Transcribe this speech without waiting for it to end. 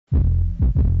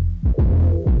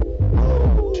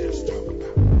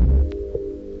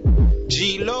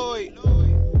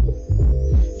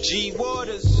G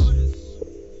Waters,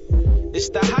 it's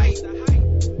the hype.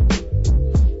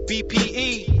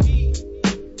 BPE,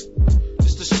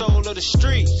 it's the soul of the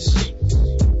streets.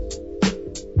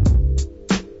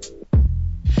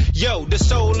 Yo, the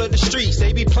soul of the streets,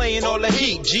 they be playing all the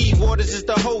heat. G Waters is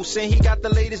the host and he got the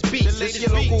latest beats. It's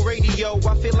your local radio,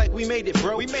 I feel like we made it,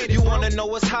 bro. You wanna know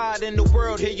what's hot in the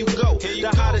world, here you go.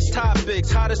 The hottest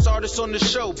topics, hottest artists on the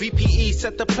show. BPE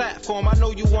set the platform, I know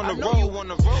you wanna roll.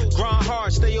 Grind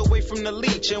hard, stay away from the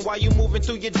leech. And while you moving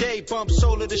through your day, bump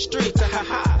soul of the streets.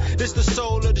 Ha. This the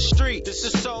soul of the street. This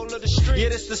the soul of the street. Yeah,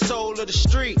 this the soul of the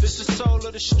street. This the soul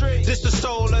of the street. This the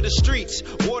soul of the streets.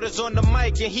 Waters on the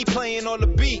mic and he playing all the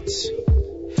beats.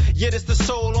 Yeah, this the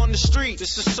soul on the street.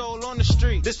 This the soul on the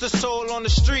street. This the soul on the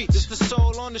street. This the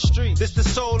soul on the street. This the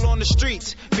soul on the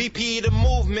streets. BPE the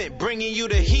movement, bringing you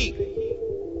the heat.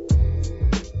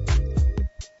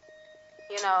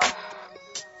 You know,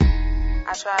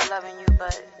 I tried loving you,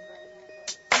 but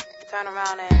turn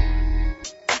around and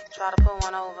try to pull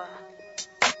one over.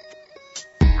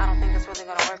 I don't think it's really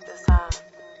gonna work this time.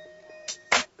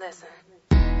 Listen.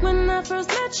 When I first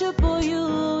met you, boy, you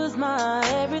was my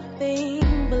everything.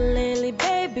 But lately,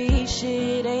 baby,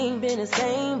 shit ain't been the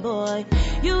same, boy.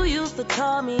 You used to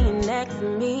call me and ask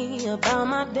me about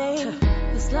my day.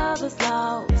 This love is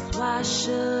lost, why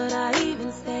should I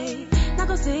even stay? Not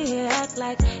gonna sit here act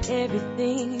like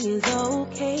everything is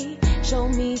okay. Show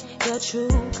me your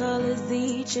true colors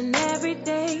each and every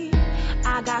day.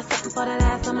 I got something for that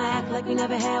ass, I'ma act like you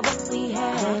never had what we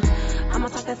had. I'ma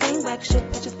talk that same whack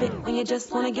shit that you spit when you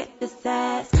just wanna get this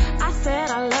ass. I said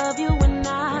I love you and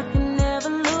I can never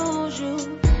lose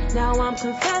you. Now I'm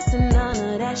confessing none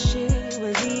of that shit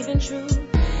was even true.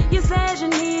 You said you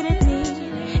needed me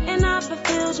and I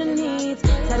fulfilled your needs.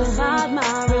 Satisfied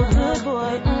my real good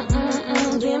boy,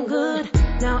 damn good.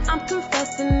 Now I'm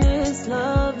confessing this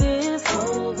love is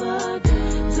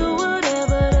overdue. Do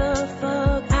whatever the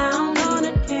fuck I'm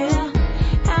gonna do.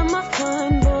 Have my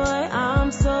fun, boy,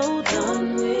 I'm so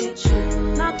done with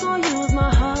you. Not gonna use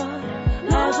my heart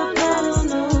as a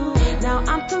pedestal. Now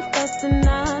I'm confessing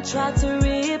I tried to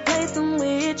replace them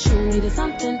with you. Needed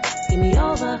something, give me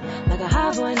over. Like a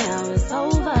high boy, now it's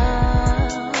over.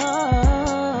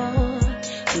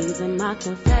 These are my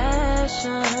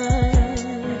confessions.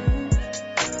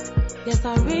 Guess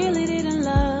I really didn't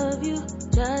love you.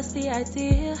 Just the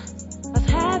idea of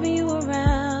having you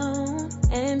around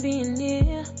and being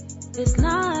near. It's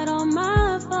not all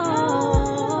my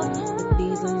fault, but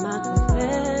these are my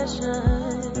confessions.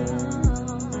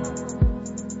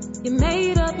 You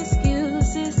made up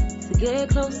excuses to get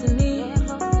close to me.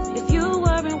 If you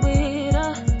weren't with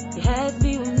her, you had to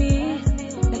be with me.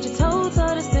 That you told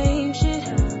her the same shit.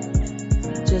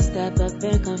 Just step up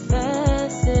and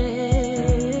confess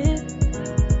it.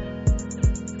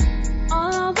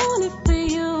 All I wanted for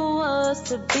you was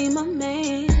to be my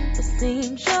man. It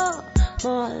seems you're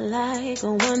more like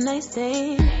a one-night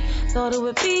stand. Thought it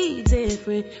would be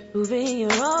different, proving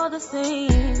you're all the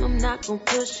same. I'm not gonna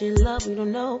push your love, we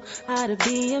don't know how to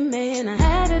be a man. I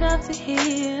had it up to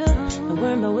here, don't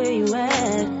worry about where you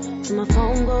at. Till my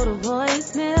phone go to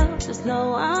voicemail, just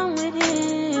know I'm with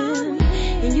him.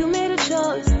 And you made a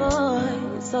choice, boy,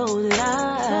 and so did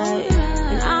I.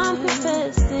 And I'm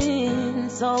confessing,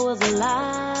 so was a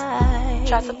lie.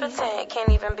 Tried to pretend, can't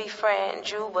even be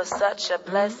friends. You was such a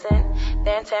blessing.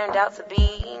 Then turned out to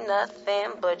be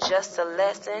nothing but just a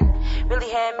lesson. Really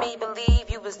had me believe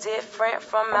you was different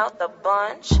from out the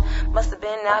bunch. Must have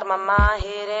been out of my mind,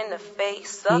 hit in the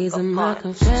face. These are my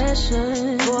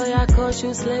confessions. Boy, I caught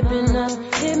you slipping up.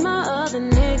 Hit my other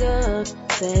nigga.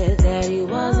 Said that he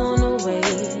was on the way.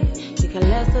 You care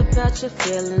less about your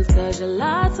feelings, cause you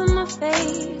lied to my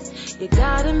face. You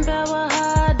got in bed with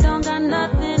her, don't got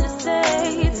nothing to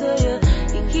say to you.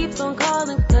 He keeps on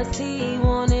calling cause he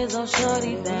want his old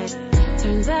shorty back.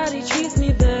 Turns out he treats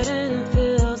me better and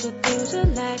feels the things you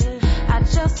lack. I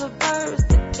just reversed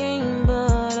the game,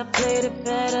 but I played it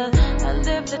better. I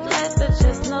lived it less, but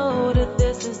just know that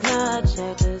this is not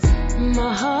checkers.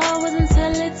 My heart wasn't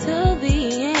tell it to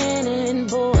the end, and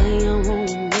boy, I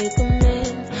won't make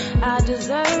amends. I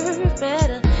deserve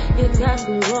better. You got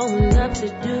some growing up to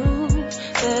do.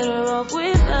 Better off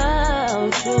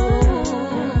without you.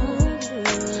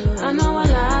 I know I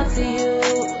lied to you.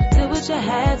 Did what you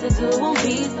had to do. Won't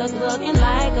be stuck looking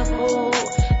like a fool.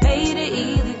 Made it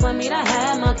easy for me to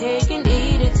have my cake and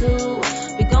eat it too.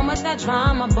 We gon' with that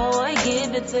drama, boy.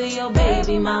 Give it to your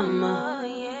baby mama.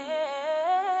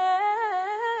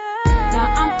 Now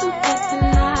I'm confessing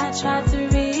I tried to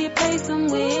replace them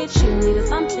with you. Needed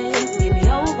something to get me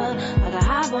over. Like a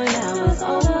high boy, now it's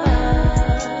over.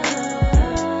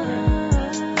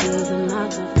 These are my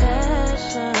confessions.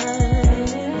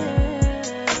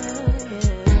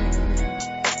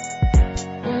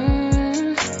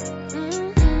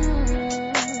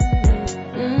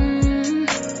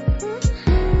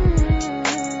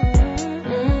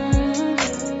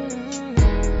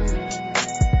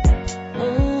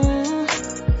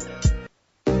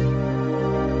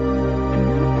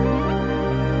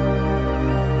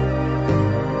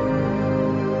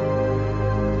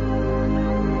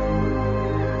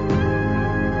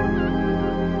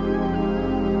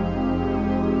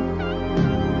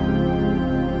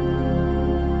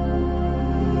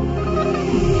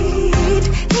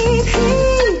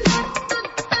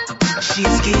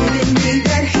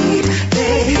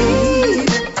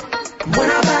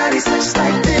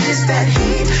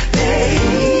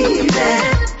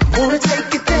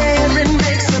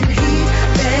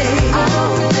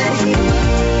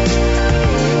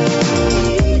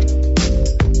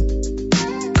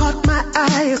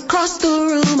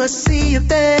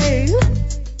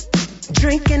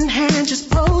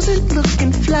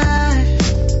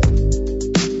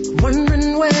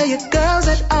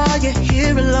 you're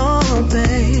here alone,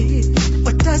 babe?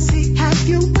 Or does he have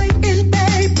you waiting,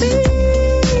 baby?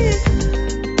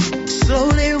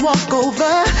 Slowly walk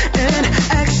over and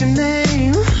ask your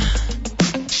name.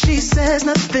 She says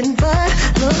nothing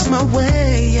but looks my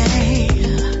way.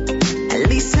 At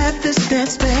least have this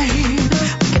dance, babe.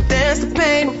 We can dance the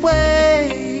pain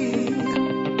away.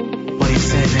 What do you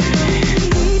say, baby?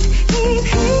 Heat,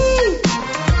 heat.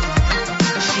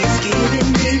 She's giving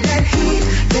me that heat,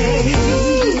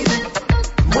 babe.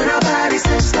 When our bodies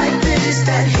touch like this,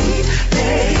 that heat,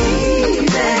 baby.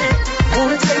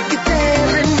 Wanna take it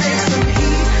there and make some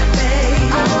heat,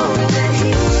 babe. I want that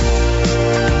heat.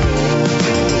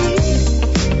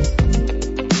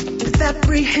 With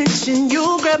apprehension, you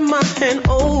grab my hand,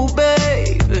 oh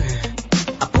babe.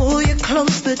 I pull you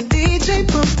close, the DJ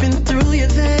pumping through your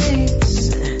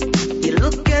veins. You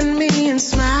look at me and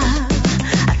smile.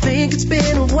 I think it's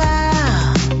been a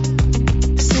while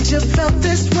since you felt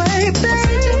this way, babe.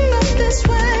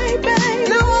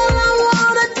 Now all I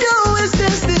wanna do is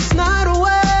dance this night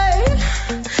away.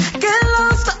 Get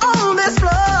lost on this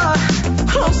floor.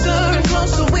 Closer and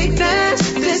closer we dance.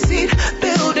 This heat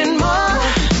building more.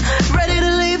 Ready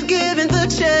to leave, giving the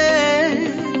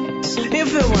chance. You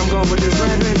feel where I'm going with this,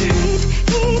 right, baby? Heat,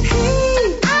 heat,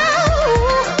 heat. Oh.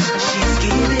 She's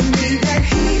giving me that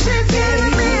heat. She's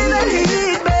giving me that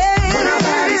heat, babe. When our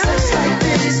bodies touch like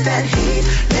this, that heat,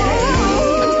 babe.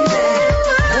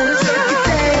 Wanna take it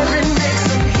there and make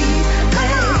some heat,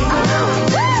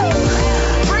 babe.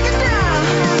 Bring it down,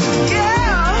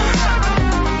 yeah.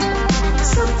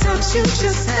 Sometimes you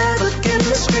just have a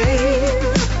chemistry.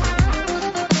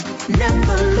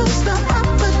 Never lose the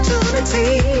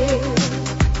opportunity.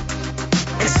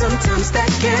 And sometimes that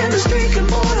chemistry can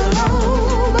boil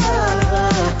over.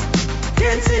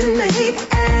 Dance in the heat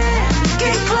and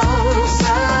get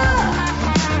closer.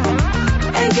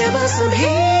 And give us some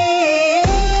heat.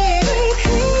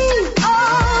 Oh,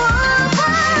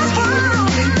 just giving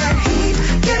me that heat,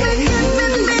 giving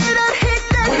me that heat,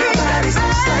 when our bodies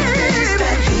touch like this,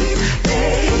 that heat,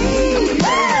 babe.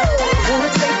 Wanna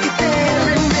take it there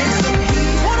and make some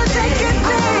heat. Wanna take it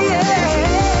there, yeah.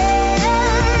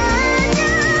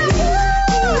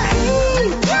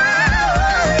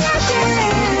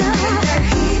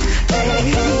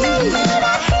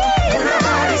 When our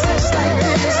bodies touch like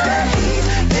this, that heat,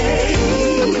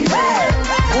 babe.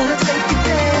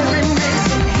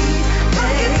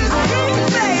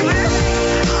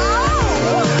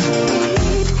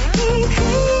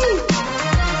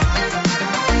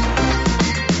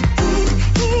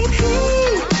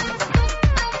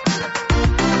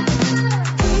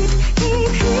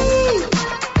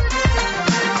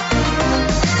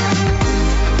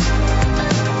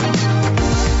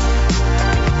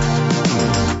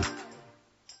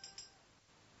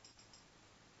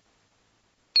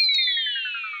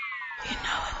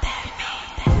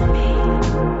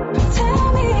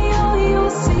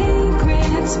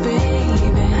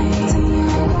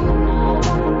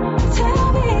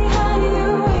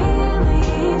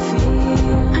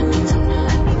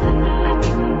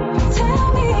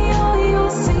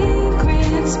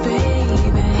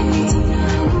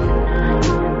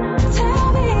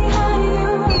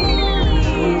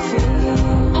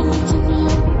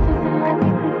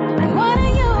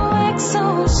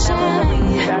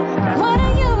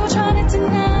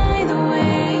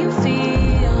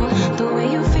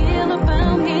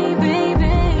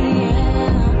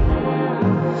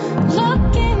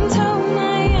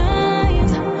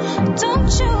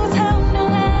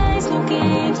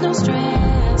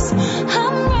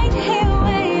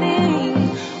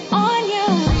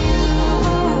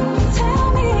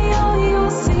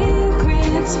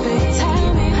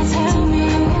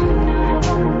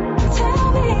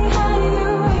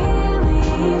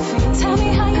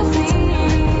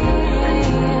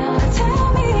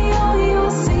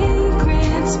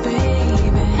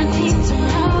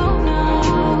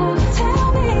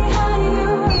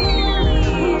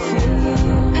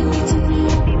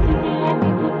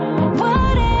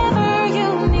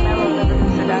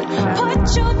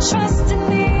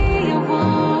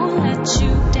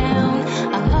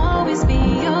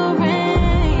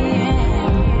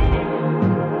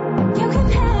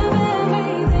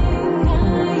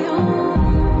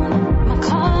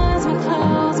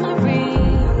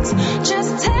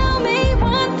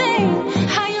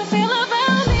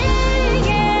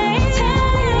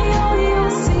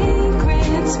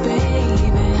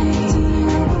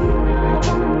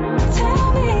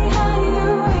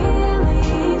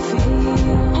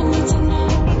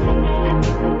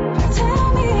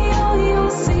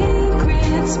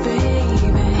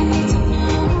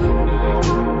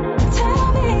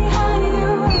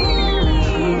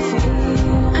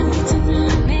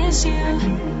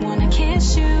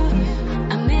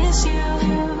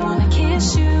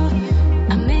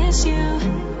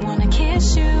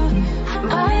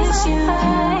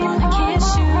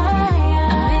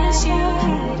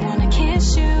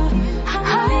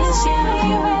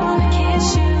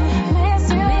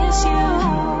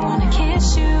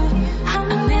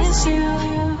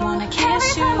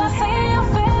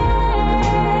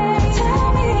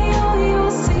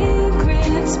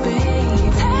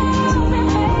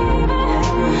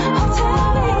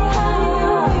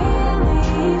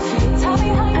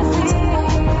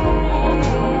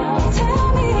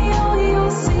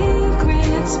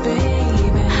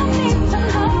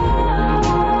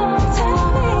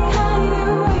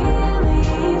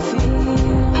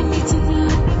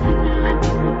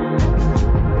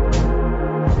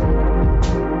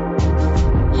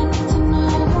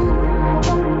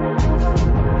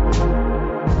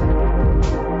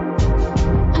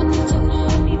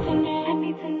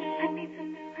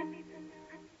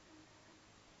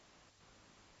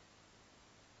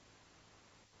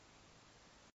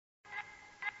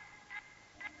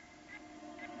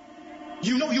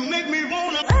 You know you make me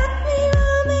wanna rock me,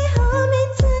 roll me, hold me,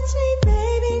 touch me,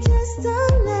 baby, just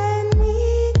don't let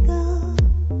me go.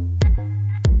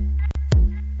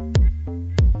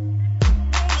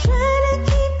 Try to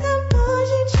keep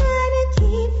composure, try to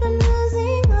keep from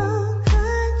losing all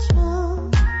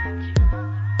control.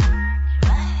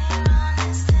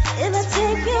 If I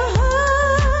take you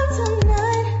home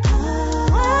tonight,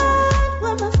 what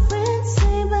will my friends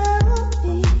say about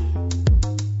me?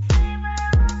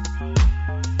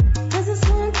 'Cause it's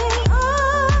one thing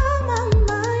on my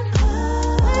mind,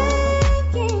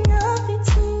 waking up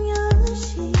between your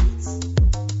sheets.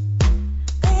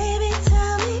 Baby,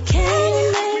 tell me, can you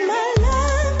make my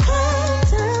love calm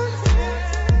down?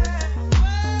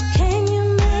 Can you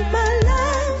make my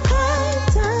love calm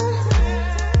down?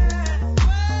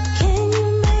 Can you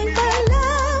make my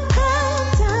love calm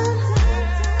down?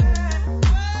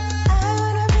 I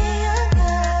wanna be your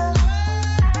girl.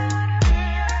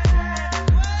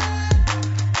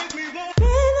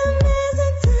 Rhythm is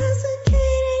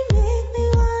intoxicating, make me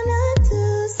wanna do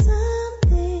some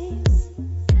things.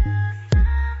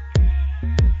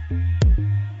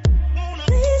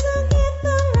 Please don't get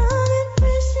the wrong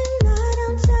impression, I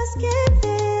don't just give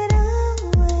it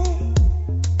away.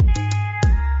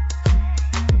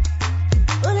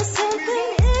 But it's something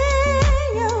in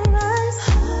your eyes,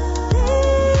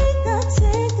 think I'll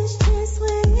take this chance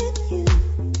with you.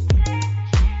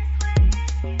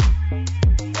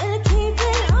 Better keep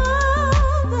it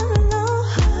on the low,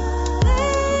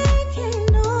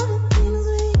 thinking all the things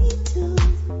we do.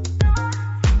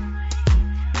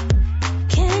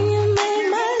 Can you make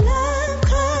my love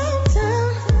calm down?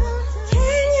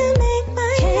 Can you make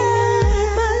my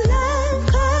love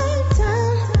calm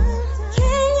down?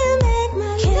 Can you make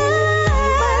my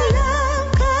love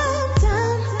calm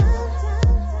down?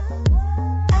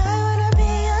 I wanna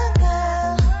be your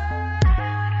girl.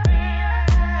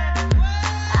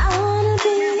 I wanna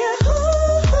be your I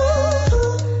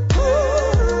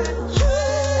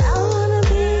wanna be your I wanna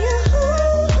be your I wanna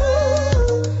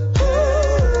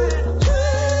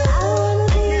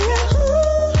be your girl. I wanna be your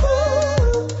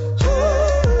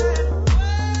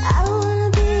I wanna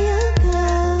be your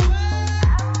girl. I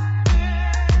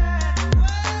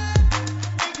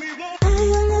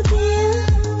wanna be your I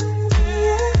wanna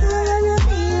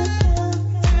be your girl.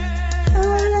 I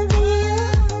wanna be your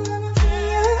I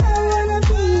wanna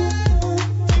be your I wanna be your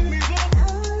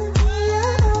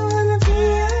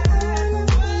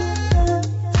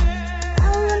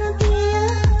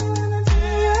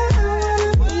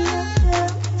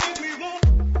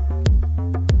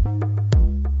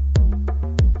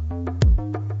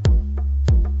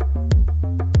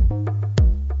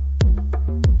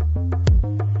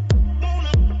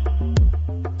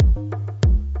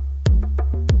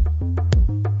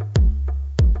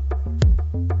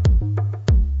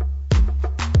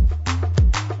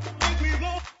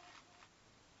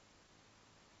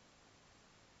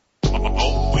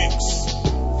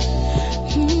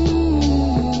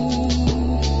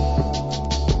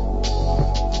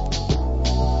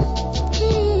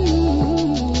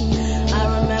I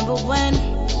remember when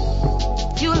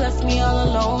you left me all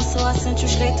alone, so I sent you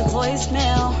straight to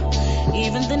voicemail.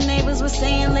 Even the neighbors were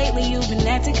saying lately you've been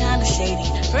acting kinda shady.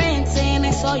 Friends saying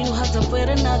they saw you hooked up with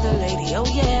another lady, oh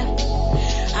yeah.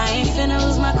 I ain't finna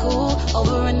lose my cool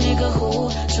over a nigga who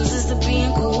chooses to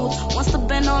being cool, wants to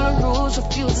bend all the rules,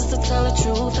 refuses to tell the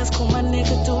truth. That's cool, my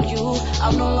nigga, do you.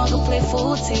 I'll no longer play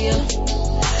fool to you.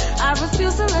 I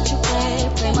refuse to let you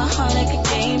play my heart like a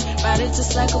game, ride it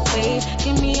just like a wave.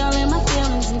 Give me all in my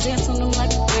feelings and dance on them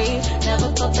like a grave.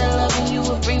 Never thought that loving you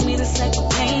would bring me this type of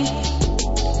pain.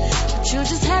 But you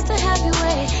just had to have your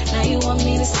way, now you want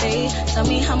me to stay. Tell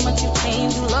me how much you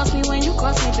changed, you lost me when you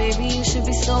crossed me, baby. You should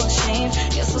be so ashamed,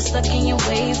 you're so stuck in your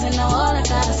ways. And now all I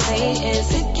gotta say is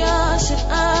pick your shit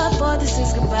up or this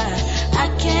is goodbye. I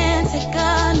can't take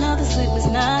another sleepless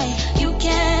night. You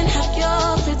can't have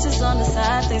your pictures on the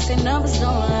side, they say numbers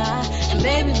don't lie. And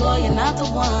baby boy, you're not the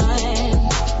one.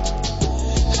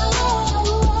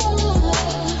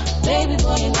 Baby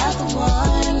boy, you're not the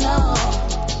one, no.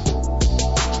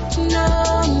 No,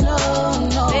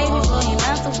 baby boy, you're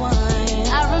not the one.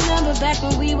 I remember back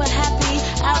when we were happy,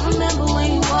 I remember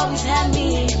when you always had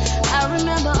me. I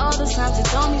remember all the times you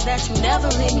told me that you never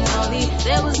leave me lonely.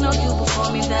 There was no you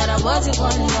before me, that I was your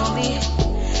one and only.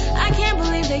 I can't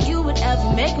believe that you would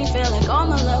ever make me feel like all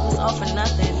my love was all for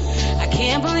nothing. I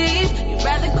can't believe you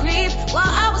rather creep while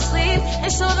I was asleep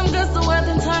and show them girls the world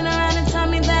and turn around and tell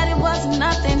me that it wasn't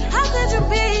nothing. How could you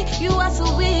be? You are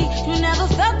so weak. You never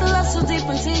felt the love so deep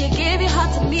until you gave your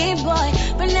heart to me, boy.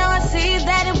 But now I see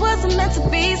that it wasn't meant to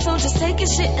be. So just take your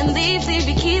shit and leave. Leave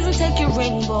your keys and take your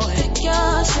ring, boy. Pick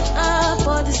your shit up,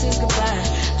 boy, this is goodbye.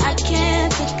 I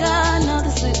can't take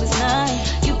another sleepless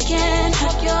night. You can't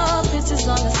have your pictures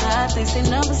on the side. They say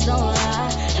numbers don't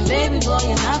lie. And baby boy,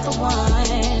 you're not the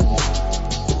one.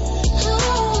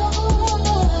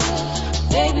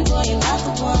 Baby boy, you're not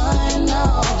the one, no.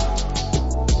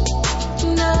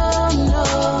 No, no,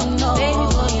 no. Baby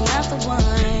boy, you're not the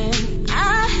one.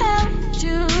 I held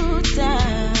you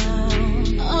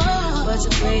down, but you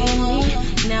played me.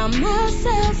 Now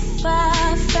myself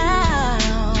I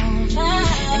found,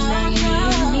 and now you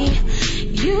need me.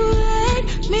 You let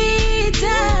me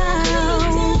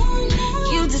down.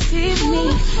 You deceived me.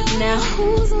 Now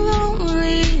who's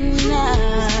lonely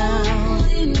now?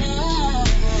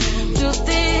 Through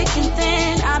thick and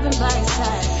thin, I've been by your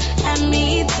side. And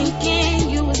me thinking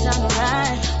you was down the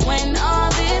line. When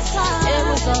all this time, it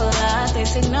was all a lie. They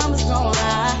say numbers don't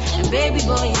lie. And baby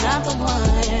boy, you're not the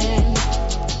one.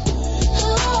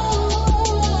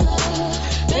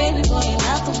 Baby boy, you're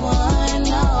not the one,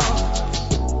 no.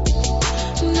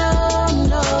 No,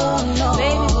 no, no.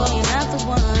 Baby boy, you're not the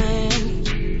one.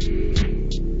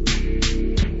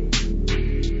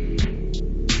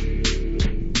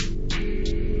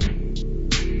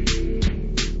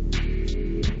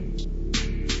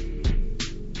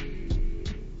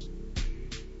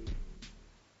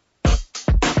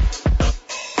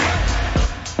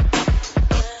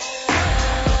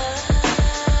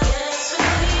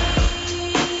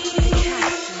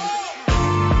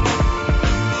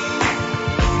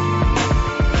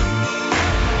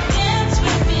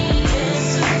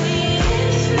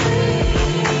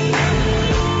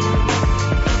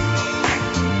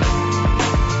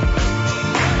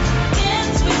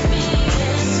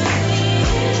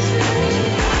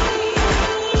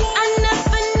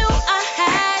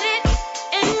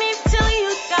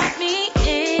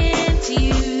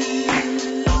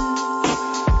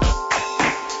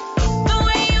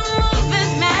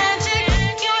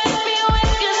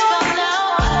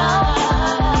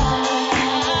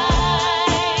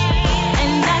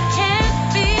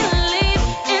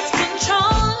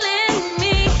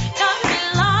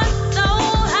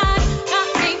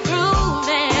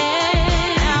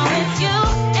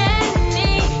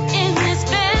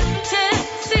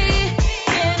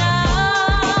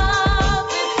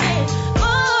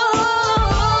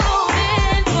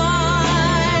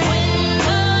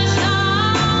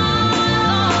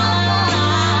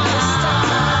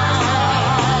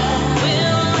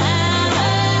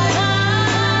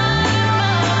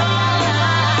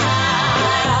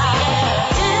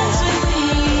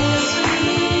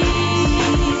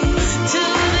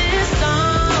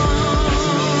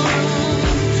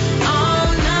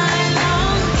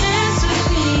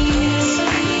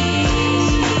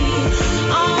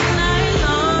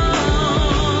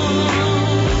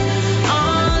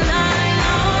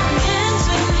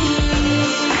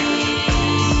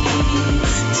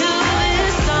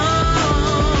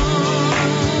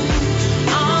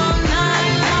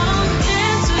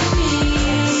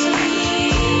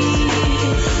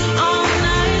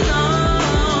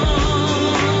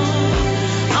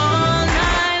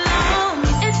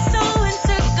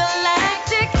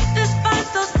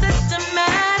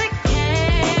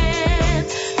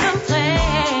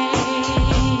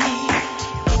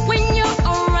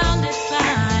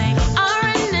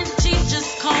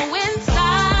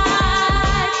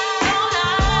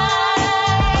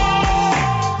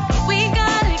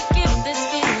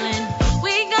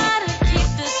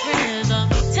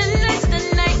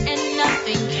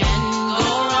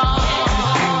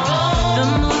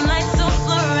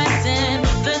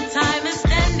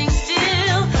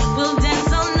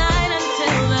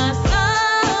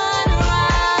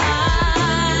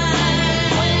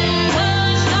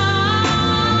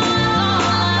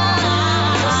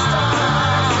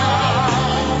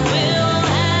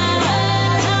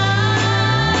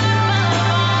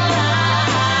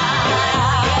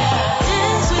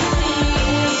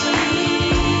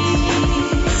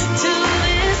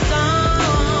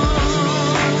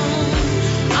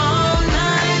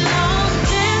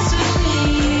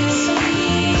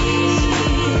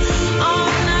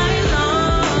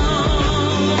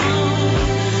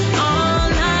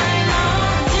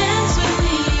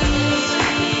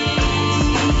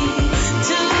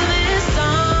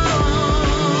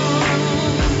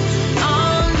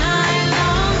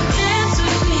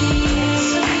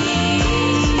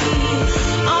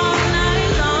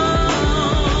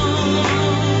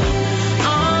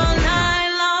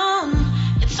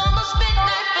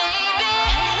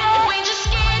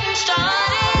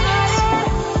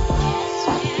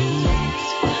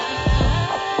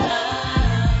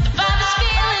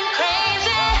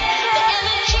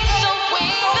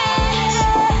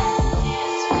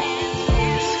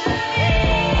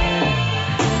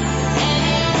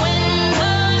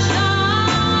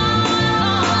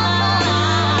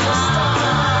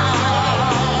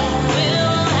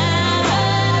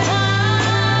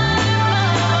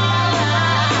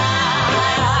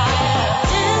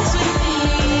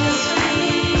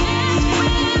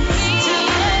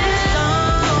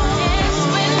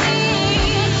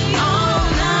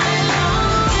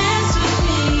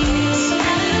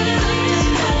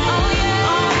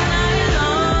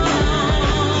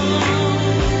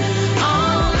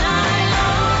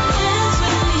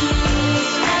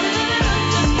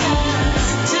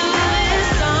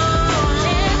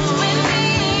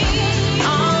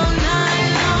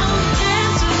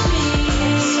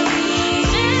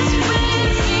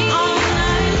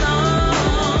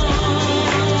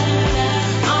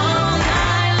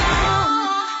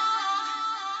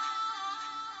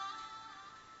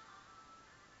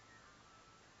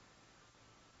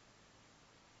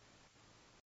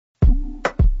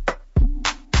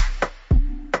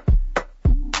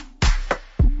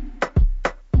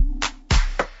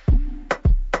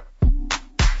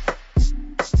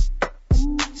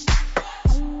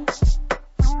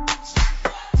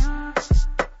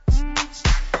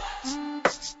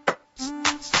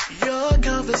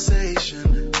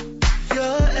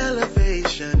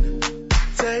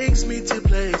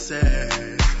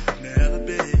 places I've never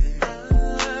been.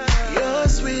 You're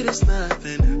sweet as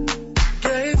nothing,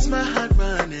 gets my heart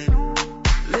running,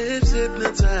 lips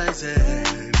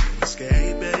hypnotizing,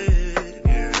 escaping.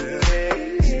 Yeah.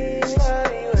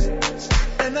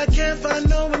 And I can't find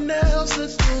no one else to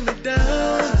cool me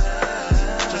down.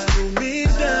 Just cool me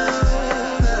down.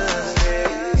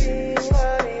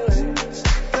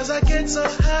 Cause I get so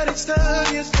hot each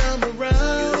time you come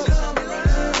around.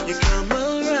 You come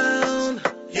around.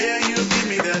 Yeah, you give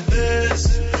me that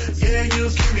thirst. Yeah, you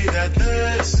give me that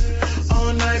thirst.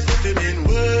 All night putting in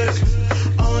work.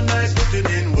 All night putting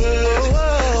in work.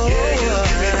 Yeah, you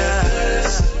give me that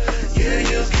thirst. Yeah,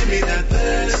 you give me that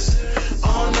thirst.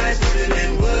 All night putting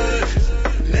in work.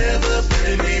 Never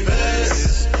putting me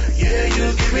verse. Yeah,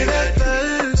 you give me that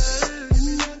thirst.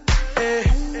 Hey.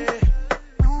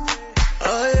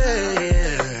 Oh yeah,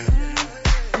 yeah.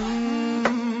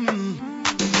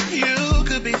 You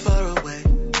could be far away.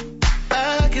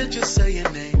 I could just say your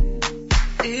name.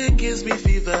 It gives me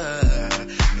fever.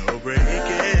 No breaking.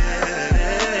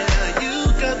 You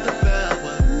got the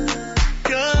power.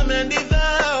 Come and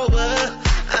devour.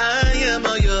 I am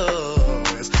all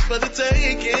yours for the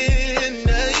taking.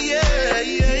 Yeah,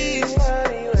 yeah.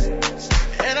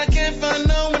 And I can't find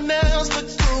no one else to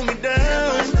cool me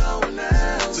down.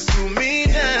 To cool me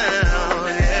down,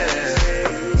 yeah.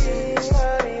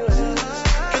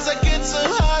 Cause I get so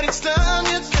hot each time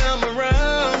you come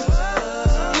around.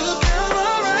 You come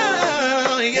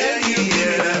around, yeah, you give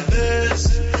me that thirst.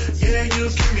 Yeah, you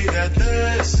give me that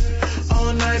thirst.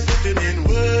 All night putting in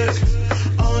work.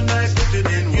 All night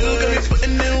putting in work. You got me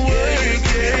putting in work, yeah, you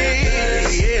give me that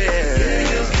thirst. Yeah.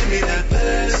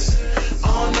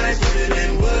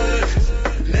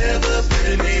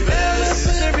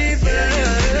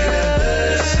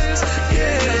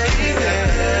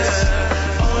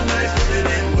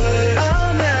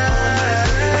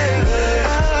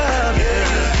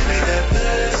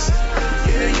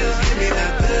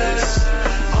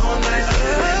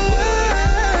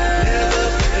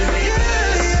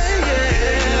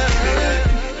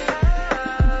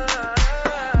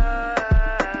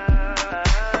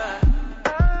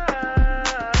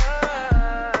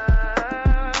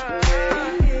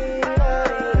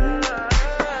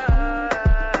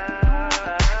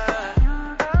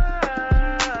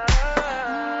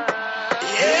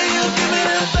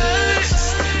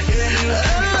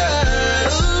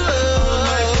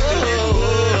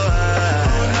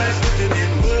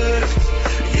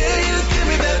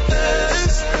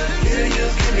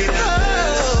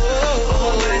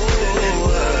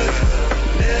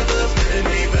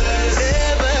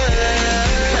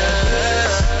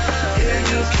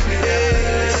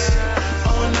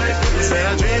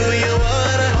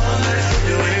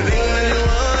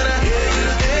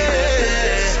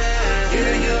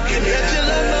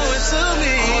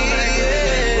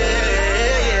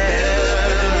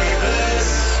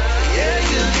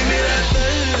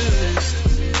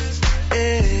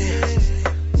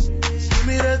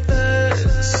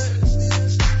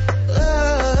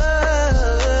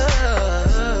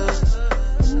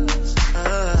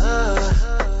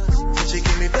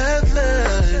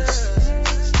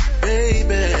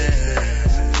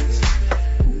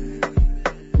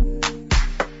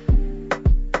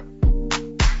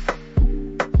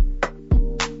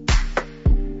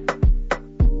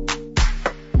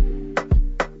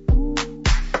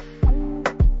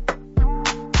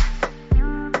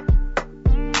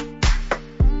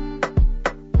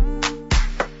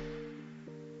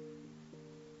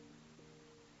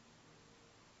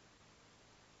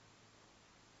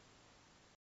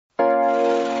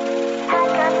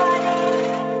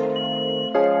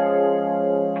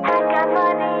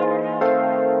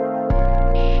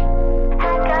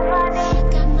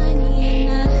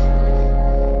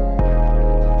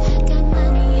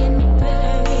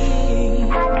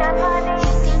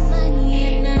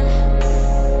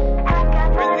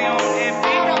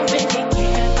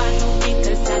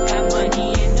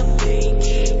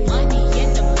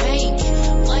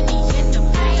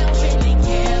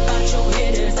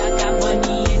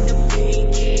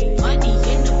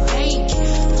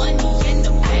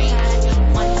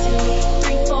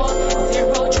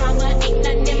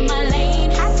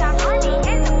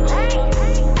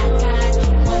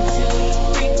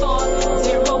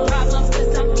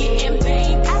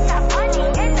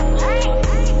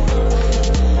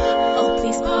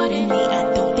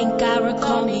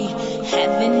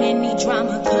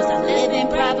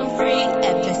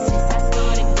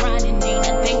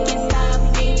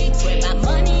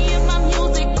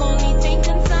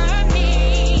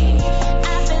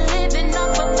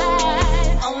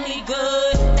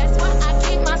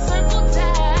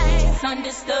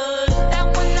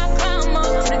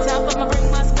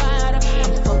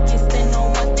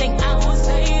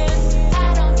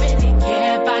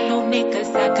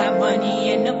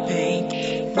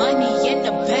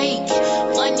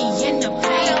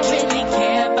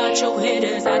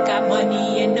 hitters, I got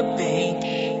money in the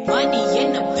bank. Money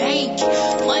in the bank.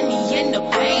 Money in the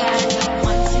bank.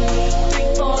 1, 2,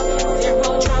 3, 4,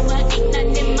 0 drama, ain't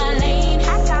nothing in my lane. I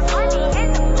got money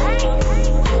in the bank.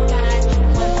 I got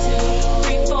 1, 2,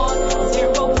 3, 4,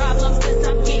 0 problems, cause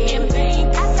I'm getting paid.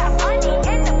 I got money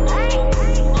in the bank.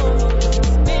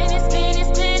 Spin it, spin it,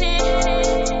 spin it.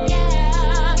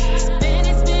 Yeah. Spin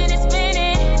it, spin it, spin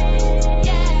it.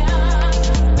 Yeah.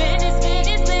 Spin it, spin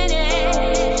it, spin it.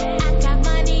 I got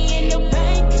money in the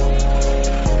bank.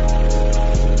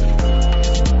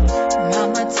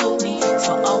 Mama told me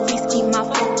to always keep my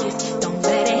focus. Don't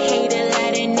let a hater,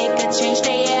 let a nigga change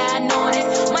their air. I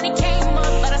noticed money came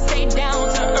up, but I stayed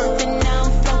down to earth and now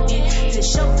I'm floating. To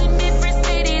shows in different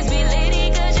cities, we litty,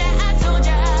 cause yeah, I told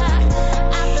ya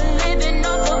I've been living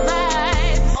off of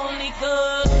vibes. Only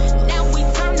good, now we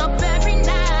turn up every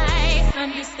night.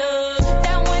 Understood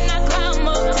that when I climb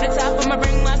up to the top, I'ma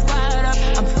bring my squad up.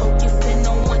 I'm focusing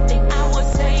on one thing, I would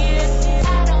say is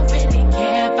I don't really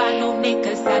care about no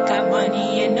niggas. I got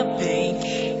money in the bank.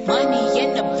 Money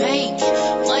in the bank.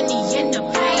 Money in the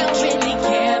bank. I don't really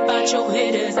care about your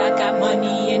hitters. I got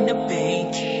money in the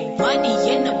bank. Money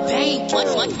in the bank.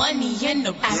 Money in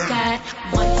the bank. I got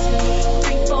 1, 2,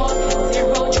 3, 4,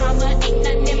 0 drama, ain't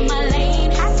nothing in my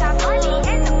lane. I got money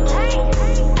in the bank.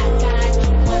 I got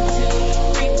 1,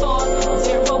 2, 3, 4,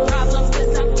 0 problems,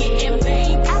 cause I'm getting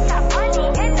paid. I got money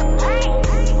in the bank.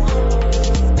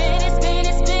 Spin it, spin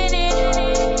it, spin it.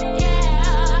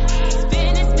 Yeah.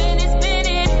 Spin it, spin it, spin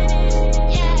it.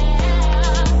 Yeah.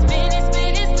 Spin it,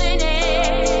 spin it, spin it.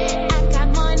 I got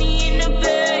money in the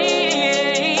bank.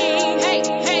 Hey,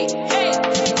 hey, hey.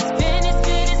 Spin it,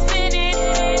 spin it, spin it.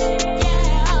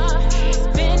 Yeah.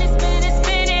 Spin it, spin it,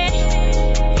 spin it.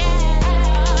 Yeah.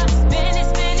 Spin it,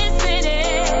 spin it, spin it.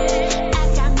 I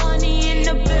got money in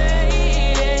the bank.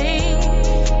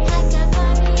 I got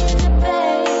money in the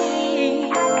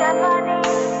bank. I got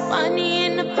money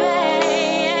in the bank.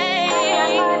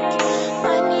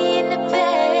 Money in the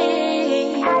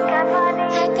bank.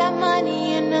 I got money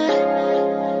in the.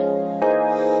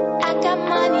 I got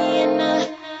money in the.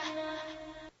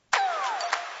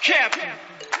 Captain.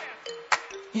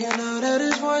 You know that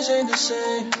his voice ain't the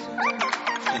same.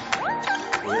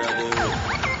 What I do?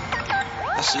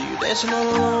 I see you dancing all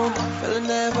alone, feeling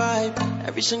that vibe.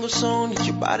 Every single song hit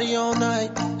your body all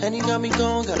night. And you got me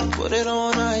going, gotta put it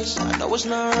on ice. I know it's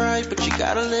not right, but you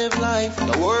gotta live life.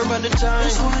 Don't worry about the time.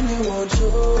 Just when you want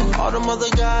to. All them other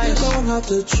guys, you don't have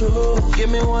to choose. Give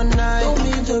me one night, don't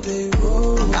mean to be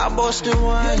rude. I busted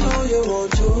wine, you know you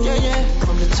want to. Yeah, yeah.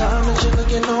 From the time that you're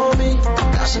looking on me,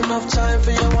 that's enough time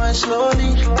for your wine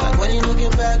slowly. Like when you're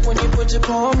looking back, when you put your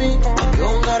paw on me. You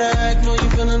don't gotta act, no, you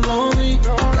feeling lonely.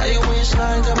 Got your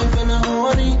waistline, got me feeling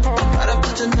horny. Right up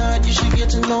to tonight, you should get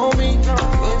to know me. You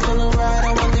ain't feeling right,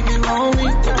 I won't leave you lonely.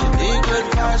 If you need good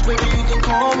vibes, baby, you can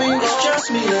call me. It's just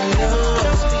me and you.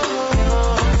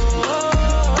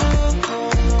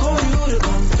 Call you to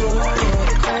come through.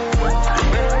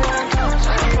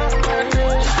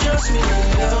 It's just me and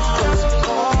you.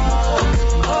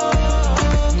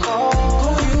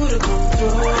 Call you to come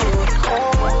through.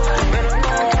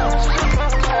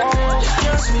 It's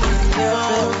just me and you.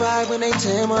 Feel vibe when they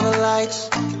dim on the lights.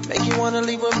 Make you wanna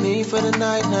leave with me for the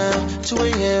night now. 2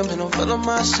 a.m. and I'm feeling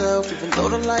myself. Even though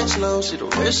the lights low, see the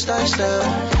wrist lights down.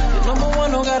 You're number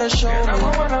one, don't gotta show me.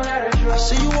 I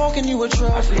see you walking, you a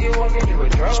trophy.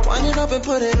 Just wind it up and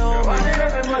put it on me.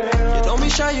 You don't be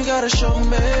shy, you gotta show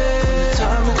me. The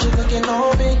time that you're looking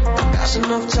on me, that's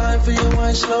enough time for you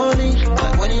wine slowly.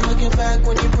 Like when you're looking back,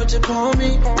 when you put your paw on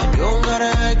me. You don't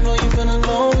gotta act, no, you feeling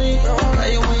lonely.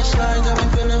 Got your waistline, got me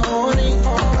feeling horny.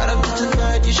 Right up to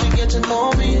tonight, you should get to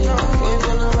know me. You ain't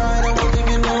feeling right, I won't leave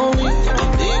you lonely. If you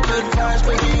need good vibes,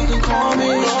 baby, you can call me.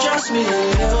 It's just me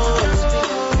and you.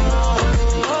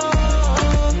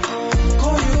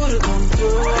 Call you to come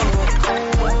through.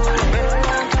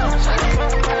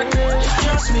 It's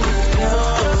just me and you.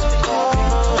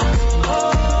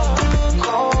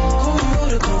 Call you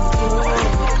to come through.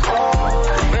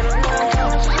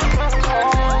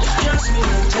 It's just me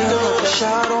and you. Take a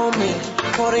shot on me.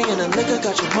 Party in the liquor,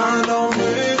 got your mind on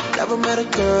me. Never met a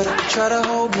girl that could try to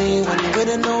hold me. When you're with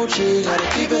an OG, gotta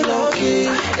keep it low key.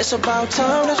 It's about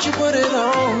time that you put it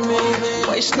on me.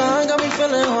 Waistline got me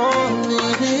feeling horny.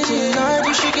 Tonight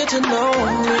you should get to know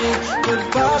me. Good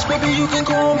vibes, baby, you can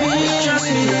call me. It's just me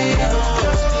and you.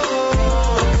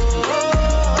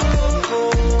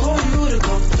 Call you to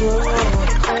come through.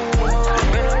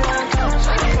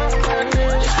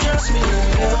 It's just me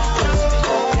and you.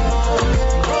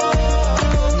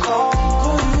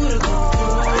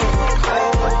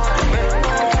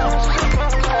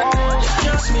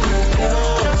 Just me and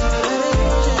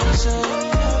you.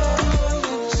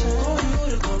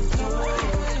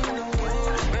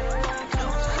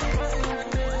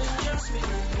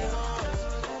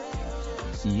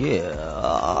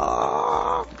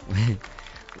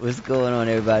 What's going on,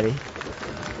 everybody?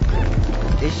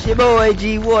 It's your boy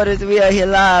G Waters. We are here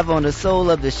live on the Soul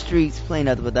of the Streets, playing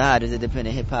nothing but the hottest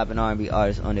independent hip hop and R&B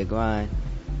artists on their grind.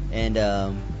 And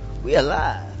we are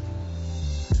live.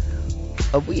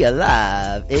 We are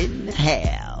live in the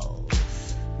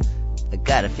house. I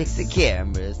gotta fix the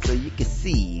camera so you can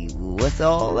see what's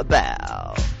all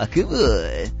about.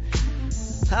 Good.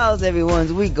 How's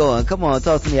everyone's week going? Come on,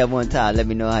 talk to me at one time. Let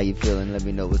me know how you feeling. Let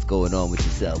me know what's going on with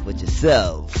yourself, with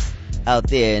yourselves out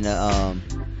there in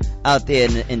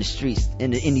the streets,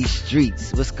 in these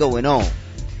streets. What's going on?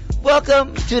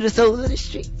 Welcome to the Soul of the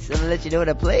Streets. I'm gonna let you know what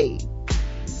I played.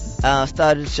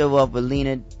 Started the show off with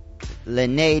Lene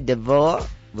DeVore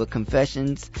with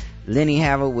Confessions, Lenny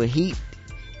Harrell with Heat,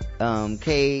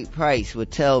 K Price with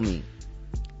Tell Me,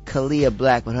 Kalia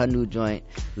Black with her new joint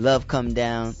Love Come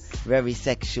Down, very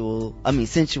sensual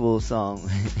song.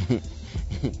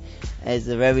 It's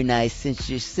a very nice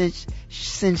sensual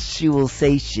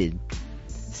situation.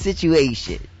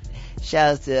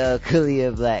 Shout out to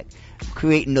Kalia Black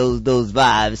creating those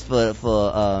vibes for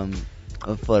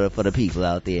the people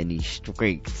out there in these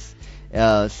streets.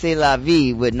 C'est La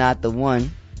Vie with Not the One.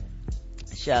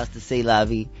 Shout out to C'est La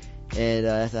Vie, and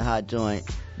that's a hot joint.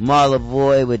 Marla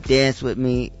Boy with Dance With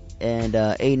Me, and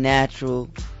A Natural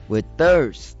with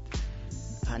Thirst,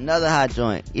 another hot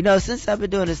joint. You know, since I've been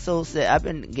doing this soul set, I've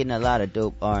been getting a lot of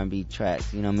dope R&B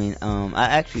tracks. You know what I mean? I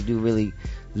actually do really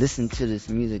listen to this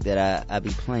music that I be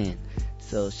playing.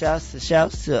 So shouts to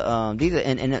these are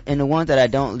and the ones that I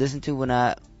don't listen to when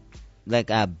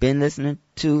I've been listening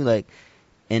to,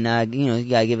 and you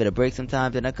gotta give it a break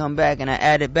sometimes, and I come back and I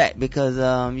add it back because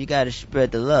you gotta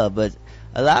spread the love. But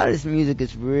a lot of this music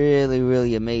is really,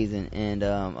 really amazing, and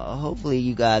hopefully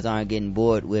you guys aren't getting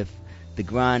bored with the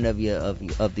grind of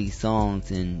these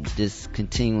songs and just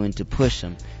continuing to push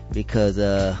them, because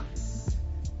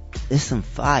it's some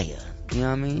fire. You know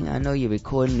what I mean? I know you're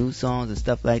recording new songs and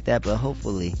stuff like that, but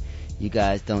hopefully you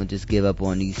guys don't just give up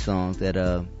on these songs that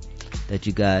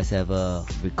you guys have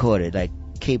recorded. Like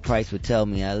K Price would Tell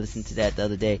Me. I listened to that the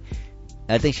other day.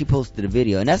 I think she posted a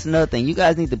video, and that's another thing. You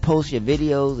guys need to post your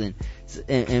videos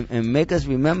and make us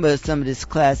remember some of this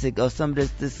classic or some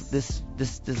of this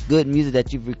good music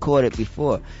that you've recorded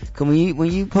before. Cause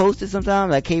when you post it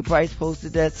sometimes, like K Price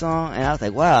posted that song, and I was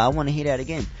like, wow, I want to hear that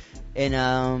again. And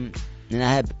I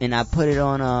put it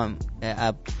on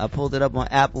I pulled it up on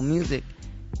Apple Music,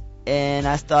 and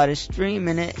I started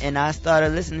streaming it, and I started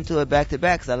listening to it back to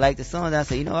back because I like the song. And I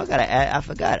said, I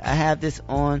forgot I have this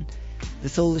on the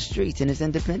Soul of the Streets, and it's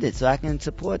independent, so I can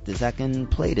support this, I can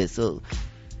play this. So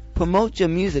promote your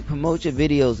music, promote your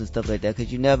videos and stuff like that,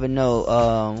 because you never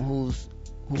know who's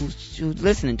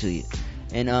listening to you,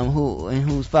 and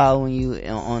who's following you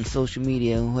on social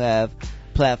media, and who have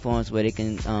platforms where they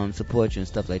can support you and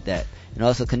stuff like that. And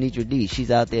also Kenitra D, she's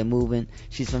out there moving.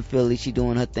 She's from Philly. She's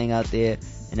doing her thing out there,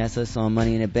 and that's her song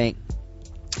Money in the Bank.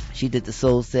 She did the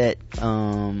Soul Set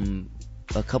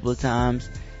a couple of times,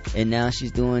 and now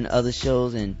she's doing other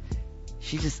shows, and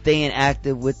she's just staying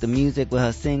active with the music, with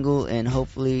her single, and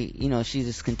hopefully, she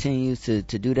just continues to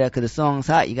do that, because the song's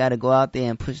hot. You got to go out there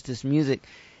and push this music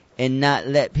and not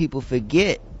let people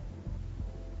forget.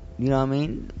 You know what I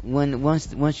mean?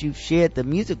 Once you've shared the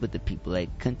music with the people,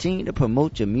 continue to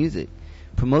promote your music,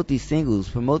 promote these singles,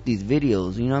 promote these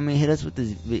videos. You know what I mean? Hit us with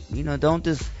this. Don't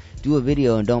just do a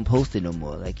video and don't post it no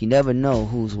more. You never know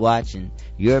who's watching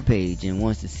your page and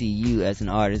wants to see you as an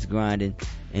artist grinding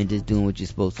and just doing what you're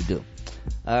supposed to do.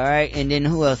 All right, and then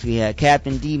who else we had?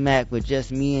 Captain D-Mac with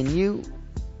Just Me and You.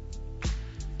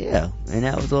 Yeah, and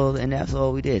that was all. And that's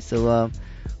all we did. So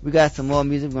we got some more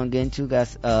music we're gonna get into.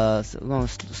 So we're gonna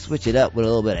switch it up with a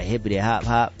little bit of hippity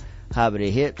hop, hoppity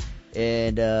hip.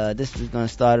 And this was gonna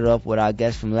start it off with our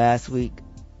guest from last week,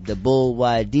 the Bull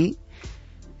YD,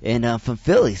 and from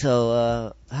Philly.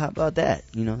 So how about that?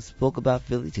 Spoke about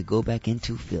Philly to go back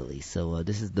into Philly. So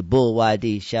this is the Bull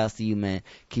YD. Shouts to you, man.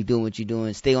 Keep doing what you're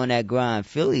doing. Stay on that grind.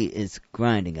 Philly is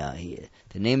grinding out here.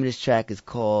 The name of this track is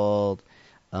called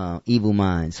Evil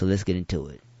Minds. So let's get into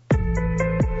it.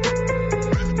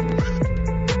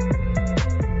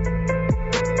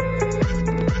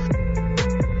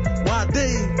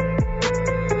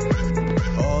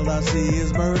 All I see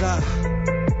is murder.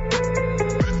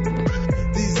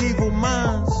 These evil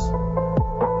minds.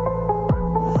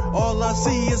 All I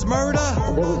see is murder.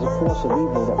 There was a force of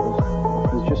evil that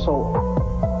was just so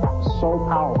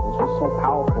powerful. It was so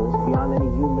powerful. It's beyond any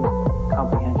human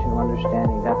comprehension or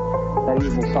understanding. That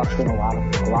evil sucked in a lot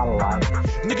of lives.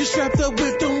 Niggas strapped up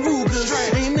with them Rugers,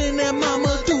 aiming at my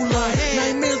medulla.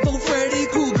 Nightmares, no Freddy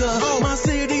Krueger. My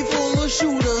city full of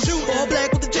shooters, all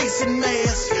black with the Jason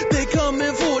mask. They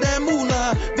coming for that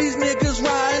moolah.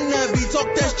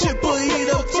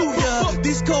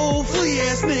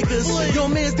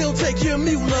 a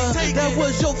mule. That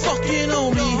was your fucking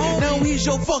homie. Now he's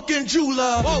your fucking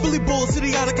jeweler. Billy Bull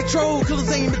City out of control.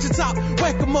 Killers aim at your top.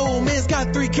 Whack-a-mole. Man's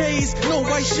got 3 Ks. No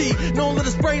white sheet. No let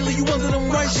us spray you under them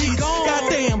white sheets.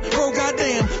 Goddamn, bro,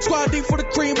 goddamn. Squad deep for the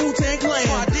cream, Wu-Tang Clan.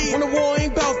 When the war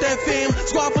ain't bout that fam.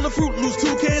 Squad full of Fruit Loose,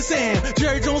 2 can Sam.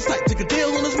 Jerry Jones type, take a deal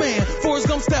on his man. Forrest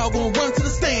Gump style, gon' run to the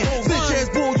stand. Snitch ass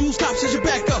bull, you stop, shut your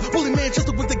back up. Bully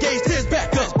Manchester with the gauge, tears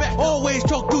back up. Always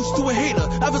talk deuce to a hater.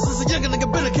 Ever since a younger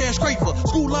nigga been a cash scraper.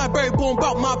 School library born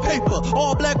about my paper.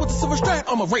 All black with the silver strap,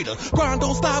 I'm a raider. Grind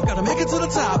don't stop, gotta make it to the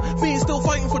top. Fiends still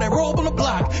fighting for that robe on the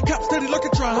block. Cops steady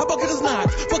lurking trying, how about get his knock?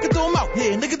 Fuck it, throw him out,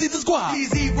 yeah, nigga need the squad.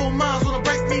 These evil minds wanna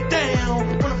break me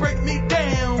down, wanna break me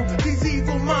down. These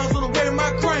evil minds wanna wear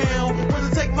my crown,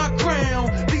 wanna take my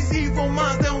crown. These evil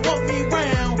minds don't want me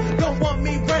round, don't want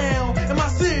me round. In my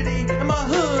city, in my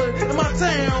hood, in my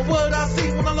town, what I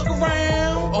see when I look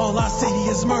around? All I see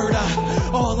is murder,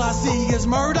 all I see is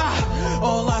murder,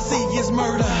 all I see is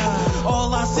murder,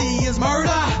 all I see is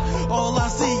murder, all I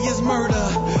see is murder,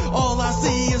 all I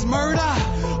see is murder,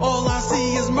 all I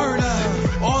see is murder,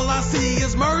 all I see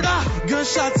is murder.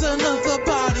 Gunshots, another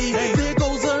body, there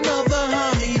goes another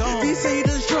homie. These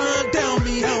haters try and down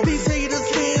me, these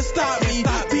haters can't stop me.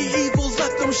 The evils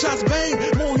let them shots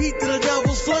bang, more heat than the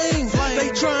devil's flame. They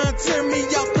try and tear me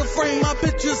out the frame, my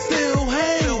picture still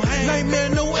hang. Nightmare,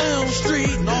 no Elm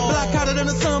Street, black hotter than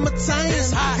the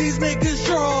summertime. These niggas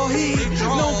draw heat,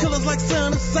 no killers like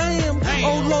Son of Sam.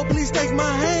 Oh Lord, please take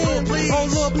my hand. Oh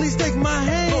Lord, please take my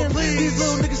hand. These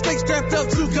little niggas stay strapped up,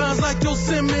 2 guns like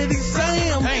Yosemite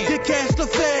Sam. Get cash the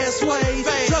fast way,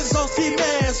 drugs off ski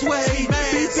mask way.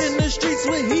 Beef in the streets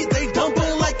with heat, they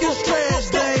dumping like it's trash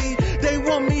day. They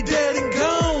want me dead and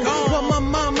gone, want my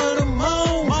mama to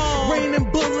moan.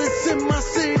 Raining bullets in my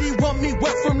city, want me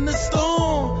wet from the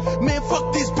storm. Man,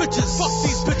 fuck these bitches, fuck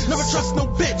these bitches. Never trust no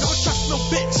bitch, never trust no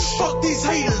bitch. Fuck these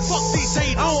haters, fuck these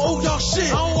haters. I don't owe y'all shit,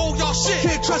 I don't owe y'all shit.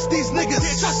 Can't trust these niggas,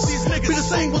 can't trust these niggas. Be the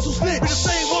same ones who snitch, be the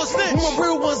same ones snitch. Where my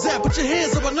real ones at? Put your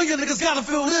hands up, I know you niggas gotta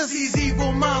feel this. These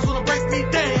evil minds wanna break me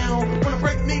down, wanna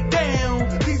break me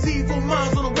down. These evil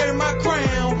minds wanna wear my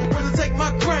crown, wanna take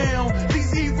my crown.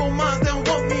 These evil minds don't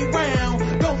want me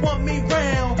round, don't want me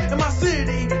round. In my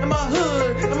city, in my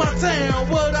hood, in my town,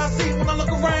 what I see when I look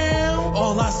around?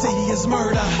 All I see is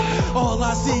murder, all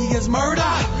I see is murder,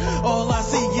 all I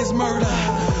see is murder,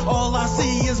 all I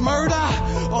see is murder,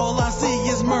 all I see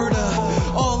is murder,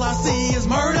 all I see is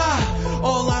murder,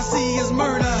 all I see is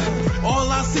murder, all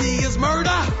I see is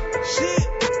murder. Shit.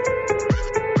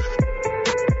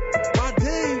 My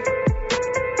day.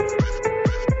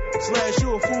 Slash,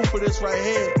 you a fool for this right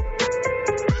here.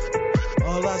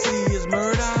 All I see is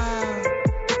murder.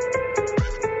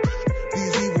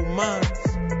 These evil minds.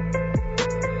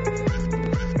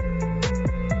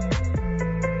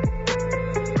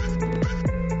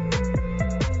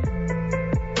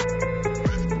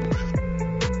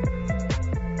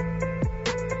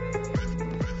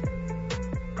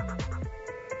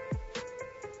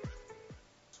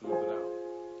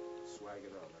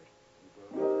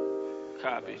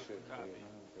 Copy.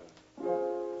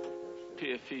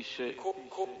 PFE shit.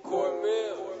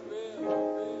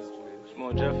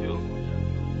 Small jet fuel.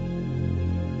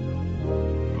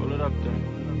 Roll it up there.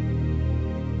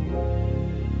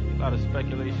 A lot of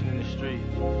speculation in the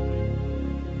streets.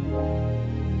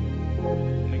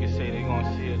 Niggas say they gon'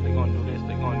 see it, they gon' do this,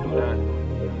 they gon' do that.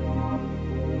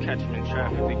 Catch them in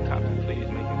traffic, they cop the please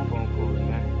making phone calls,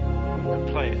 man. Quit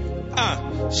playing.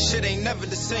 Shit ain't never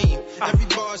the same. Every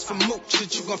bar's for mook,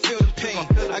 shit you gon' feel the pain.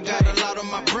 I got a lot on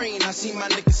my brain, I see my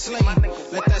niggas slain.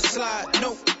 Let that slide,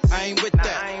 nope, I ain't with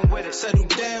that. Settle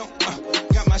down,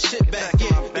 got my shit back,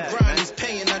 yeah. The grind is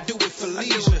paying, I do it for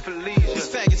leisure. These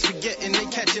faggots forgetting, they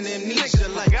catching amnesia.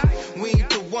 Like, we ain't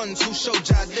the ones who showed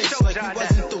y'all this. Like, we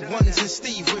wasn't the ones in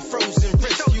Steve with frozen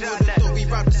wrists. You would've thought we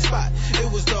robbed the spot.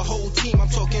 It was the whole team, I'm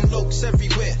talking lokes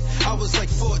everywhere. I was like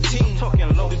 14,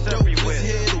 the dope was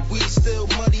here, the weed still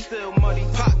muddy.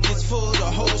 Pockets full, the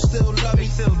whole still love me.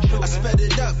 I sped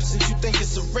it up since you think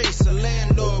it's a race. A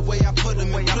landlord way I put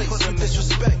him in place. You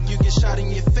disrespect, you get shot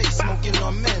in your face. Smoking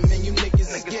on men, man, you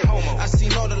niggas is gay. I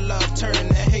seen all the love turning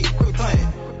to hate. Quit playing.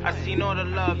 I seen all the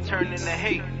love turn into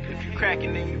hate. If you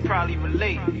cracking, then you probably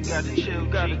relate. You gotta chill,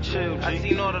 G. I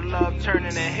seen all the love turn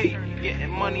into hate. You getting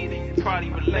money, then you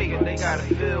probably relate. They gotta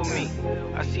feel me.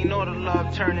 I seen all the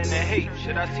love turn into hate.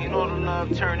 Shit, I seen all the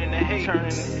love turn into hate.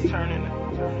 Turning.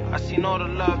 I seen all the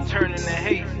love turn into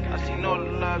hate. I seen all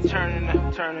the love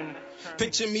turning.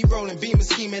 Picture me rolling, beamer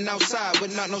scheming outside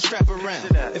with not no strap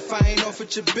around. If I ain't off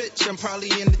with your bitch, I'm probably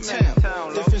in the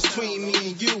town. Difference between me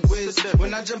and you is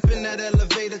When I jump in that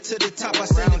elevator to the top, I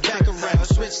send it back around.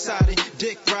 Switch sided,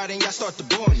 dick riding, y'all start to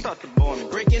bore me.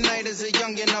 Breaking night as a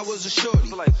youngin', I was a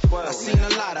shorty. I seen a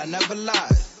lot, I never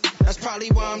lied. That's probably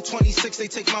why I'm 26, they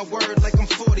take my word like I'm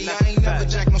 40. I ain't never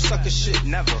jack no sucker shit.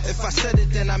 Never. If I said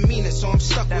it, then I mean it, so I'm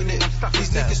stuck with it.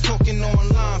 These niggas talking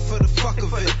online for the fuck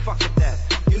of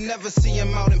it. You never see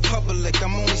him out in public,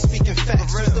 I'm only speaking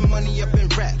facts. Where's the money up in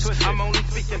raps? I'm only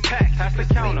speaking packs, that's the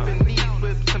counter.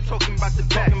 I'm talking about the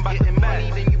back. Getting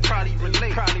money, then you probably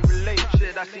relate.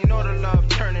 Shit, I seen all the love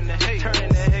turning to hate.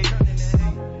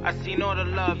 I seen all the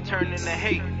love turning to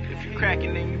hate. If you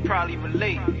cracking, then you probably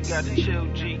relate. You gotta chill,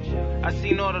 G. I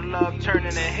seen all the love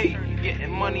turning to hate.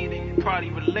 Getting money, then you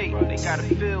probably relate. They gotta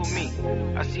feel me.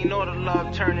 I seen all the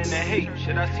love turning to hate.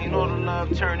 Shit, I seen all the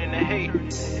love turning to hate.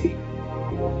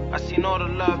 I seen all the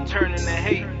love turning to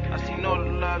hate. I seen all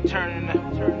the love turning to hate.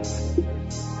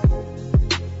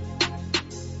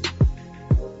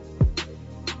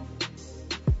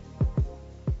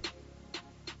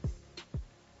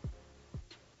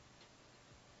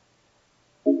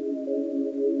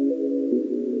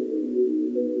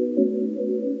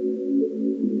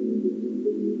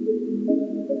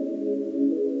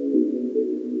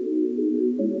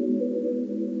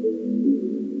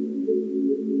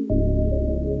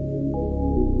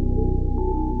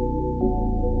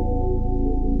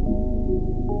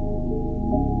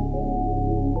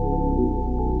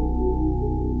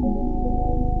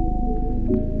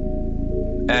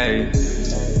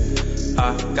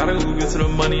 Gotta go get to the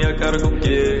money, I gotta go get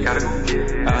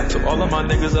it. To all of my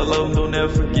niggas, I love them, don't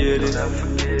ever forget it.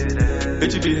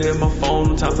 Bitch, you be hitting my phone,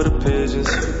 no time for the pigeons.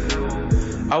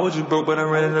 I was just broke, but I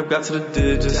ran it up, got to the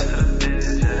digits.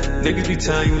 Niggas be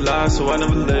telling you lies, so I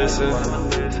never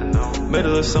listen.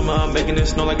 Middle of summer, I'm making it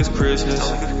snow like it's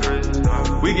Christmas.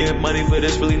 We getting money, but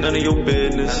it's really none of your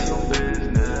business.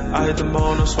 I hit the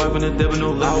mall, no swiping the debit,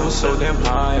 no limit. I was so damn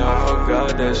high, I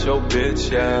forgot that's your bitch,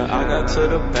 yeah. I got to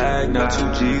the bag, now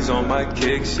 2 G's on my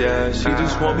kicks, yeah. She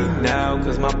just want me now,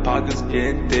 cause my pockets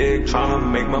getting thick.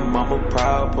 Tryna make my mama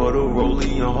proud, put a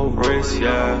rollie on her wrist,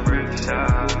 yeah.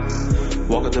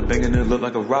 Walk at the bank and it look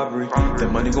like a robbery. That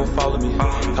money gon' follow me.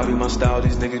 Copy my style,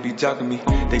 these niggas be jocking me.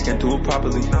 They can't do it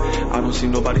properly. I don't see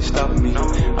nobody stopping me.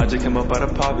 I just came up out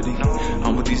of poverty.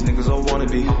 I'm what these niggas all wanna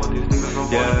be.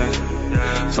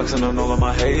 Yeah. Flexing on all of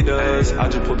my haters. I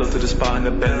just pulled up to the spot in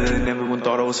the Bentley and everyone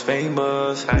thought I was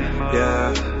famous.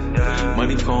 Yeah.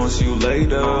 Money calling, see you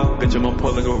later. Bitch, I'm on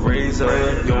point like a razor.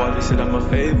 Yo, I just said I'm a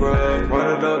favorite.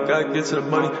 Run it up, gotta get to the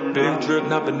money. Big drip,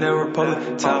 not Banana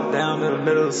Republic. Top down in the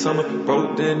middle of summer.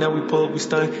 Broke then, now we pull up, we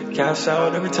stun. Cash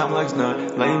out every time like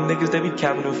none. Lame niggas, they be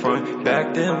capping in front.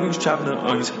 Back then, we was chopping the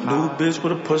onions. New bitch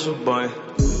with a push of button.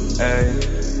 Hey,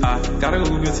 I gotta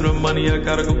go get to the money, I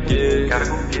gotta go get it.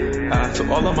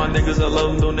 To all of my niggas, I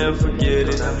love them, don't ever forget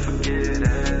it.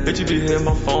 Bitch, you be hitting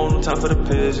my phone, no time for the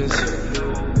pigeons.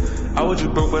 I was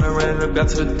just broke, but I ran it up, got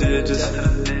to the digits.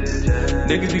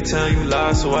 Niggas be telling you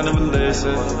lies, so I never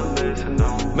listen.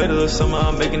 Middle of summer,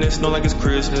 I'm making it snow like it's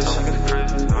Christmas.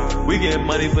 We getting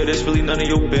money, but it's really none of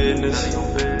your business.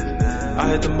 I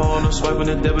hit the mall, no swiping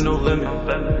the debit, no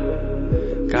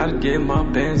limit. Gotta get my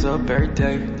bands up every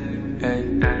day.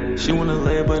 Hey. She wanna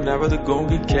lay, but I'd rather go and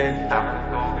get K.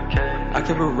 I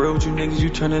kept it real with you niggas, you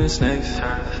turning to snakes.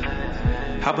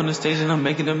 Hop on the stage and I'm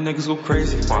making them niggas go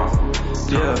crazy.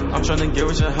 Yeah, I'm trying to get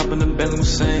rich and hop in the Bentley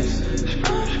Hussein.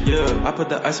 Yeah, I put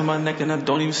the ice on my neck and I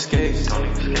don't even skate.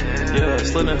 Yeah,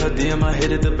 slid in her DM, I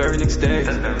hit it the very next day.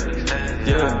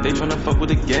 Yeah, they tryna fuck with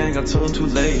the gang, I told them too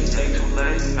late.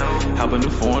 Hop a new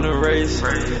 4 in a race,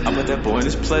 I put that boy in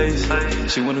his place.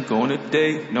 She wanna go on a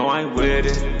date, no I ain't with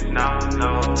it.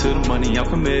 To the money I'm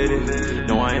committed,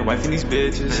 no I ain't wifing these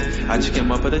bitches. I just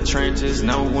came up out the trenches,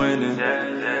 now I'm winning.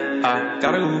 I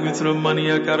gotta go get to the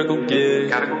money, I gotta go get it.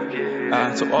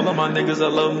 To all of my niggas, I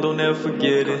love them, don't ever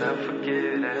forget it.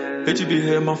 Bitch, you be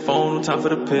hitting my phone, no time for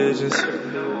the pigeons.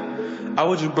 I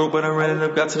was just broke, but I ran it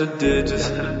up, got to the digits.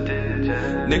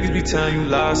 Niggas be telling you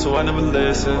lies, so I never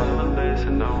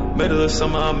listen. Middle of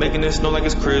summer, I'm making it snow like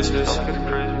it's Christmas.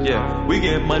 Yeah, we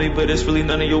getting money, but it's really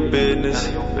none of your business.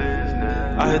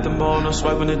 I hit the mall, no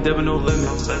swiping the debit, no limit.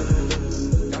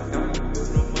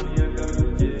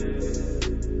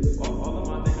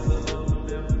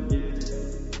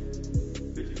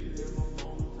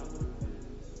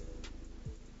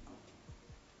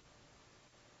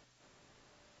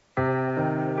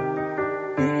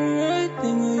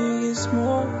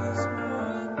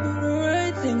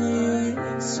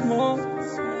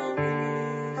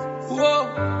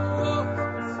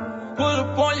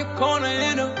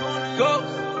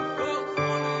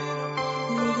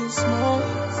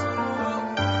 Smoke.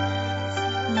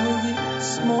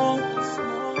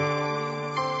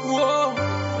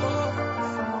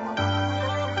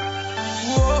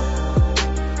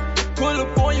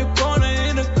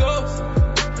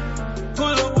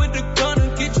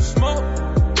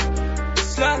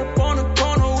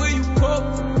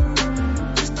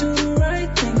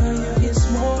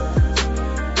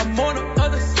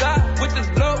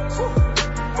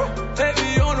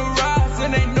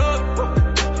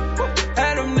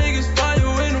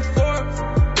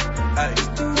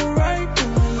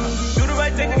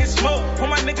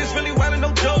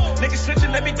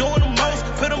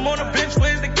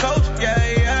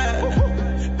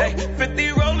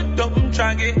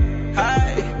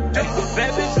 Hey,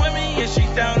 bad bitch with me and she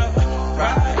down to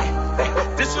ride. Hey,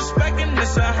 disrespecting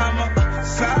this a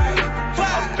homicide.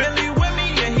 Billy with me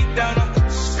and he down to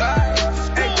slide.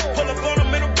 Hey, pull up on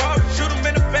him in a bar, shoot him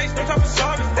in the face, no time for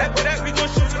sorry. After that we gon'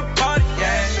 shoot to the party,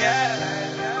 yeah.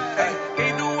 Hey,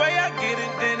 either way I get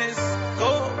it, then it's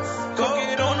goes. Cook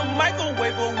it on the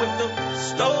microwave or with the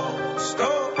stove.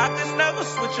 I can never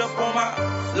switch up on my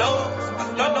lows.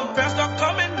 When them fans start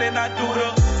coming, then I do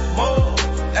the most.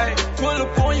 Hey, pull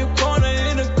up on your corner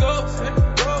in a ghost.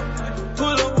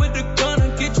 Pull up with the gun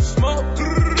and get you smoke.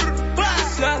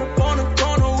 Slide up on the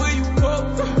corner where you go.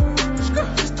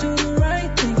 Just do the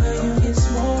right thing or you get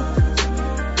smoked.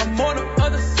 I'm on the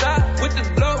other side with the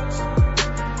lows.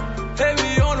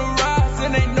 Heavy on the rise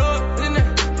and they know it.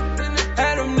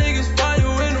 Had them niggas find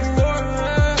you in the world.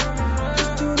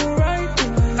 Just do the right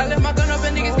thing. I left my gun up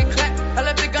and niggas get clapped. I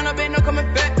left the gun up, ain't no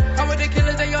coming back. I'm with the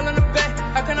killers, they all in the back.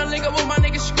 How can I link up with my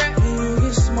niggas scrap? You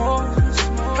get smoked.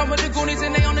 I'm with the Goonies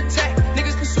and they on attack.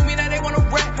 Niggas pursue me, now they wanna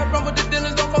rap. I run with the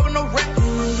dealers, don't fuck with no rap.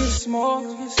 You get smoked.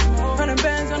 100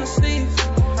 bands on the sleeve.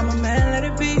 I'm a man, let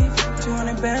it be.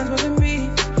 200 bands wasn't me.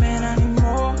 Man, I need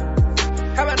more.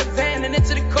 How about the van and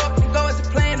into the court? And go as a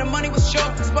plan, the money was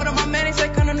short. Spot on my man, he say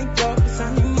come to New York. Cause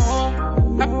I need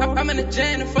more. I'm in the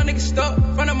jam, and front niggas stuck.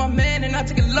 In front of my man, and I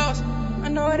take a loss. I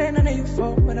know it ain't none of your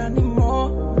fault, but I need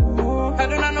more. How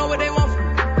do I know what they want from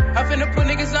me? I finna put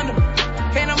niggas under me.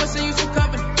 Can't I'ma send you some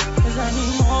company? Cause I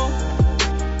need more.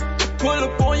 Pull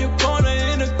up on your corner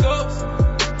in a ghost.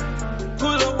 Pull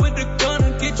up with the gun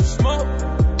and get you smoke.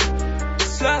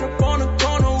 Slide up on the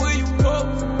corner where you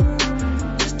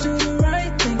go. Just do the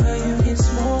right thing or you get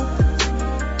smoked.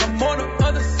 I'm on the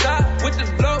other side with the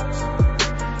lows.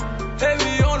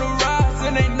 Heavy on the rise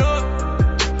and they know it.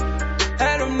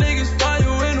 Had them niggas find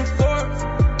you in the forest.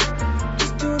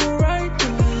 Just do the right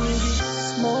thing or you get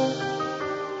smoked.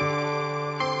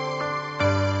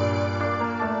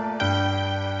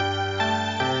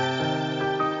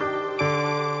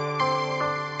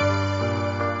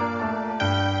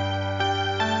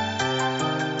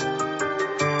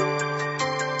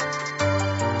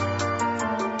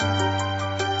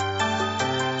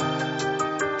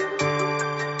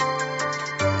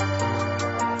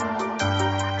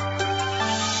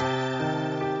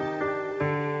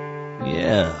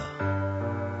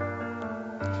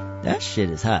 That shit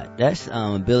is hot. That's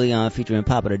Billy on featuring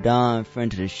Papa the Don,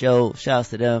 friend to the show. Shouts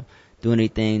to them doing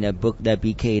anything. That book, that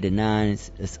BK the 9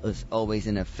 is always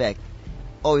in effect.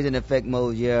 Always in effect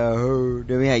mode. Yeah, I heard.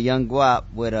 Then we had Young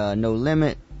Guap with No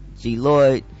Limit. G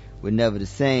Lloyd with Never the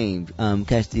Same.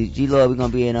 Catch the G Lloyd. We're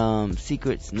gonna be in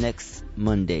Secrets next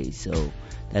Monday, so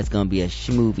that's gonna be a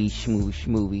schmovie.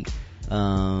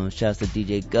 Shouts to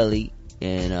DJ Gully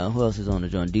and who else is on the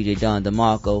joint? DJ Don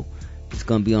DeMarco. It's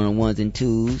gonna be on the 1s and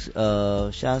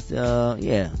 2s. Shouts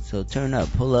to, so turn up,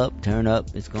 pull up, turn up.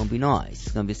 It's gonna be nice.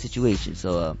 It's gonna be a situation.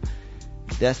 So,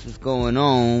 that's what's going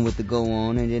on with the go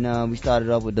on. And then, we started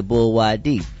off with the Bull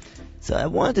YD. So I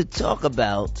wanted to talk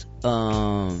about,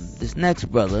 this next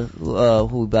brother,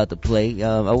 who we about to play.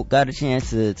 I got a chance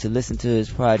to listen to his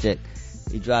project.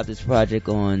 He dropped his project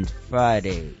on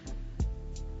Friday.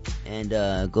 And,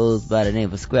 goes by the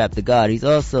name of Scrap the God. He's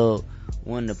also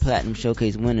one of the Platinum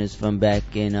Showcase winners from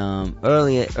back in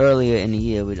earlier in the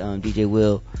year with DJ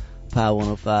Will, Power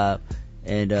 105,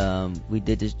 and we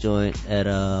did this joint at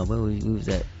where we was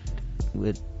at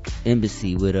with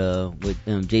Embassy with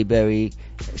Jay Berry.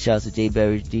 Shouts to Jay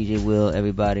Berry, DJ Will,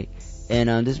 everybody.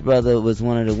 And this brother was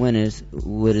one of the winners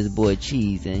with his boy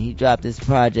Cheese, and he dropped this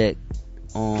project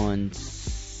on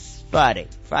Friday.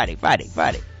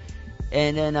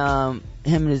 And then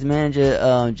him and his manager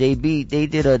JB, they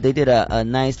did a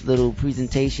nice little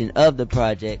presentation of the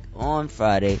project on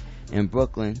Friday in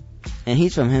Brooklyn, and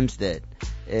he's from Hempstead.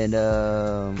 And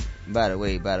by the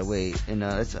way, and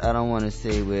I don't want to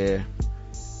say where.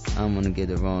 I don't want to get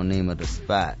the wrong name of the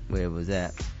spot where it was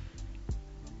at,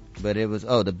 but it was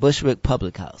the Bushwick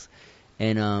Public House.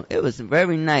 And it was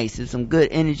very nice. There's some good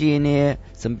energy in there.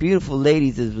 Some beautiful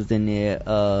ladies that was in there.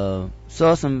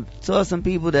 Saw some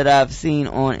people that I've seen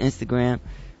on Instagram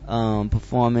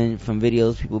performing from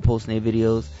videos, people posting their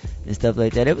videos and stuff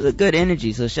like that. It was a good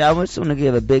energy. So I just want to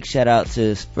give a big shout out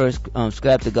to first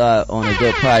Scrap the God on a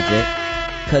dope project.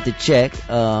 Cut the check.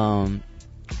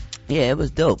 It was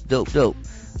dope.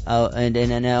 And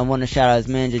I want to shout out his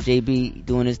manager JB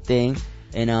doing his thing.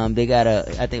 And they got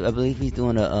I believe he's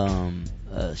doing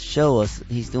a show, or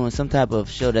he's doing some type of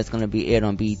show that's going to be aired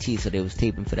on BET, so they was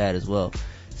taping for that as well.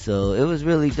 So it was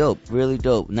really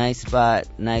dope. Nice spot,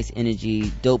 nice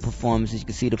energy, dope performances. You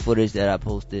can see the footage that I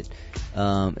posted.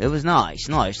 It was nice.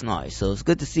 So it's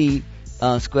good to see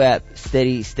Scrap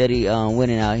steady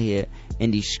winning out here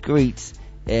in these streets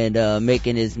and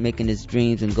making his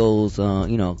dreams and goals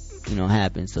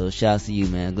happen. So shouts to you,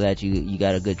 man. Glad you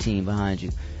got a good team behind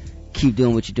you. Keep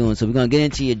doing what you're doing. So we're gonna get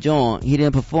into your joint. He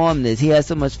didn't perform this. He has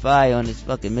so much fire on his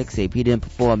fucking mixtape. He didn't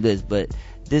perform this, but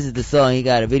this is the song he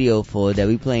got a video for that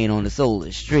we playing on the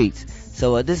Solar Streets.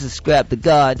 So this is Scrap the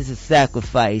God. This is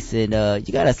Sacrifice, and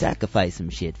you gotta sacrifice some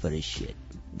shit for this shit.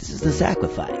 This is the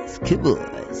Sacrifice. Come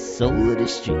on, Soul of the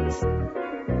Streets.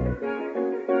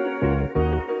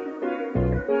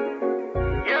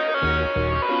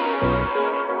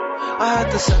 I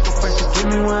had to sacrifice to get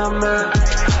me where I'm at.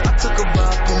 I took a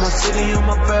vibe, put my city on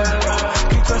my back.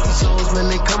 Can't trust these souls, man,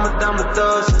 they coming down with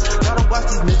us. Gotta watch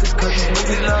these niggas, cause these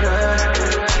niggas love to act.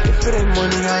 If it ain't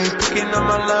money, I ain't picking up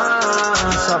my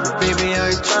line. Sorry, baby,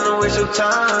 I ain't tryna waste your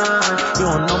time. You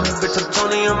don't know me, bitch, I'm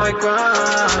Tony on my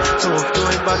grind. So if you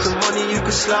ain't about your money, you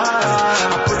can slide.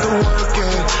 I put the work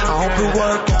in, I hope it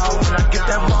work out. When I get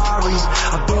that Mari,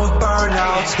 I'm doing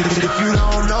burnouts. If you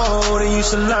don't know, then you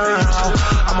should learn how.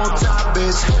 I'm on top,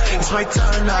 bitch, it's my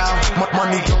turn now.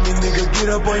 Money told me, nigga, get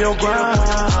up on your grind.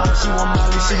 She want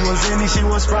Molly, she want Zenny, she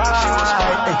want Sprite.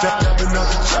 Ain't jumping out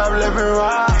the trap, let me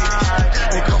ride.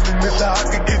 They call me Mr. I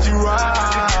can get you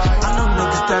right. I know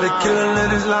niggas that are killing in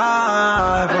this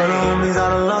life, but the homies I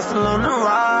done lost along the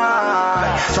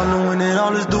ride. Tryna win it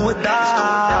all, let's do or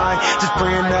die. Just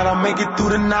praying that I make it through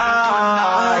the night.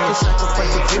 I had to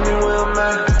sacrifice to get me where I'm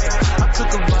at. I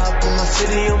took a vibe, put my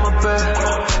city on my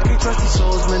back. Can't trust these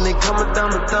souls, man, they coming down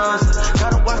with us.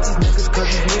 Gotta watch these niggas, cause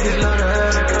these niggas love to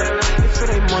act. If it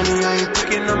ain't money, I ain't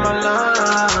picking up my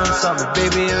line. Sorry,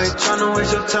 baby, I ain't tryna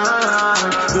waste your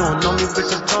time. You don't know me,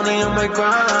 bitch, I'm Tony on my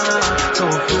grind. So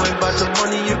if you ain't about your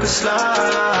money, you can slide.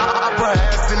 I put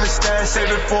half in the stash, save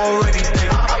it for a rainy day.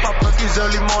 I pop cookies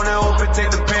early morning, hope it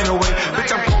take the pain away.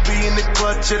 Bitch, I'm Kobe in the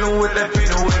club, chillin' with that fade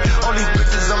away. All these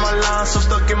bitches on my line, so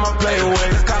stuck in my play away.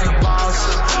 It's kinda boss,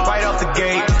 right off the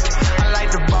gate. I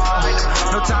like the ball,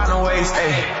 no time to waste.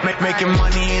 Ayy, making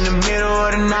money in the middle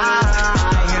of the night.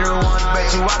 Hit her once,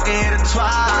 bet you I can hit her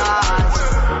twice.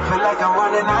 Feel like I'm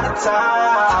running out of time.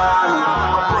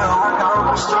 I put a work out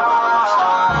on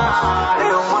stride. They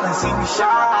don't wanna see me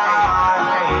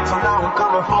shine, so now I'm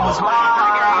coming from what's mine.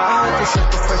 I had to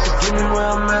sacrifice to get me where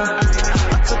I'm at.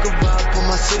 I took a vibe, put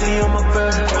my city on my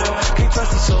back. Can't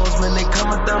trust these souls, man, they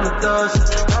coming down with us.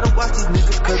 Gotta watch these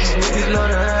niggas, cause these niggas love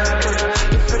to act.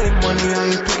 If it ain't money, I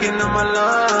ain't picking up my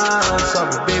line.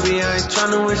 Sorry, baby, I ain't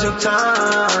tryna waste your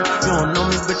time. You don't know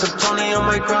me, bitch, I'm Tony on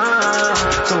my grind.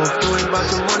 So if you ain't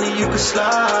about your money, you can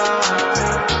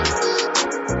slide.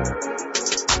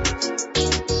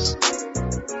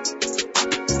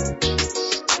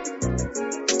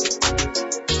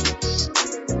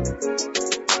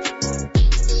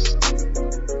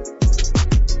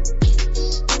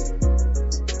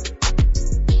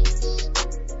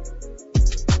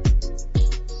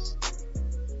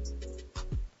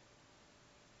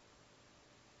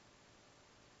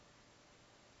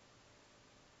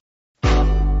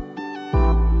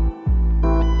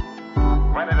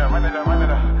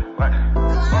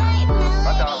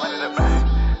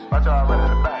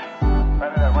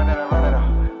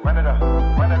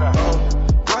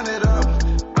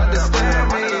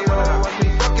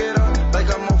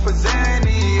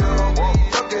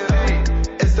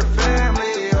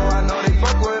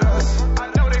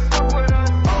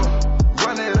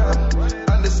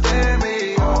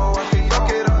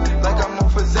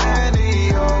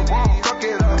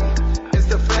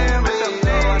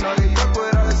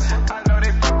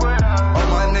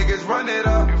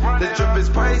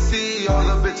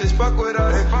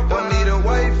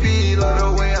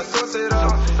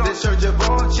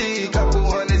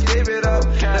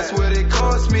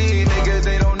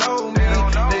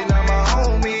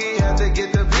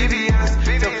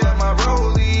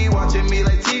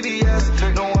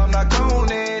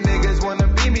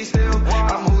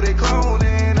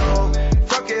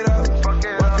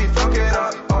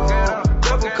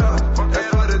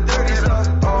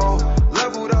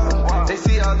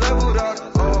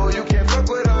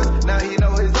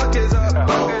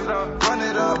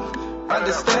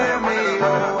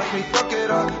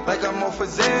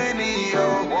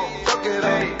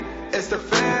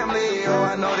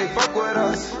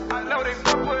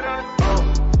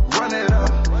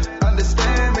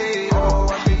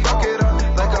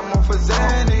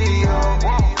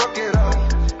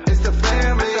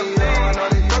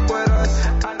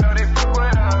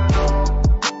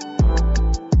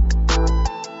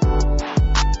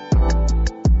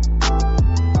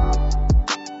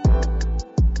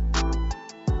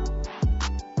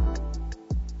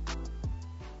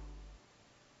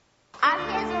 I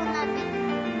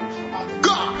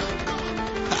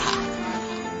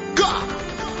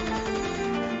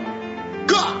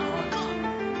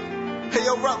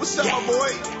yo, Rock, what's up, my boy?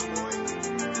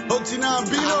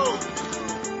 OT9 Bino.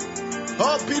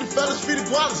 Oh, Peter Fellas, Peter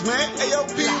Wallace, man. Hey, yo,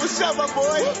 P, what's up, my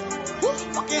boy?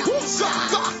 Fucking what's up?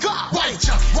 White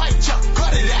chuck,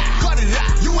 cut it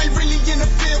out. You ain't really in the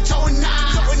field, towing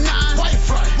nine. White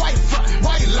front, white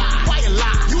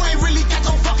lie. You ain't really got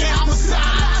no fucking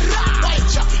homicide. White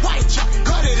chuck,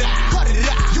 cut it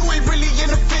out. You ain't really in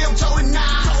the field, towing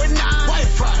nine. White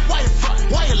front,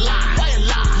 white lie.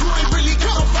 You ain't really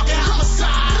got no fucking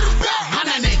homicide. I'm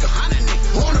that nigga,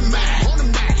 on the mag.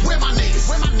 Where my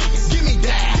niggas? Give me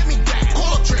that.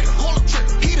 Call a trigger.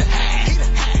 He the hat.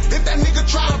 If that nigga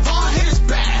try to run, hit his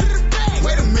back.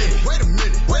 Wait a minute. Wait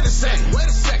a second.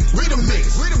 We them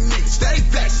niggas. Steady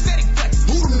flex.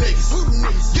 Who them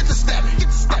niggas? Get the step.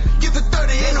 Get the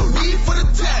 30. Ain't no need for the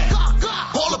tag.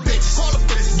 Call the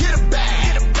bitches. Get a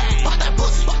bag. Pop that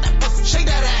pussy. Shake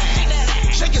that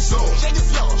ass. Shake it slow.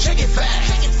 Shake it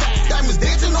fast. Diamonds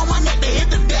dancing on my neck. They hit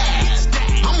the dash.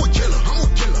 I'm a killer.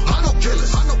 I know killers.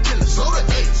 Slow the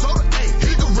eight.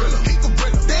 He gorilla.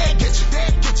 They get you.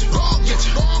 Gon' get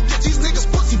you. These niggas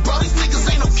pussy, bro. These niggas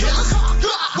ain't no killers.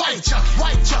 White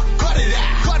chuck, cut it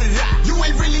out. You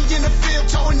ain't really in the field,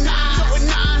 towing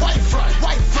nine. White front,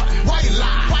 white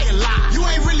lie. You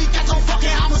ain't really got no fucking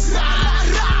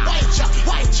homicide.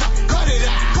 White chuck, cut it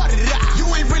out. You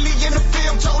ain't really in the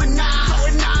field, towing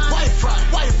nine. White front,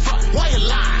 white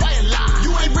lie.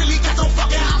 You ain't really got no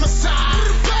fucking homicide.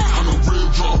 I know real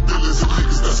drug dealers and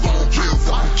niggas that's gon' kill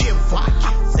for me.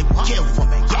 Kill for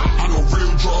me. I know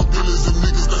real drug dealers and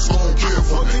niggas that's gon' kill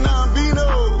for me. OT9 Bino.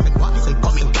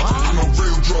 I know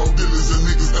real drug dealers and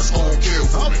niggas that's gon' kill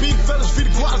for me. All big fellas, feed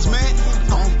the quads, man.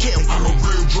 Gon' kill. I know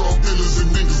real drug dealers and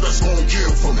niggas that's gon'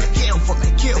 kill for me.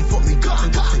 Kill for me.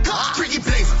 God. Freaky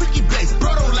blazer.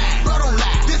 Bro, don't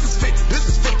lie. This is fake.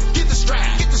 Get the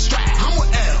strap. I'm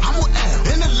with L.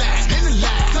 In the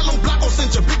lab. Tell them Blanco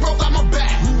sent you. Big bro got my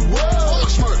back. Whoa. All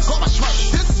my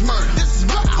smurfs. This is murder.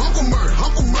 Uncle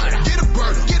murder. Get a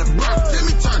burner.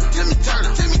 Timmy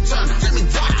Turner.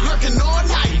 Lurking all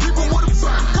night. People with a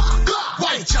burn.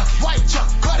 White chuck,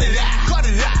 cut it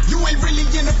out. You ain't really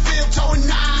in the field, towing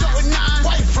nine.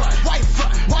 White front, white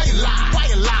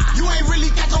lie. You ain't really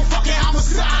got no fucking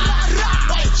homicide.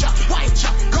 White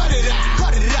chuck, cut it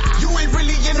out. You ain't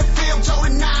really in the field,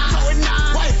 towing nine.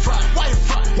 White front,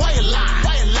 white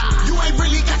lie. You ain't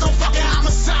really got no fucking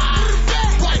homicide.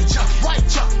 White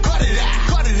chuck, cut it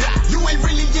out. You ain't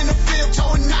really in the field,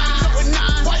 towing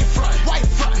nine. White front, white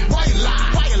lie.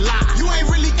 You ain't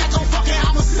really got no fucking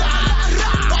homicide.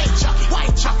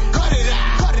 White chuck, cut it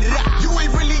out. You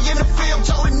ain't really in the field,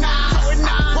 towing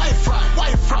nine. White front,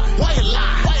 white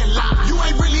lie. You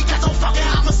ain't really got no fucking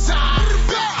homicide.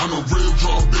 I know real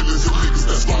drug dealers and niggas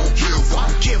that's gon' kill for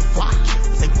me.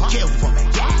 Kill for me.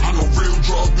 I know real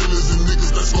drug dealers and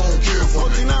niggas that's gon' kill for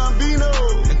me. OT9 Bino.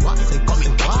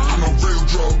 I know real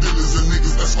drug dealers and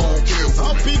niggas that's gon' kill for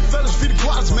All me. big fellas, feed the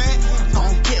quads, man.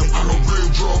 Gon' kill. I know real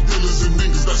drug dealers and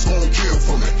niggas that's gon' kill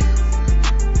for me.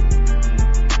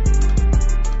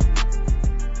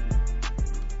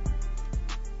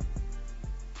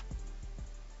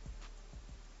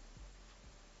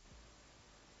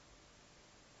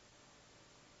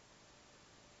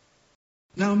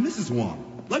 Now, Mrs.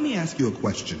 Wong, let me ask you a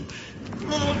question.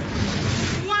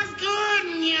 What's good,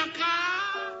 Nyaka?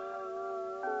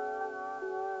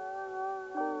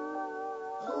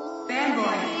 Bad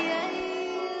boy.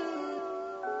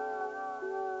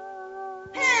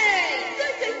 Hey,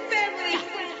 this is family.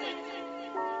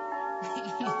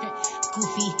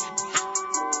 Goofy.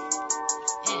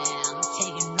 Yeah, I'm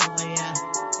taking over, yeah.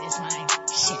 This my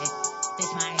shit.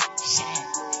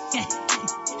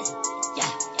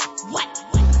 Yeah, what?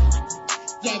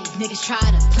 Yeah, these niggas try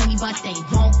to play me, but they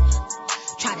won't.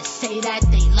 Try to say that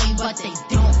they lame, but they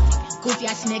don't. Goofy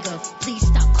ass nigga, please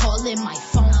stop calling my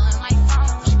phone.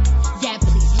 Yeah,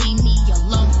 please leave me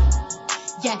alone.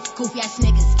 Yeah, goofy ass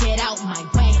niggas, get out my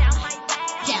way.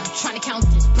 Yeah, I'm trying to count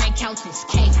this bread, count this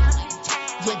cake.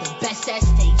 You're the best at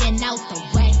staying out the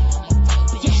way.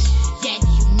 Yeah,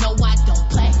 you know I don't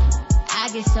play. I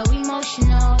get so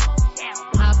emotional.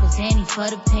 Papa's Annie for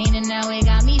the pain and now it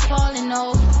got me falling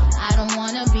over. I don't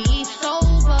wanna be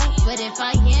sober, but if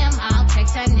I am, I'll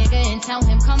text that nigga and tell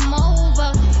him come over.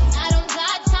 I don't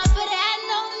got time for that,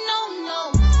 no.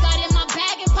 Got in my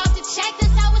bag and popped the check,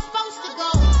 that's how it's supposed to go.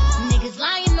 Niggas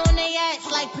lying on their ass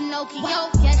like Pinocchio,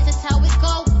 yes, that's how it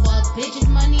go. Fuck bitches,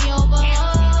 money over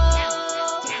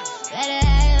hoes. Better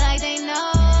act like they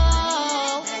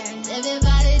know. Living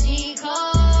by the G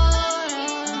code,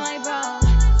 my bro.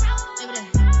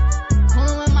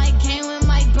 Coolin' with my gang, with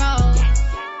my bro.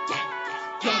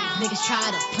 Yeah, niggas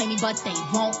try to play me, but they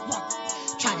won't.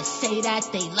 Try to say that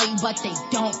they love you, but they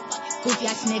don't. Goofy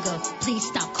ass nigga, please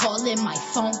stop calling my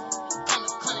phone.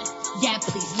 Yeah,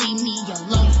 please leave me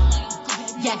alone.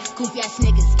 Yeah, goofy ass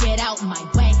niggas, get out my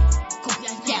way.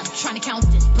 Yeah, I'm trying to count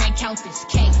this bread, count this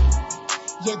cake.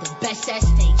 You're the best at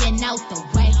staying out the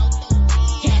way.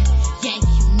 Yeah,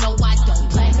 you know I don't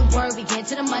play the word. We get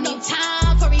to the money. No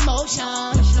time for emotion.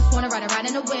 Pushing the phone, ride around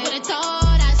in the whip. Would've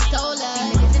thought I stole her.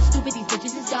 These niggas is stupid, these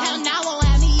bitches is dumb. Hell, now won't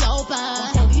have me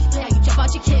open. Tell these play how you jump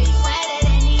out your kids. Wetter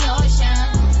than the ocean.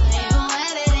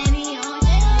 Wetter than the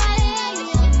ocean.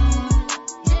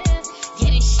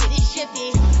 Yeah, this shit is drippy.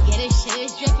 Yeah, this shit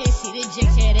is drippy. See the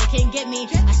jigs here, they can't get me.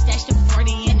 I stashed the 40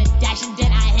 in the dash and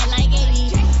then I hit like 80.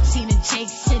 Seen the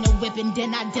jakes in the whip and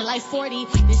then I did like 40.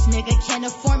 This nigga can't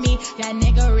afford me. That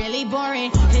nigga really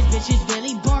boring. This bitch is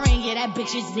really boring. Yeah, that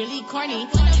bitch is really corny.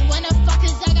 When the fuck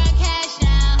is I got cash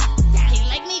now? He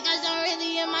like me cause I'm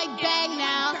really in my bag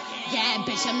now. Yeah,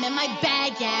 bitch, I'm in my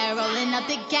bag, yeah. Rolling up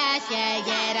the gas, yeah,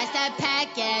 that's that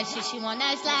pack, yeah. She want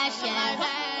that slash, yeah.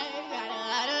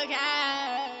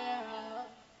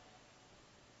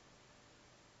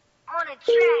 On a track.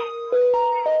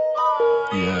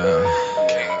 Yeah.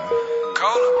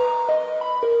 Cola.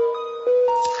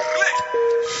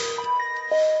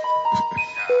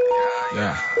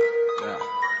 Yeah.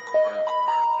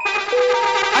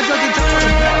 I drop the top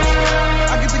automatic.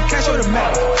 I get the cash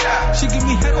automatic. She give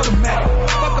me head automatic.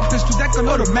 Fuck a pistol, that gun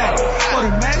automatic.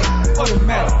 Automatic.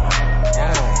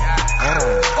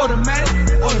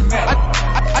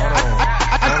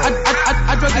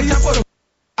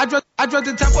 I drop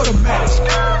the top automatic.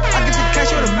 I get the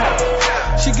cash automatic.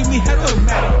 She give me head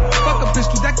automatic. Fuck a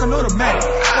pistol, that gun automatic.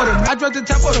 I drop the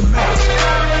top automatic.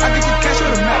 I get the cash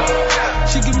automatic.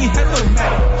 She give me head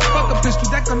automatic. Fuck a pistol,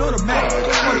 that gun automatic.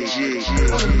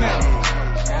 Automatic.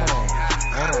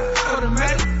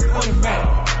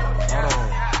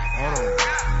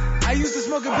 I used to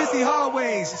smoke in busy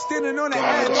hallways, standing on the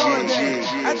edge all day.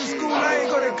 After school, I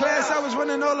ain't go to class, I was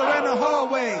running all around the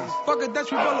hallways. Fuck a Dutch,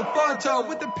 we roll a Fonto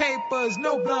with the papers,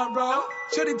 no blunt roll.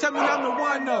 Shorty tell me I'm the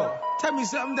one, though. Tell me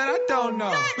something that I don't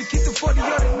know. We keep the 40 on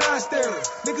the non-stereo.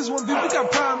 Niggas want beef, we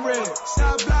got prime red.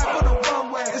 Side block on the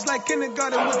one way. It's like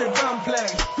kindergarten with the gunplay.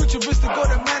 Futuristic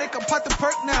automatic, I pop the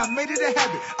perk now, made it a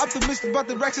habit. Optimistic about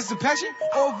the Rex's and passion.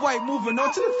 Off-white moving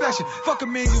on to the fashion. Fuck a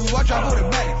manual, I drive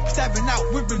automatic. Stabbing out,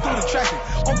 whipping through the traffic.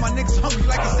 All my niggas hungry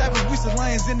like a savage. We some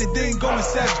lions in the day and going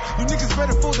savage. You niggas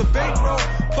better fold the bankroll.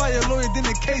 Buy a lawyer, then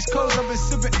the case closed. I've been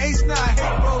sipping ace, now I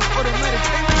hate rolls. Automatic,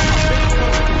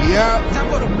 yeah. Top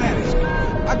automatic.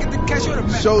 I get the cash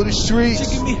automatic. Show the streets.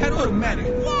 She give me head automatic.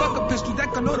 Fuck a pistol,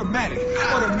 that gun automatic.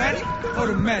 Automatic.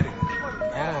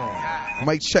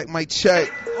 Mic check.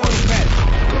 Automatic.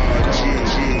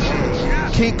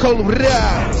 King Cola.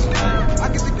 I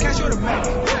get the cash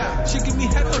automatic. She give me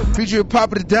head automatic. Featuring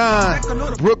Papa the Don.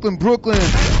 Brooklyn.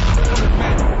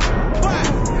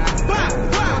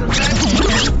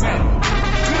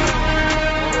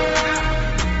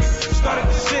 Started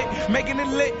the shit, making it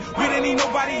lit. We didn't need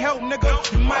nobody help,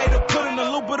 nigga. You might have put in a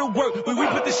little bit of work, but we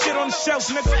put this shit on the shelf,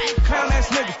 nigga. Clown ass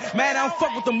niggas, mad I don't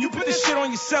fuck with them. You put this shit on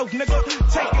yourself, nigga.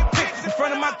 Taking pics in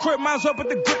front of my crib, might as well put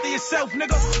the grip to yourself,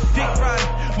 nigga. Dick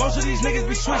riding, most of these niggas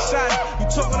be switch sided. You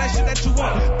talking that shit that you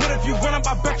want, but if you run up,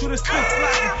 I bet you the still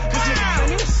sliding. This nigga tell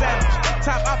me a savage,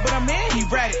 top up, but I'm in, he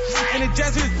ratted. And the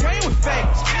jazz is playing with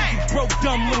faggots. You broke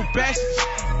dumb little bastards.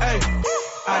 Hey.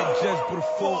 I just put a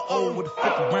 4-0 with a 50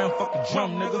 round fucking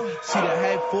drum, nigga. See that I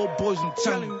had 4 boys and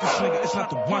telling you, this nigga, it's not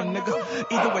the one, nigga.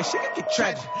 Either way, shit can get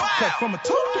tragic. Cut from a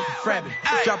total different fabric.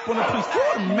 Drop on the police,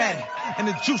 automatic. And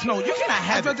the juice, no, you cannot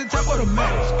have it. I drop the top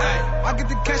automatic. I get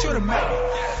the cash automatic.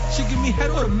 She give me head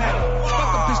automatic.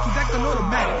 Fuck a pistol, that gun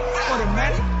automatic.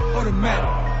 Automatic.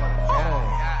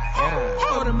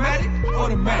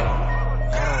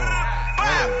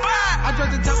 I drop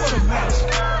the top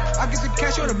automatic. I get the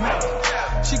cash automatic.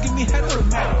 She give me head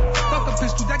automatic. Fuck a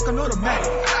pistol, that gun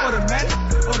automatic. Automatic.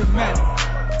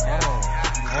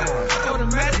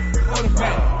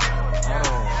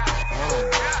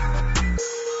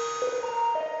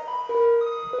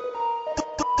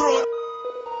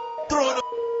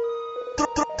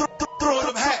 Throw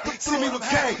them hat, see me with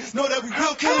gang, know that we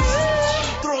real killers.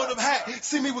 Throw them hat,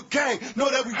 see me with gang, know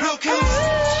that we real killers.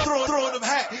 Throw them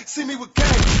hat, see me with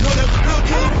gang, know that we real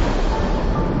killers.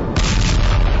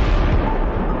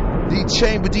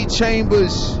 D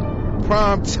Chambers,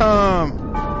 prime time.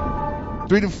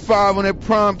 3 to 5 on that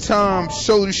prime time.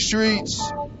 Show the streets.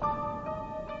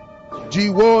 G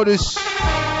Waters. You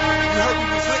heard we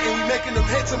was lit and we making them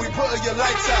hits and we putting your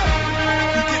lights out.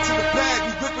 We get to the bag,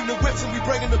 we whipping the whips and we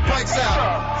bringing the bikes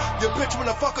out. Your bitch when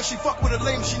I fuck her, she fuck with a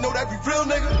lame, she know that we real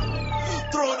nigga.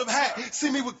 Throwing up hat, see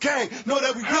me with gang, know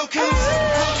that we real killers.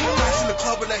 Crash in the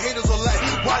club and the haters are like,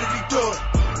 why did he do it?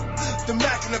 The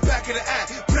Mac in the back of the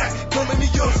act, black, don't make me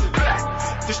use it.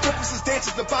 The strippers is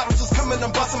dancing, the bottles is coming,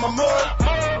 I'm busting my mud.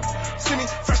 See me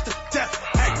fresh to death,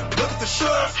 hey, look at the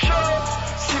shirt.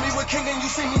 See me with King and you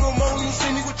see me with Mo and you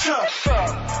see me with Chuck.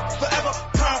 Forever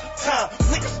prime time,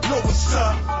 niggas know what's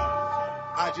up.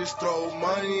 I just throw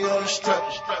money on the strip.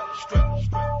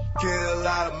 Get a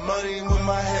lot of money with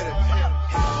my head up.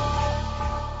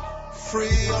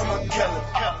 Free on my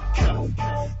calendar.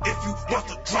 If you want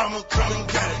the drama, come and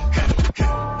get it.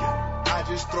 I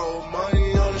just throw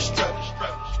money on the strip.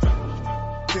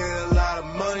 Get a lot of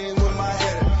money with my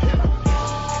head up.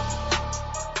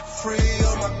 Free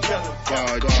on my calendar.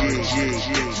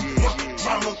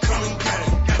 Drama, come and get it.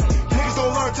 Niggas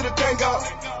don't learn till the thing out.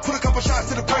 Put a couple shots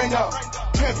to the brain out.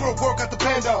 Transfer work out the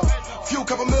band out. Few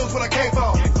couple mils when I came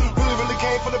from. Really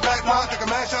came from the back block. Like a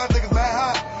mad shot, niggas mad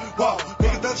hot. Whoa,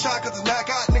 niggas done shot cause it's mad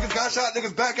hot. Niggas got shot,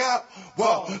 niggas back out.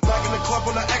 Whoa, back in the club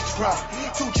on the extra crowd.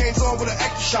 2 chains on with an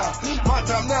extra shot. My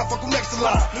time now, fuck who next to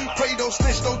line. Pray don't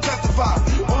snitch, don't testify.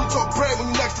 Only talk bread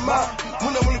when you next to mine.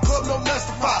 When I'm in the club, no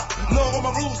testify. No, all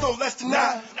my rules, no less than 9.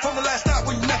 From the last stop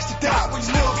when you next to die. When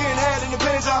you still getting head in the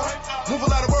Benz out. Move a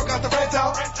lot of work out the rent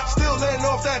out. Still letting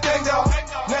off that thing out.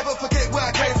 Never forget where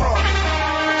I came from.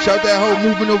 Shout that whole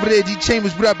movement over there, G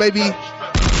Chambers, what up, baby?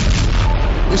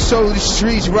 It's Soul of the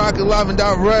Streets, rockin' live and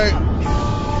direct.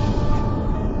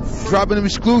 Dropping them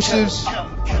exclusives.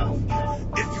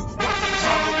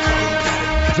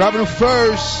 Dropping them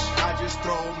first. I just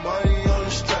throw money on the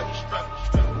strip.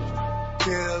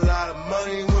 Get a lot of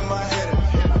money with my head up.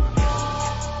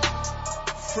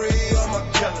 Free on my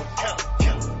calendar.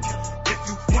 If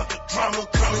you want the drama,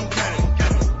 come and get it.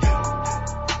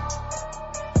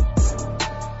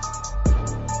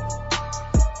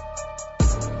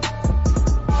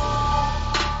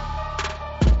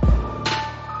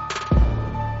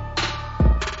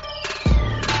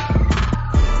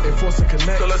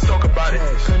 So let's talk about it.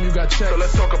 Claim you got checked. So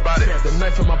let's talk about it. The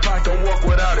knife in my pocket. Don't walk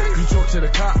without it. You talk to the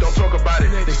cops. Don't talk about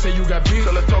it. They say you got beat.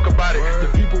 So let's talk about it. The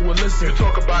people will listen. You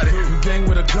talk about it. You gang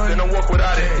with a gun. Then don't walk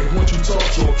without it. They want you to talk.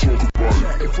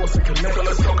 They force a connect. So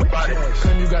let's talk about it.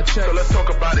 Claim you got checked. So let's talk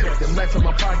about it. The knife in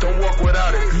my pocket. Don't walk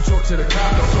without it. You talk to the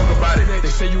cops. Don't talk about it. They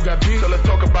say you got beat. So let's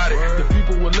talk about it. The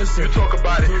people will listen. You talk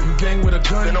about it. You gang with a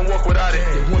gun. Then don't walk without it.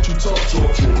 They want you to talk.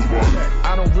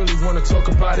 I don't really want to talk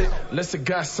about it. Unless it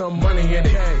got some money in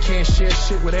it. Can't share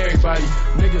shit with everybody.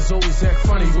 Niggas always act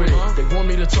funny with it. They want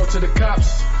me to talk to the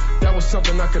cops. That was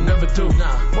something I could never do.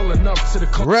 Pulling up to the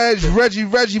club. Reggie,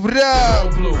 what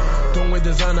up? Don't wear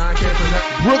designer, I can't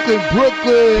connect.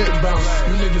 Brooklyn. Bounce.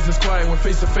 You niggas is quiet when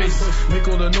face to face. Make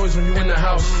all the noise when you in the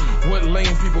house. What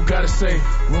lame people gotta say?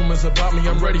 Rumors about me,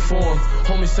 I'm ready for them.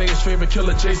 Homie say his favorite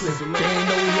killer Jason. They ain't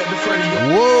know he had the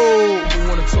Freddy. Whoa. People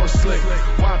wanna talk slick.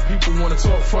 Why people wanna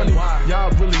talk funny? Y'all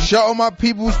really. Shout out my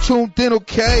people's tuned in,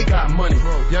 okay? Got money.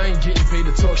 Y'all ain't getting paid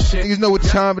to talk shit. Niggas know what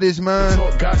time it is, man.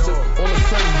 Talk gossip. All of a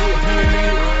sudden, you're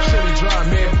opinionated. Surely dry,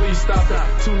 man, please stop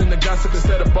it. Tune in to gossip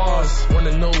instead of bars.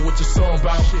 Wanna know what your song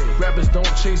about? Rappers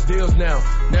don't chase deals now.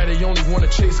 Now they only wanna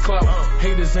chase clout.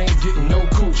 Haters ain't getting no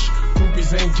cooch.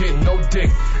 Groupies ain't getting no dick.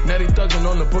 Now they thugging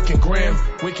on the book and gram.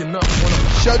 Waking up.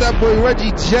 Shout that boy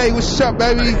Reggie J. What's up,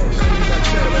 baby?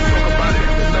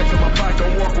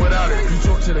 Don't walk without it. You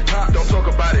talk to the cops. Don't talk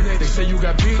about it. They say you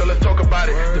got beat. So let's talk about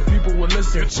it. The people will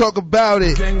listen. Talk about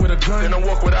it. Gang with a gun. Then don't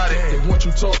walk without it. They want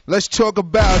you talk. Let's talk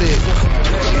about it.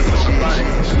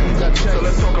 So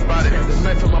let's talk about it. The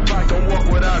knife in my pocket. Don't walk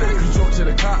without it. You talk to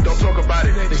the cops. Don't talk about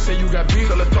it. They say you got beat.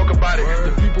 So let's talk about it.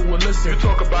 The people will listen. You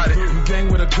talk about it. You gang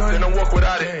with a gun. Then don't walk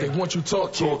without it. They want you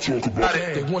talk. Talk about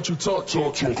it. They want you talk.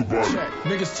 Talk about it.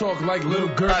 Niggas talk like little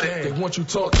girls. They want you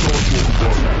talk. Talk about it.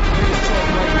 Niggas talk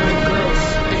like little girls.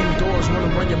 Indoors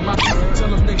wanna run your mouth. Tell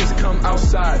them niggas come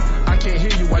outside. I can't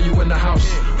hear you while you in the house.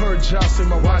 Heard y'all say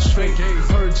my watch fake.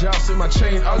 Heard y'all say my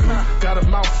chain ugly. Got a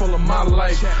mouth full of my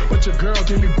life. But your girl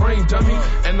gave me brain dummy.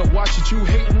 And the watch that you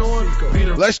hating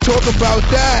on. Let's talk about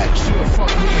that. She'll fuck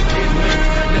me and get lit.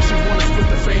 Then she wanna split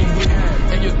the fame with me.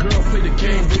 And your girl play the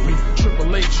game with me.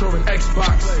 Triple H or an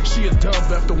Xbox. She a dub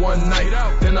after one night.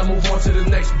 Then I move on to the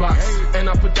next box. And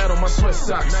I put that on my sweat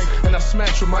socks. And I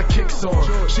smash with my kicks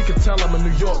on. She can tell I'm a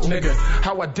New York nigga.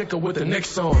 How I dick her with the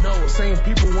Knicks on. Same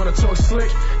people wanna talk slick.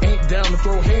 Ain't down to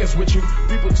throw hands with you.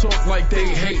 People talk like they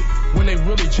hate. When they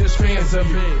really just fans of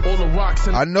you. All the rocks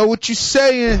and I know what you're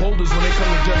saying. Boulders when they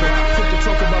come together. Quick to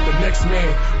talk about the next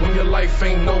man. When your life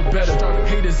ain't no better.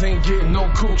 Haters ain't getting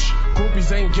no cooch.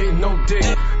 Groupies ain't getting no dick.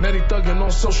 Now they thugging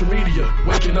on social media.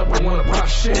 Waking up and wanna pop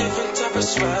shit. Different type of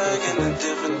swag and a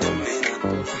different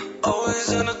demeanor.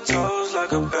 Always in a total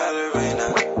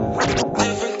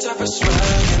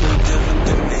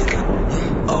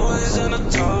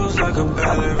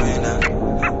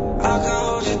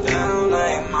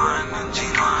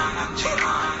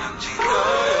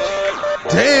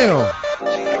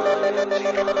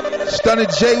Stunner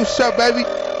J, what's up, baby?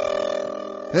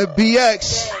 That BX.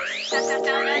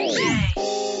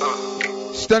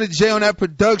 Stunner J on that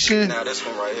production. Now this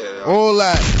one right here. All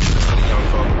that.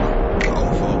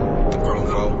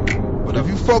 If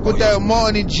you fuck with that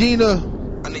Martin and Gina,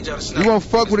 you won't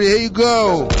fuck with it. Here you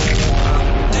go.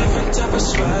 Different type of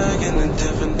swag and a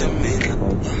different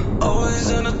demeanor.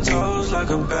 Always on the toes like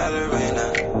a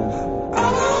ballerina. I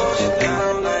can hold you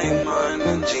down, I ain't Martin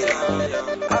and Gina.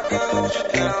 I can hold you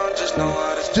down, just know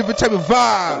how to. Different type of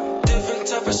vibe. Different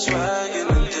type of swag and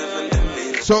a different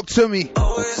demeanor. Talk to me.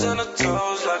 Always on the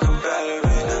toes like a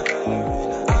ballerina.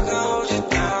 I can hold you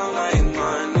down, I ain't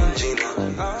Martin and Gina.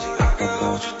 I can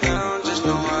hold you down, just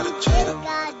know how to treat her. I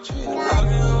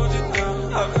can hold you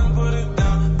down, I can put it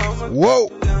down. Whoa.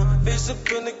 Face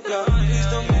up in the gun, please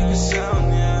don't make a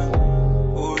sound, yeah.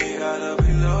 Oh, we gotta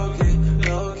be low-key,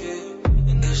 low-key.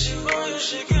 And if she want you,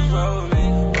 she can roll me,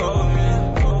 roll me.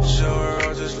 Show her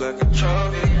all just like a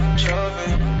trophy,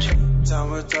 trophy. Time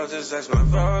with touch, just ask my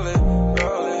roll it,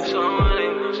 roll it. Someone they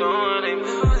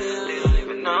don't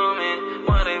even know me.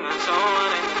 What they been someone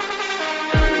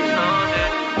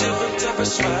different type of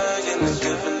swag and a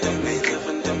different demeanor,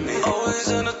 different demeanor. Always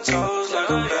on the toes like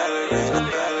a ballerina,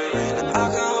 ballerina. I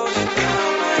can hold you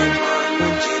down, I ain't Martin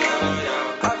and Gina.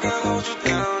 I can hold you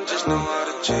down, just know how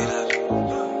to treat her.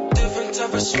 Different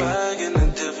type of swag and a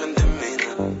different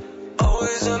demeanor.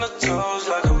 Always on the toes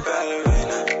like a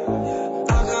ballerina.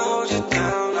 I can hold you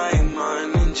down, I ain't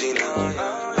Martin and Gina.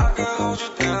 I can hold you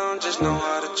down, just know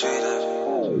how to treat her.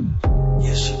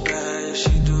 Yeah, she bad, yeah,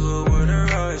 she do it with her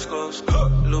eyes closed.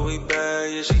 Louis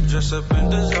bag, yeah, she dress up in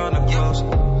designer clothes.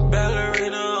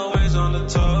 Ballerina always on the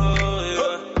toe,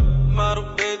 yeah. Model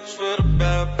bitch with a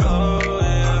bad flow,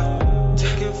 yeah.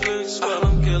 Taking flicks while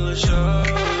I'm killing show,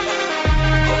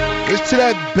 yeah. Listen to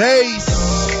that bass.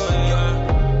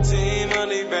 Team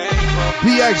money bankroll.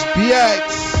 BX.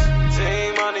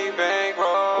 Team money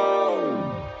bankroll.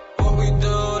 What we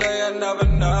do, they never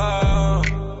know.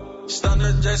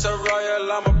 Stunner J so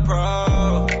royal, I'm a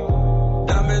pro.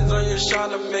 Diamonds on your shine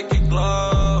to make it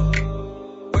glow.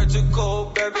 Way too cool,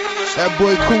 baby. That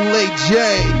boy Kool-Aid J.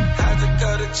 Had to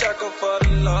cut a check off for the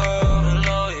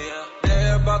low, yeah.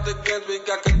 They about the games, we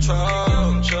got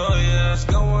control, yeah. It's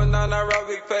going on, I rock,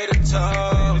 we pay the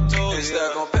toll. They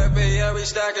stack on paper, yeah, we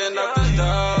stacking up the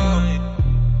dough.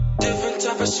 Different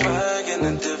type of swag and a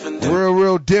different.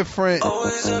 Real different.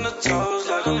 Always on the toes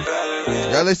like a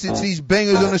ballerina. Y'all listen to these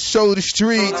bangers on the shoulder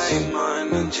streets.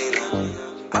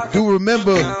 Do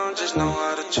remember. Just know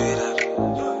how to treat her.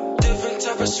 Different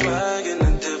type of swag and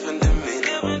a different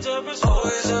demeanor.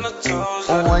 Always on the toes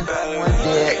like a ballerina.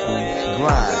 I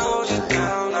can hold you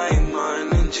down, I ain't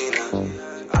Martin and Gina.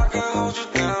 I can hold you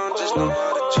down, just know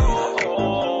how to treat her.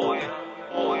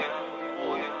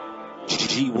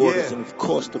 G Waters and of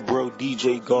course the bro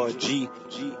DJ God G.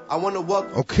 I wanna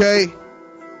welcome. Okay.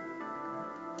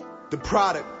 The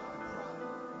product.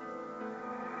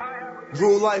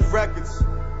 Rule Life Records.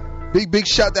 Big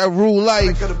shout that Rule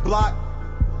Life. Product of the block.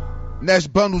 Nash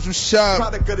Bundles from Shop.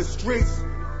 Product of the streets.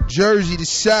 Jersey, the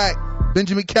Sac,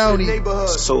 Benjamin County.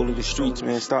 Soul of the streets,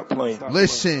 man. Stop playing.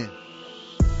 Listen.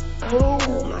 Oh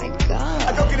my God.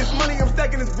 I go get this money, I'm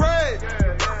stacking this bread.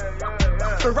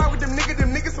 So ride with them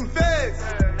niggas some feds.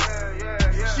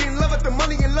 She in love with the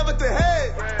money, in love with the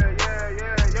head.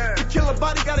 To kill a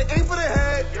body, gotta aim for the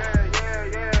head.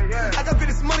 I go get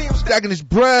this money, I'm stacking this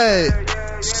bread.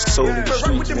 Soul of the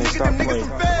streets, man. Stop playing.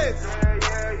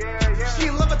 She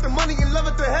in love with the money, in love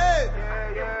with the head.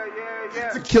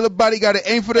 To kill a body, gotta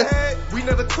aim for the head. We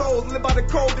never told, live by the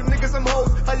code, them niggas some hoes.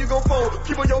 How you gon' fold?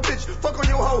 Keep on your bitch, fuck on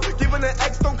your hoe. Giving an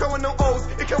X, don't come with no O's.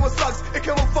 It come with sucks, it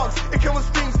come with fucks, it come with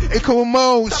screams. It come with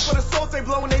moans. Stop for the salt, they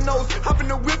blowing they nose. Hop in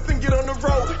the whip and get on the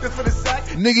road. This for the sack.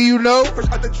 Nigga, you know. Fresh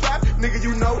out the trap, nigga,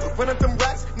 you know. Run up them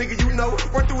racks, nigga, you know.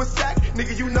 Run through a sack,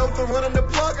 nigga, you know. Don't run on the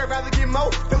plug, I'd rather get mo.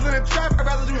 Those in the trap, I'd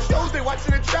rather do shows. They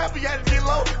watching the trap, you had to get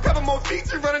low. Couple more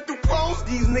feet, you running through clothes.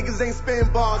 These niggas ain't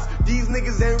spinning bars. These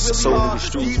niggas ain't really hard.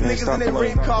 These niggas in their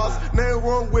ring cars. Nothing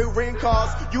wrong with ring cars.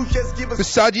 You just give us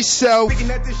beside yourself. Thinking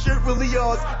that this shit really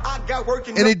yours. I got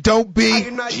working. And it don't be. I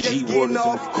am not just getting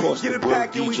off. Get it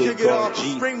back and we take it off.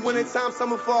 Spring, winter time,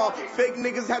 summer, fall. Fake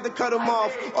niggas had to cut them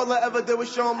off. All I ever did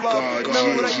was show them love.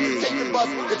 Remember when I used to take the bus?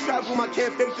 The trap room, I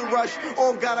can't fake the rush.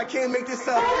 Oh God, I can't make this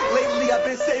up. Lately, I've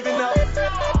been saving up.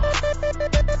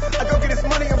 I go get this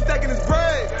money, I'm stacking this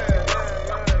bread.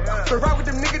 So ride with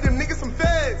them niggas some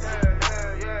feds.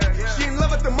 She in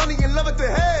love with the money, in love with the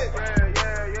head.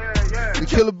 To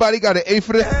kill a body, gotta aim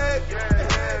for the head.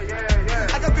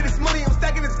 I go get this money, I'm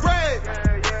stacking this bread.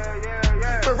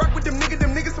 So rock with them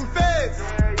niggas some feds.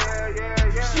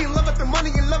 She in love with the money,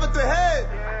 in love with the head.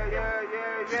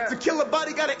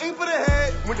 body, gotta aim for the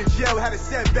head. Went to jail, had a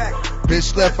setback.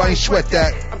 Bitch left, I ain't sweat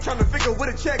that. I'm trying to figure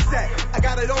where the check's at. I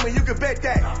got it on me, you can bet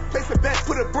that. Place a bet,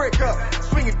 put a brick up.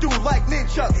 Swinging through like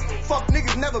ninjas. Fuck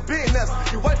niggas never been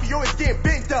us. Your wife, you always getting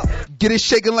bent up. Get it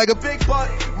shaking like a big butt.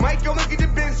 Might go and get the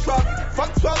Benz truck.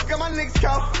 Fuck 12, got my niggas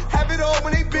cuffed. Have it all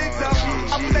when they big up.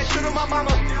 I put that shit on my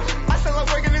mama. I still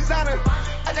love working designer.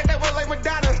 I take that word like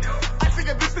Madonna. I take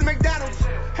a bitch to McDonald's.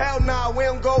 Hell nah, we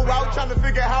don't go out. Trying to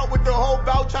figure out what the whole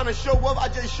bout. Trying to show up, I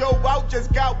just show out.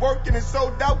 Just got work and it's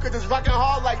sold out. Cause it's rocking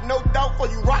hard like no doubt. For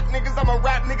you rock niggas, I'm a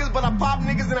rap niggas. But I pop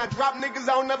niggas and I drop niggas.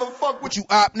 I don't never fuck with you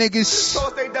op niggas. So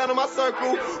stay down in my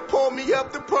circle. Pull me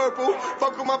up the purple.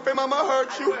 Fuck with my fame, I'ma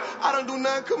hurt you. I don't do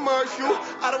nothing commercial.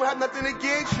 I don't have nothing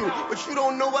against you. But you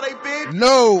don't know what I been.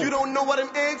 No. You don't know what I'm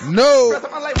into. No. Rest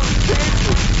of my life was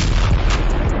canceled.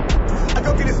 I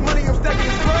go get this money, I'm stacking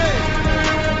this bread.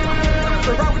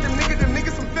 So ride with them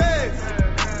niggas some feds.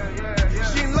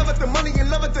 She in love with the money, in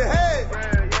love with the head.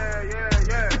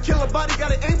 To kill a body,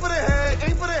 gotta aim for the head,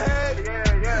 aim for the head. I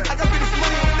go get this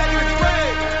money, I'm stacking this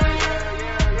bread.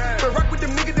 So rock with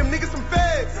them niggas some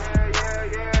feds.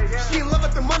 She in love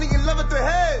with the money, in love with the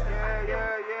head.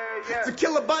 To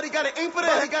kill a body, gotta aim for the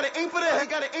head, gotta aim for the head,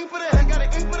 gotta aim for the head, gotta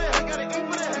aim for the head, gotta aim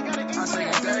for the head, gotta aim for the head. I'm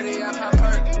taking 30, I pop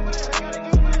perk.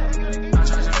 I'm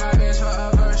charging 5 bands for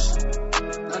a verse.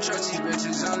 Don't trust these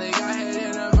bitches, only got hit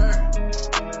in a verse.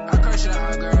 I crush your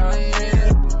hot girl, I ain't in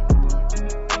it.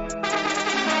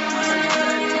 I'm taking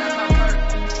 30, I pop perk.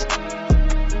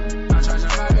 I'm charging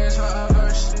 5 bands for a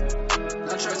verse.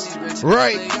 Don't trust these bitches,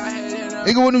 right. only got hit in a verse.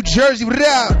 Inglewood, New Jersey, what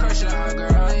I crush your hot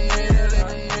girl, I ain't in it.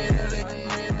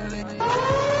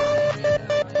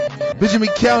 Benjamin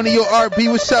County, your RP,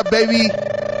 what's up, baby?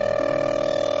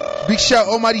 Big shout,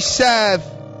 Almighty Sav.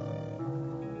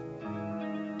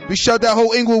 Big shout that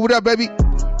whole Inglewood, what up, baby?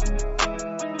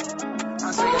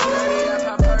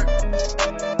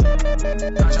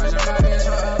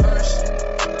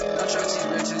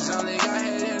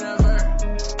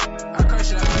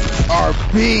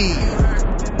 RP.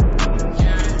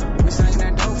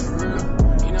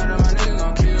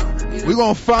 We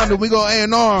gonna find him, we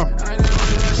gonna A&R him.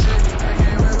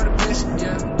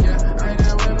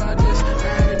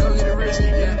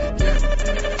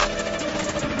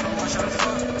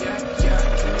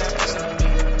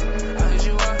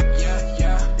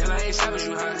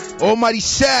 Almighty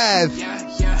Sav.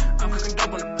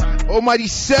 Almighty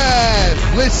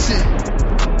Sav. Listen.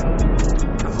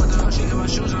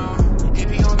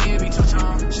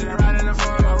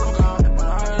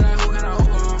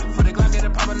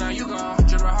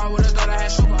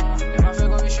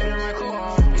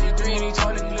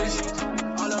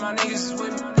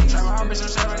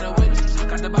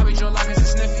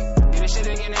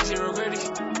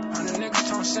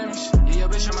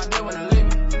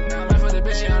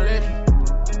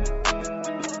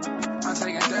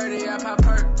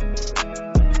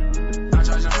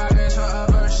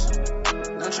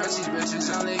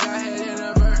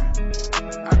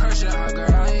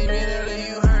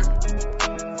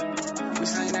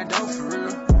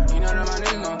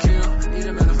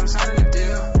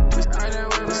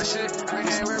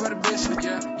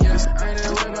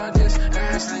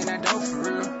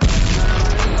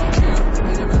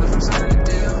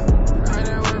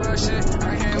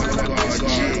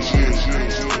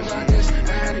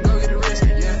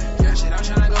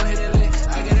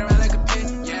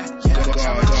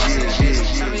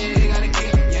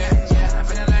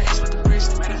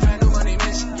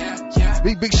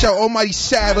 Big shout, Almighty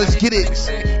Sav, let's get it.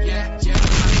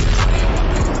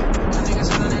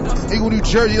 Inglewood, New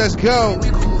Jersey, let's go.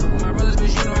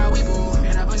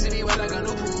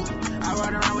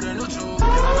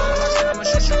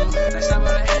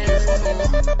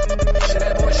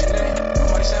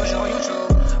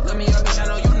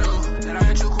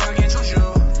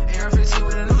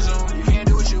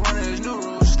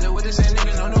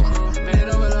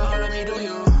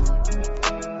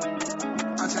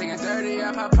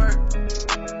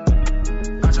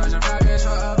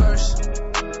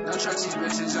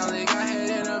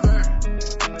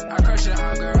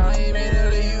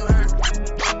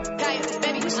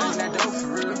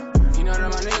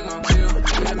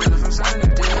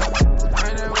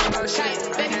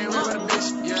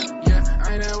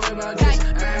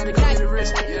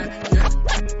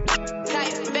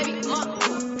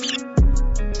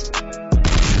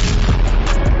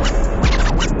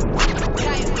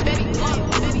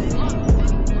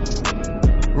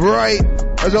 Right,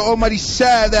 there's an Almighty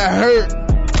Sav that hurt.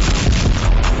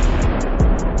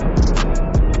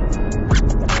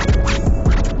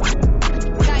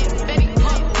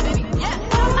 Yeah,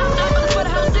 I'm about to put a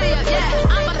whole city up, yeah.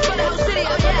 I'm about to put a whole city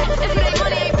up, yeah. If it ain't money,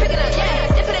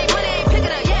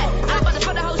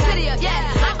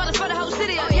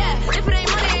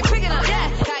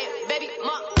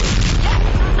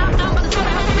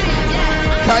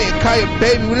 Kaya,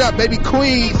 baby, what up, baby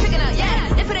queen? Picking up,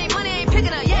 yeah. If it ain't money, ain't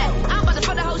picking up, yeah. I'm about to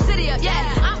fuck the whole city up,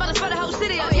 yeah. I'm about to fuck the whole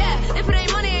city up, yeah. If it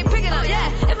ain't money, ain't picking up,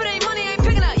 yeah. If it ain't money, ain't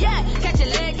picking up, yeah. Catch a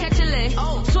leg, catch a leg.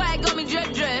 Swag on me,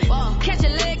 drip, drip. Catch a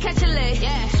leg,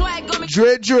 yeah. Swag on me,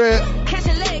 drip, drip. Catch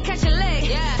a leg,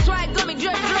 yeah. Swag on me,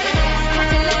 drip, drip. Catch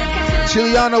a leg, catch a leg.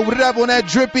 Chiliano, what up on that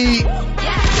drippy?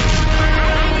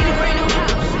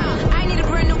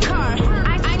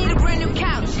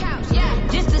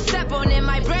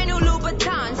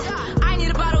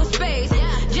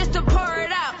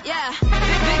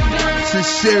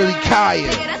 Sincerely, Kaya.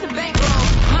 Yeah, that's a bankroll.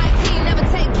 My team never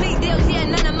take plea deals. Yeah,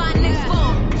 none of my niggas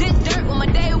fall. This dirt with my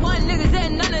day one niggas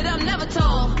and none of them never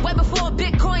told. Way before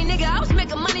Bitcoin, nigga, I was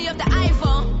making money off the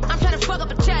iPhone. I'm trying to fuck up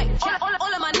a check.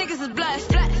 All of my niggas is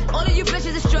blessed. All of you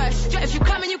bitches is stressed. If you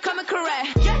coming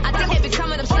correct. I think they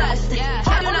becoming obsessed.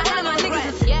 I do not all of my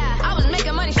niggas is. I was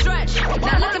making money stretch.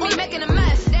 Now look at me making a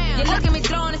mess. You look at me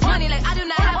throwing this money like I do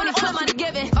not have any put money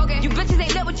given. You bitches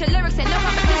ain't lit with your lyrics, ain't no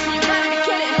competition. You gotta be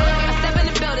kidding.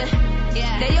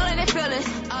 They all in their feelings.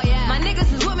 My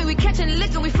niggas is with me, we catching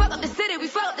liquor, we fuck up the city,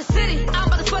 I'm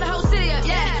about to fuck the whole city up,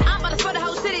 yeah. I'm about to fuck the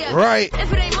whole city up. Right.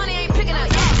 If it ain't money, ain't picking up,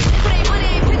 yeah. If it ain't money,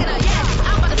 ain't picking up, yeah.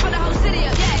 I'm about to fuck the whole city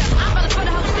up, yeah. I'm about to fuck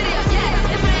the whole city up,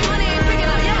 yeah. If it ain't money, ain't picking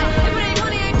up, yeah. If it ain't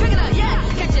money, ain't picking up, yeah.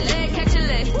 Catch a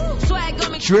leg. Swag on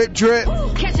me. Drip, drip.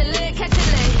 Catch a leg.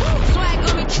 Swag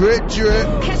on me. Drip, drip.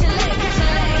 Catch a leg.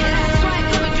 Swag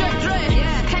on me, drip, drip.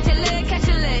 Catch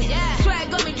a leg.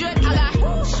 Swag on me, drip. I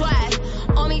got swag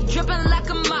on me, dripping like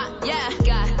a mop. Yeah,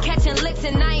 God. Catching licks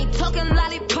and I ain't talking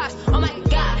lollipops. Oh my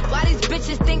God, why these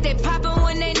bitches think they poppin'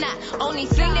 when they not? Only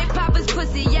thing they pop is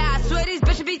pussy. Yeah, I swear these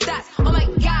bitches be thoughts. Oh my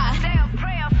God. Say a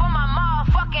prayer for my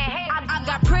motherfucking haters. I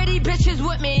got pretty bitches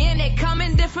with me and they come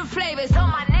in different flavors. All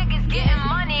my niggas getting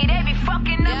money, they be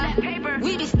fucking up that paper.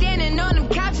 We be standing on them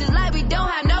couches like we don't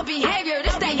have no behavior.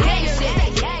 This that gay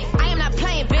shit. I am not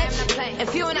playing, bitch.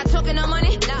 If you ain't not talking no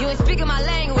money, you ain't speaking my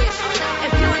language.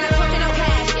 If you ain't not talking no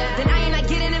cash, then I ain't not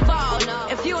getting involved.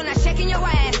 If you ain't not shaking your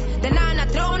ass, then I'm not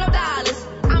throwing no dollars.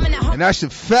 I'm in that home. And that's a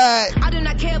fact. I do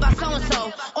not care about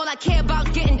so-and-so. All I care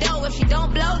about getting dough. If she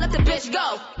don't blow, let the bitch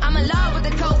go. I'm in love with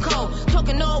the cocoa.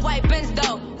 Talking all white Benz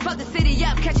though. Fuck the city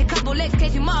up, catch a couple licks,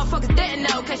 case you motherfuckers didn't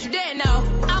know, cause you didn't know.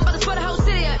 I'm about to fuck the whole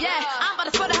city up, yeah. I'm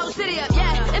about to fuck the whole city up,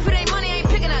 yeah. If it ain't money, ain't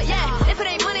picking up, yeah. If it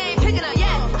ain't money, ain't picking up,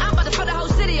 yeah. I'm about to fuck the whole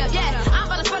city up, yeah. I'm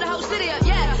about to fuck the whole city up,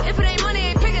 yeah. If it ain't money,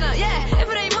 ain't picking up, yeah. If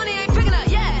it ain't money, ain't picking up,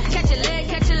 yeah. Catch a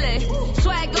leg.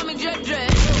 Swag on me, drip, drip.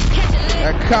 Catch a leg.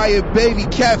 That Kaya, baby,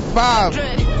 Cat 5.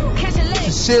 Catch a leg.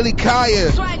 Sincerely,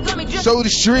 Kaya. Swag on me, drip. Show the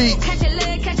streets. Catch a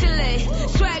leg.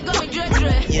 Swag on me, drip,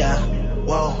 drip. Yeah,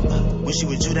 whoa. When she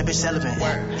with you, that bitch celibate.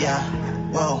 Yeah,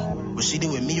 whoa. What she do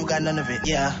with me, you got none of it.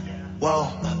 Yeah, whoa.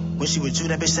 When she with you,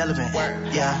 that bitch celibate.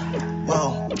 Yeah,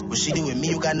 whoa. What she do with me,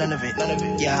 you got none of it.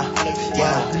 Yeah,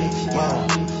 whoa.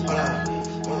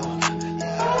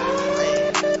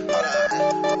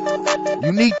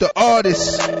 Unique the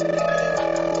artist.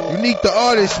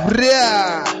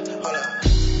 Yeah.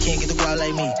 Can't get the guap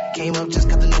like me. Came up, just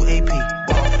got the new AP.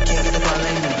 Can't get the guap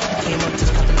like me. Came up,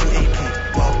 just got the new AP.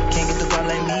 Can't get the guap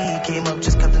like me. Came up,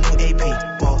 just got the new AP.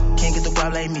 Can't get the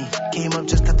guap like me. Came up,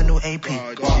 just got the new AP.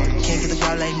 Can't get the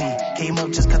guap like me. Came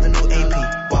up, just got the new AP.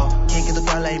 Can't get the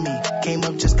guap like me. Came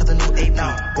up, just got the new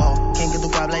AP. Can't get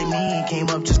the guap like me. Came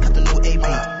up, just got the new AP.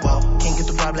 Can't get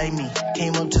the guap like me.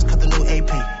 Came up, just got the new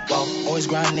AP. Always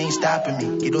grinding, ain't stopping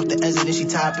me. Get off the exit and she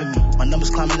topping me. My numbers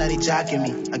climbing, now they jocking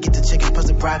me. I get the chicken plus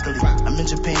the broccoli. I'm in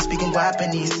Japan speaking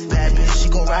Japanese. Bad bitch, she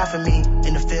gon' ride for me.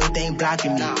 In the field, they ain't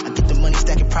blocking me. I get the money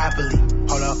stacking properly.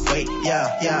 Hold up, wait,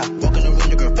 yeah. Walk in the room,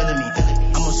 the girl feeling me.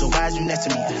 I'm on so wise, you next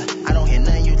to me. I don't hear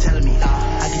nothing you telling me.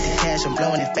 I get the cash, I'm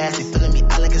blowing it fast. They feeling me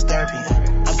out like it's therapy.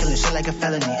 I'm killing shit like a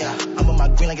felony. I'm on my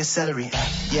green like a celery.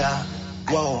 Yeah,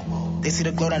 whoa. They see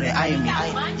the glow down there eyeing me.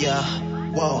 Yeah,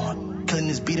 whoa. Killing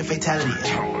this beat a fatality.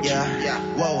 Yeah,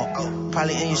 whoa.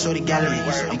 Probably in your shorty gallery.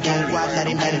 I'm getting guap, now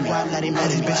they mad at me. All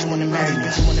these bitches wanna marry me.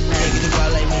 Can't get the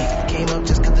guap like me. Came up,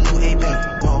 just got the new AP.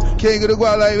 Can't get the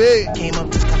guap like me. Came up,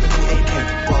 just got the new AP.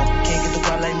 Can't get the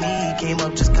guap like me. Came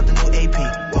up, just got the new AP.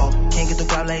 Can't get the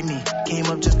guap like me. Came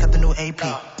up, just got the new AP.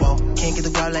 Can't get the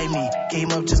guap like me.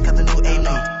 Came up, just got the new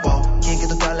AP. Can't get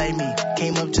the guap like me.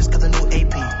 Came up, just got the new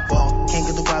AP. Can't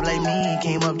get the guap like me.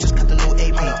 Came up, just got the new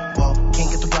AP. Can't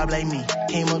get the guap like me.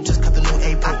 Came up, just got the new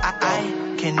AP.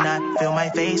 I cannot feel my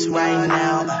face right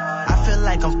now. I feel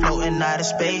like I'm floating out of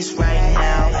space right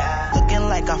now. Looking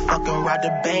like I fucking robbed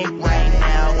a bank right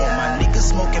now. All my niggas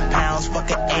smoking pounds,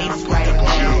 fucking eighth right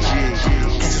now.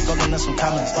 Bitches fucking us some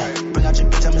comments. Bring out your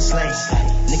bitch, I'm a slave.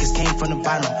 Niggas came from the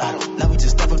bottom. Now we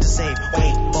just step up to save.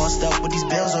 Wait, bossed up with these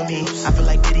bills on me. I feel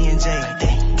like Diddy and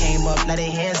Jay. now they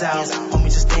hands out. Homie,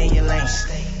 just stay in your lane.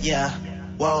 Yeah,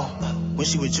 whoa. When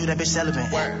she with you, that bitch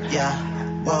relevant. Yeah,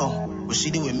 whoa. What she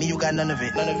do with me, you got none of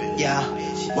it. Yeah,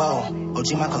 whoa.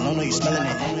 OG, my cologne, you smelling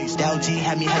it. Down G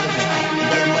had me hell of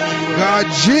it. God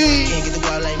G. Can't get the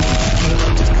wild like me. Came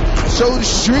up just cause Show the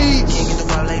streets. Can't get the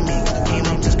wild like me. Came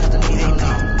up just cause the beat ain't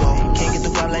now. Whoa. Can't get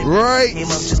the wild like me. Right.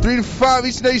 3 to 5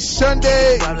 each day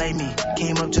Sunday. Wild like me.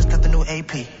 Came up just got the new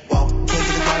AP. Whoa. Can't get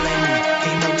the wild like me.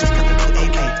 Came up just got the new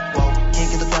AK. Whoa. Can't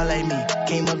get the wild like me.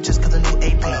 Came up just got the new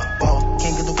AP. Whoa.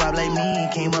 Can't get the wild like me.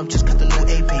 Came up just got the new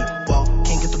AP. Whoa.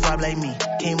 Can't get the vibe like me.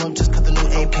 Came up just got the new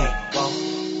AP. Whoa.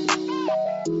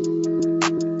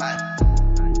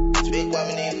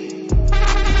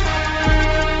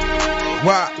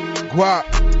 Guap, guap,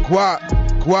 guap,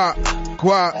 guap,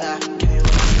 guap.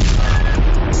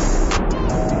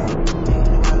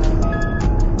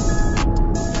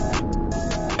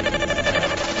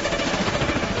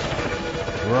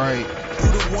 Right. You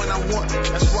the one I want,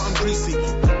 that's why I'm greasy.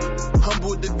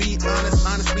 Humble to be honest,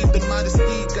 honestly the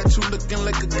modesty got you looking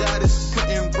like a goddess,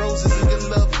 putting roses in your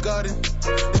love garden.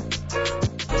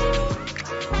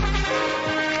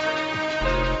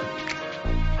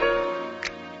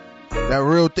 That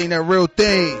real thing, that real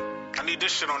thing. I need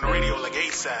this shit on the radio like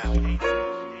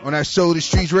ASAP. On that Show the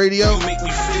Streets radio. You make me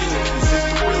feel, is this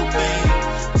the real thing?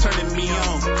 Turning me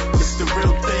on, it's the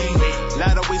real thing.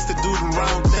 Lot of ways to do the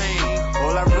wrong thing.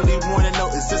 All I really wanna know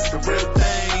is this the real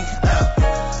thing?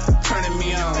 Turning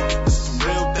me on, it's the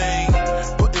real thing.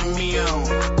 Putting me on,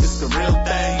 it's the real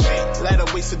thing. Lot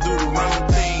of ways to do the wrong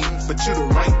thing, but you're the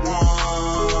right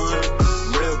one.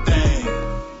 Real thing.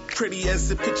 Pretty as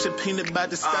a picture painted by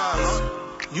the stars.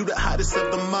 You the hottest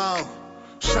of them all.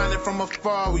 Shining from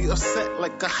afar, we upset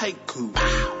like a haiku.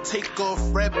 Take off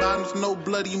red bottoms, no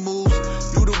bloody moves.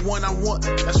 You the one I want,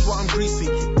 that's why I'm greasing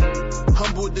you.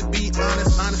 Humble to be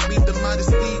honest, honestly the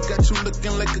modesty got you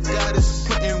looking like a goddess,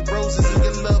 putting roses in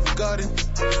your love garden.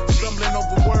 Stumbling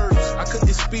over words, I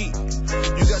couldn't speak.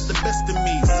 You got the best of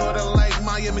me, sorta like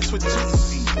Maya mixed with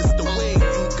Jeezy. It's the way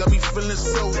you got me feeling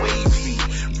so wavy.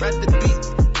 Ride the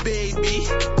beat, baby.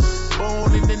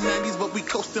 Born in the 90s, but we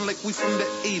coasting like we from the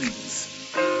 80s.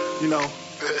 You know,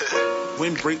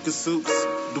 windbreaker suits,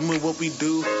 doing what we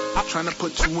do. Trying to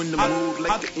put you in the mood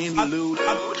like the interlude.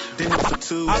 Dinner for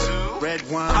two, red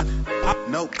wine,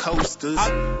 no coasters.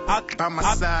 By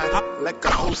my side, like a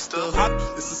holster.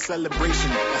 It's a celebration,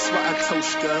 that's why I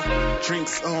toast ya.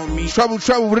 Drinks on me. Trouble,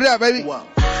 what it up, baby? What?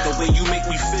 The way you make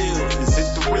me feel, is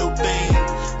it the real thing?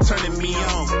 Turning me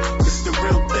on, it's the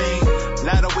real thing.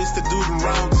 Lot of ways to do the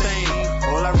wrong thing.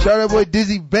 Shout out boy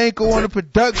Dizzy Banko on the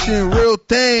production, real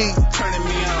thing. Turning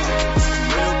me on, it's the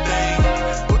real thing.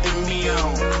 Putting me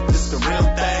on, it's the real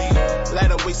thing.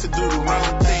 Lot of ways to do the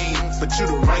wrong thing, but you're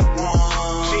the right one.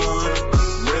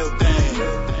 Real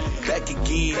thing. Back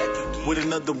again with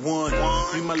another one.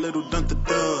 You my little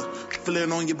dun-da-dun. Feel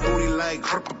it on your booty like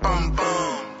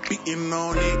bum-bum. Beating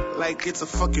on it like it's a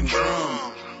fucking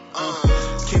drum.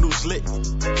 Candles lit,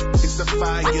 it's a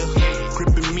fire,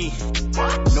 gripping me,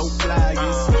 no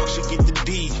flyers, she get the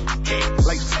D,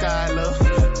 like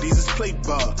Skylar, these is play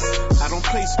bars, I don't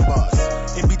play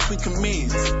bars, in between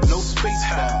commands, no space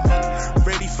bar,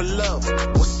 ready for love,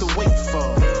 what's the wait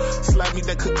for, slide me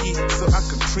that cookie so I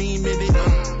could cream in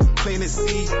it, plain and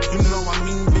see, you know I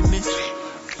mean business,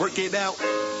 work it out,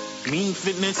 mean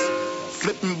fitness,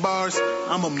 flipping bars,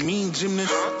 I'm a mean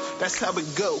gymnast. That's how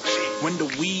it go. When the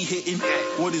weed hitting,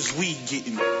 what is we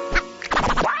getting? The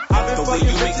way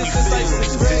you make me feel,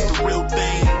 is this the real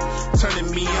thing? Turning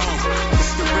me on,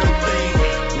 it's the real thing.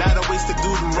 Lot of ways to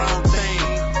do the wrong thing.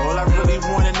 All I really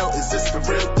wanna know is this the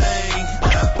real thing?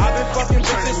 I've been fucking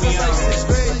turning me on, it's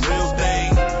the real thing.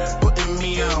 Putting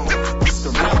me on, it's the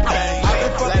real thing.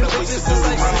 Lot of ways to do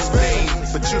the wrong thing,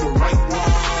 but you're the right one.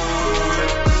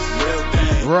 Real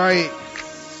thing. Right.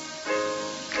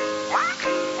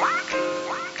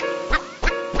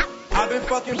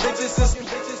 Fucking bitches.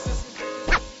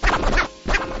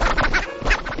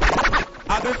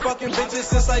 I've been fucking bitches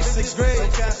since like 6th grade.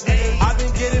 I've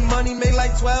been getting money, made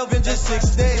like 12 in just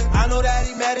 6 days. I know that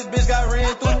he mad his bitch got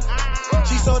ran through.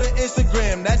 She saw the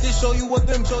Instagram, that just show you what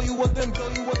them.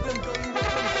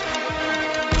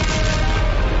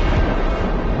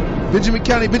 Benjamin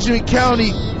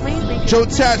County. Joe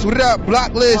Tats, what it up?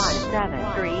 Block list.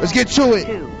 Let's get to it.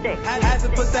 Had to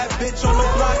put that bitch on the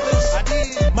block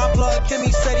list. My blood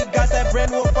Kimmy said he got that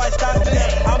brand new fight stop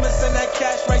this. I'ma send that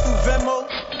cash right through Venmo.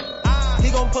 He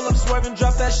gon' pull up, swerve and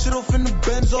drop that shit off in the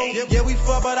Benzo. Yeah, we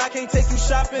fuck, but I can't take you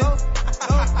shopping.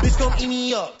 Bitch gon' eat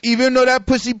me up. Even though that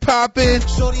pussy poppin'.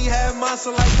 Shorty had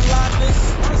monster like the Loch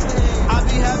Ness. I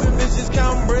be having bitches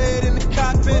counting bread in the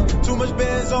cockpit. Too much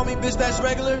bands on me. Molly, bitch, that's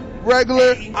regular.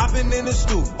 Regular. I've been in the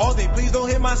stoop all day. Please don't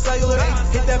hit my cellular.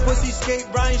 Hit that pussy skate,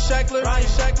 Brian Shackler.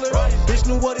 Bitch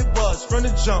knew what it was from the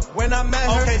jump when I met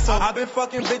her. Okay, so I've been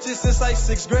fucking bitches since like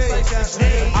 6th grade.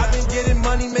 I've been getting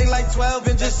money, make like 12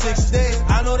 in just 6 days.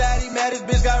 I know that he mad, his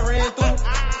bitch got ran through.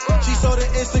 She saw the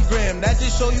Instagram, that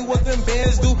just show you what them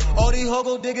bands do. All these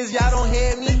hogo diggers, y'all don't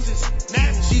hear me.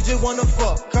 She just wanna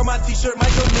fuck, cut my t-shirt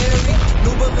Michael Mary.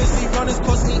 New Balenci runners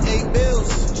cost me 8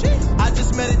 bills. I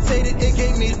just meditated, it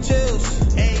gave me the chills.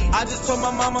 I just told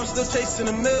my mom I'm still chasing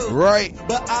a mill. Right.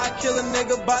 But I kill a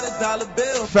nigga by the dollar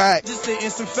bill. Fact. Just stating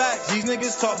some facts. These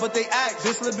niggas talk but they act.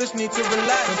 This little bitch need to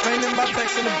relax. Complaining about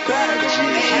text in the bag.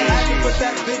 I can put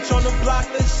that bitch on the block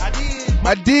list.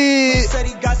 I did. He said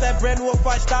he got that brand new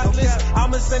fight stock list.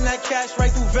 I'ma send that cash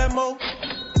right through Venmo.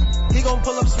 He gon'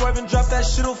 pull up, swerve, and drop that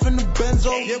shit off in the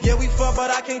Benzo. Yeah, we fuck, but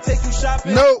I can't take you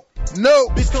shopping. No.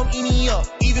 Bitch, come eat me up.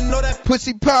 Even though that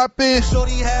pussy poppin'.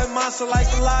 Shorty had monster like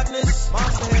the Loch Ness.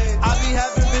 I be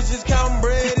having bitches counting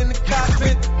bread in the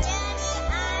cockpit.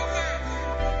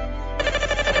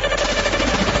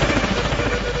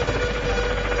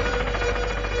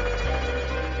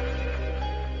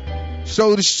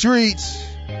 So the streets.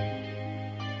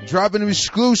 Dropping them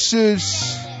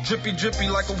exclusives. Drippy, drippy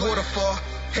like a waterfall.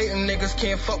 Hating niggas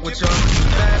can't fuck with y'all.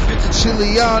 Bad bitches.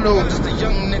 Chiliano. I'm just a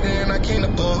young nigga and I can't a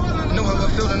ball. Know how I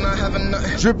feel and not having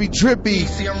nothing. Drippy, drippy.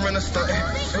 See, I'm running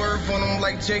stuntin'. Swerve on them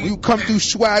like Jay. You come through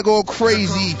swag all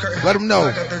crazy. Let them know.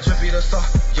 I got that drippy that's off.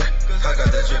 Yeah. I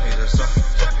got that drippy that's off.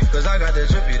 Cause I got that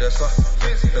drippy that's off.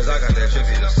 Cause I got that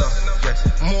drippy that's off.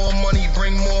 Yeah. More money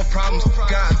bring more problems.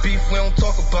 Got beef, we don't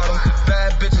talk about them.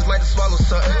 Bad bitches like to swallow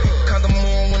something. Condom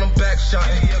on when I'm back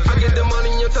shotting. I get the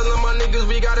money, you're telling my niggas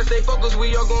we gotta stay focused,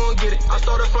 we all gon' get it. I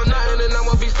started from nothing and now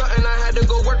I be something. I had to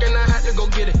go work and I had to go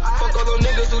get it. Fuck all them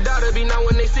niggas who doubted me. Now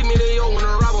when they see me, they all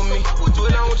wanna rob with me.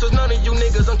 But I don't trust none of you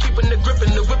niggas. I'm keeping the grip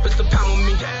and the whip is the pound with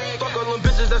me. Fuck all them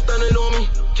bitches that's stunning on me.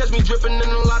 Catch me dripping in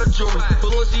a lot of jewelry.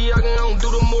 Balenciaga, I don't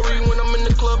do the Maury. When I'm in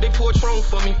the club, they pour Tron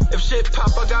for me. If shit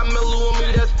pop, I got mellow on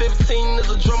me. That's 15 as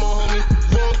a drummer, homie.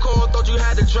 Wrong call, thought you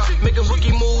had to drop. Making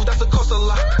rookie moves, that's a cost a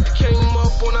lot. Came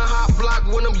up on a hot block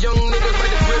when them young niggas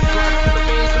like a grip block. The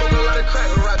fiends smoke a lot of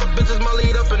crack rock. Bitches my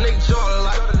lead up and they jaw a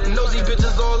lot. Nosy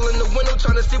bitches all in the window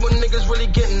trying to see what niggas really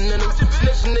getting in them.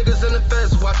 Snitch niggas in the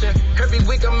feds watching. Every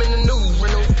week I'm in the news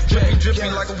rental. Drippy,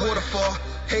 drippy like a waterfall.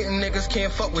 Hating niggas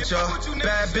can't fuck with y'all.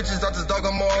 Bad bitches, I just dog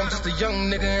them all. I'm just a young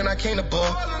nigga and I can't a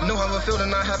ball. Know how I feel and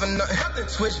not having nothing.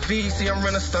 Switch V, see I'm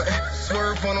running stunting.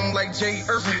 Swerve on them like Jay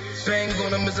Irvin. Bang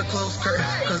on them is a close curtain.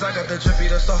 Cause I got that drippy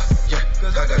that's off. Yeah,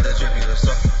 cause I got that drippy that's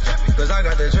off. Yeah, cause I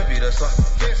got that drippy that's off.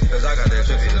 Yeah, cause I got that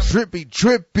drippy that's off. Drippy,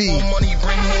 drippy. More money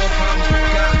bring more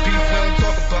problems. Got beef, we don't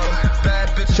talk about them. Bad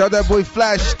bitches. Shout that boy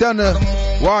Flash Stunner.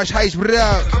 Wash Heist, what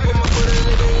up? I put my foot in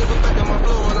the game, put back on my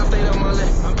flow and I stayed on my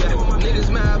left. Niggas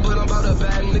mad, but I'm about to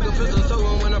bag. Nigga pistol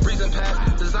towing when I'm breezing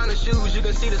past. Designer shoes, you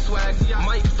can see the swag.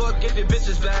 Might fuck if your bitch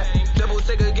is bad. Double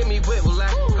taker, give me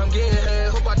whiplash. I'm getting head,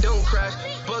 hope I don't crash.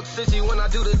 Buck 60 when I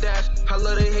do the dash. I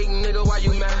love the hating nigga, why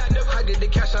you mad? I get the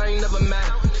cash, I ain't never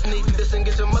mad. Sneak this and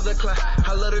get your mother clap.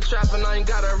 I love the trap and I ain't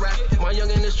got a rap. My young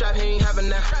in this trap, he ain't having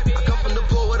that. I come from the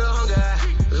poor with a hunger at.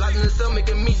 Locked in the cell,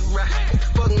 making meat rap.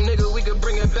 Fuck nigga, we could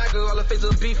bring it back. All the face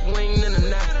of beef, we ain't in the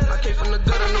nap. I came from the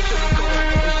gutter, no sugar coat.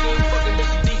 If she ain't fucking,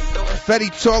 bitch, she deep though. Fetty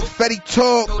talk, Fetty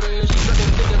talk.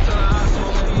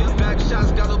 Back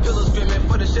shots, got no pillows screaming.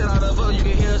 For the shit out of her, you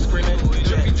can hear her screaming.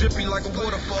 Drippy, drippy like a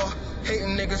waterfall.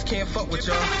 Hating niggas can't fuck with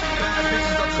y'all. Bad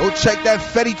bitches, go check that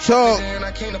Fetty talk. And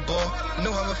I can't a ball.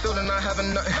 Know how I feel and not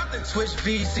having nothing. Switch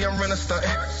V, see I'm running stunting.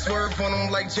 Swerve on them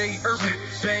like Jay Irvin.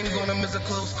 Bang on them is a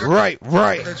close curtain. Right. Cause I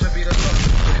got that drippy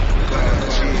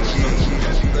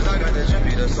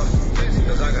that's off.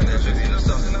 Cause I got that drippy that's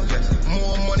off.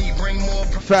 More money bring more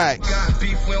profit. Facts. Got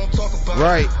beef, we don't talk about.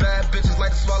 Right. Bad bitches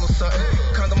like to swallow something.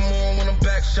 Condom on when I'm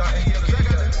back shotting.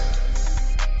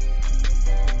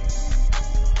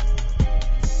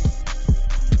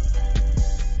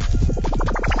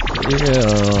 Yeah.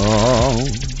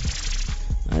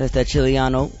 That's that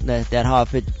Chiliano, that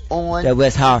Hartford, that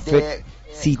West Hartford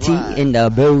CT in the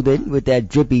building with that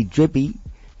drippy,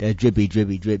 that drippy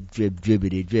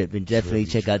drip, and definitely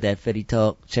check out that Fetty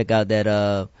Talk. Check out that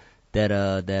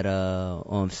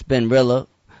Spinrilla.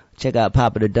 Check out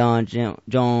Papa the Don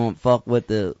John. Fuck with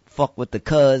the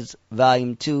Cuz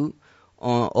Volume 2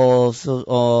 on all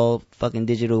fucking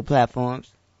digital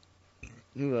platforms.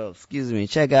 Excuse me.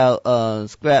 Check out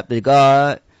Scrap the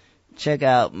Guard. Check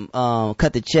out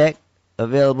Cut the Check,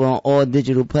 available on all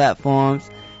digital platforms.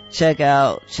 Check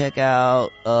out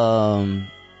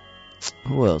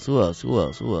who else?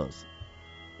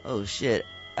 Oh shit.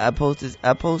 I posted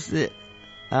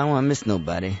I don't want to miss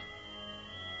nobody.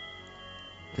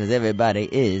 Because everybody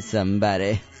is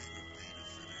somebody.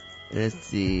 Let's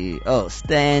see. Oh,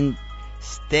 Stan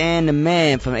the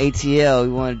Man from ATL. We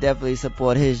want to definitely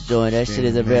support his joint. That shit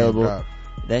is available.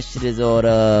 That shit is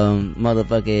on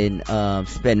motherfucking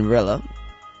Spinrilla.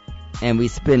 And we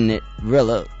spin it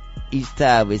Rilla. Each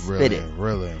time we spit it.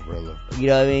 Rilla. You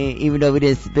know what I mean? Even though we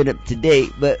didn't spin up to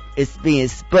date, but it's being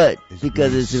sput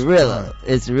because it's Rilla.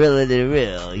 It's Rilla the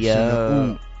real,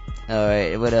 yo.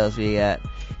 Alright, what else we got?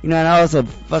 You know, and I also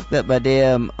fucked up my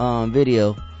damn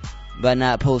video by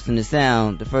not posting the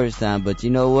sound the first time, but you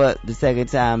know what? The second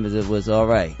time it was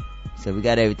alright. So we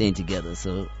got everything together.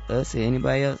 So let's see,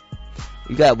 anybody else?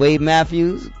 You got Wade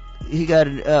Matthews. He got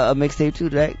a mixtape too,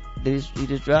 right? He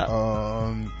just dropped?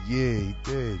 Yeah, he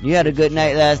did. You had a good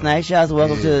night last night. Shouts,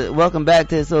 welcome back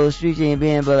to Soul Street. You ain't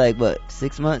been but like what,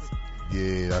 6 months?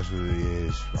 Yeah, that's what it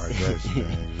is. I guess,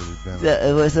 man. It's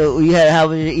really been so you had, how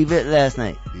was your event last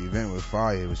night? The event was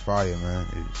fire. It was fire, man.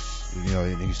 You know,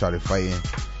 niggas started fighting.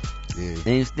 Yeah.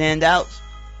 Any standouts?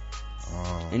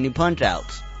 Any punch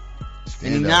outs?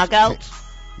 Any knockouts?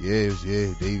 Yeah.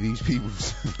 Davies people.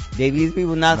 Davies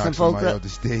people knocked some folks up off the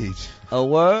stage. A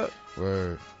word.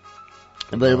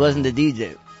 But it wasn't the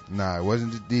DJ. Nah, it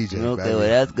wasn't the DJ. Okay, well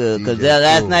that's good. Because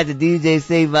last night the DJ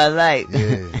saved my life. Yeah,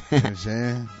 you know what I'm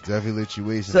saying? Definitely let you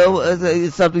waste. So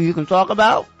it's something you can talk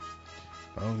about?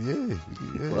 Oh yeah.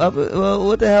 Well,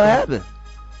 what the hell happened?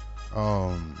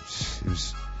 It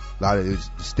was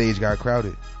the stage got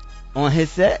crowded. On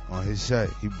his set? On his set.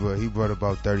 He brought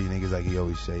about 30 niggas, like he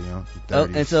always say, you know.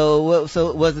 And so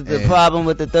was it the problem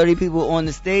with the 30 people on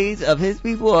the stage of his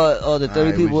people or the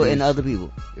 30 people and other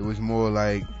people? It was more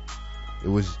like it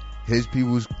was his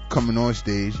people's coming on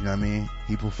stage, you know what I mean?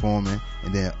 He performing,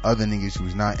 and then other niggas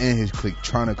who's not in his clique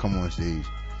trying to come on stage.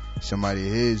 Somebody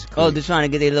of his clique. Oh, they're trying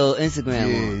to get their little Instagram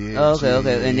on. Yeah.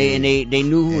 Okay. And they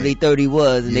knew who they 30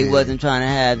 was, and they wasn't trying to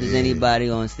have just anybody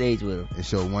on stage with them. And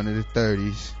so one of the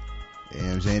 30s, you know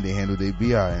what I'm saying, they handled their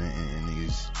BI, and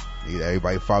niggas,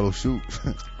 everybody follow suit.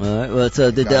 Alright, well,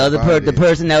 so did the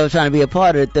person that was trying to be a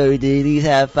part of the 30, did he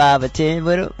have 5 or 10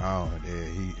 with him? Oh, yeah,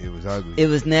 it was ugly. It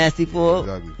was nasty for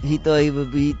him? He thought he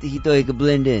thought he could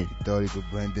blend in. He thought he could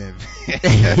blend in.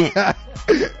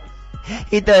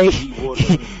 He thought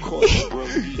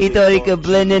he could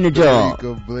blend in the joint. He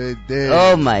could blend in.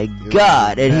 Oh my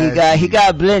God! And he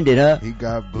got blended, huh? He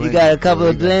got blended. He got a couple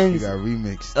of blends. He got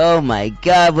remixed. Oh my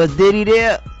God! Was Diddy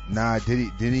there? Nah,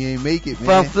 Diddy ain't make it,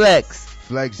 man. From Flex.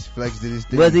 Flex did his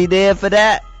thing. Was he there for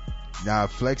that? Nah,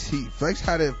 Flex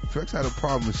had a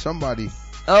problem with somebody.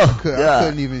 Oh God! I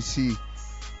couldn't even see.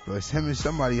 But him and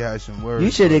somebody had some words. You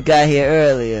should have got here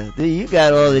earlier. Dude, you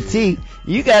got all the tea.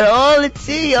 You got all the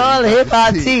tea, all the hip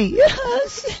hop tea. You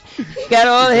got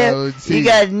all the hip. You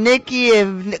got Nicki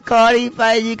and Cardi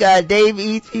fighting. You got Dave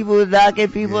East people knocking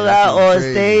people out on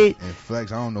stage. And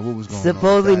Flex, I don't know what was going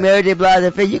Supposedly on. Mary J.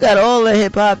 Blige. You got all the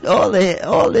hip hop, all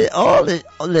the.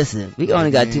 Listen, we only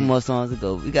got 2 more songs to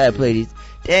go. We gotta play these.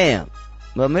 Damn.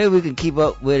 But maybe we can keep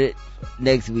up with it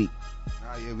next week.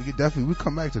 Yeah, we could definitely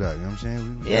come back to that. You know what I'm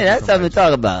saying? Yeah, that's something to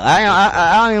talk about.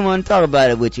 I don't even want to talk about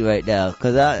it with you right now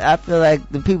because I feel like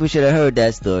the people should have heard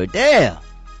that story. Damn. All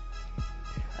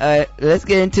right, let's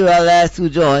get into our last 2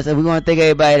 joints, and we want to thank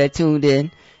everybody that tuned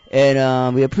in,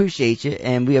 and we appreciate you,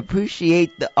 and we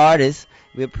appreciate the artists,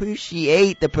 we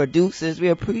appreciate the producers, we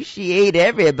appreciate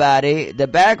everybody, the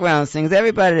background singers,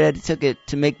 everybody that took it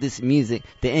to make this music,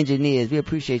 the engineers. We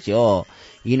appreciate you all.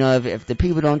 You know, if the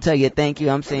people don't tell you thank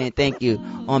you, I'm saying thank you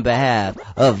on behalf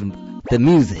of the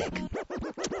music.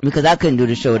 Because I couldn't do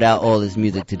the show without all this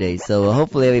music today. So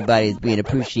hopefully everybody is being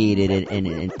appreciated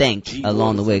and thanked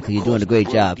along the way because you're doing a great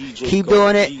job. Keep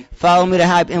doing it. Follow me, The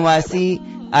Hype NYC,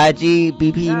 IG,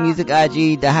 BP Music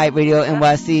IG, The Hype Radio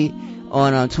NYC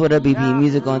on Twitter, BP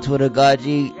Music on Twitter,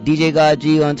 G, DJ God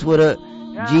G on Twitter,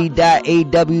 G.A.W.D_G.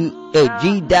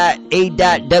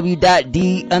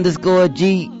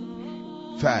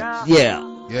 Facts. Yeah.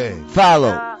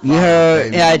 Follow. You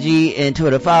heard IG and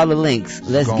Twitter. Follow the links.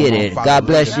 Let's get it. God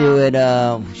bless you, and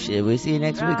we'll see you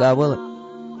next week. God willing.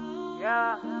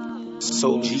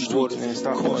 So G-Water and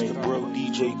stop calling the bro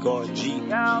DJ God G.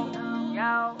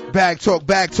 Back talk.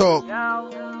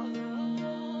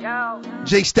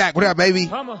 J Stack, what up, baby?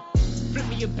 Flip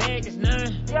me your bag, it's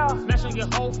none. Smash on your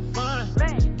hoe for fun.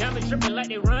 Diamond dripping like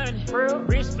they run.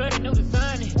 Wrist flooded, no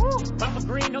design. Papa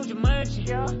green, no Jumanji.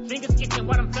 Fingers itching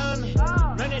while I'm thumbing.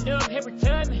 Run it up, here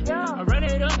return me. I run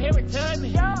it up, here return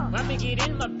me. Why me get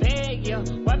in my bag, yo?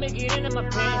 Why me get into my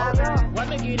bag? Why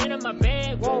me get into my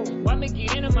bag? Whoa. Why me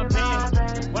get into my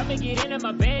bag? Why me get into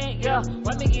my bag, yo?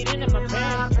 Why me get into my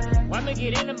bag? Why me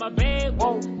get into my bag,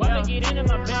 whoa. Why me get into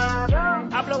my bag?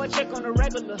 I blow a check on the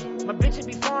regular. My bitches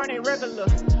be foreign, ain't regular.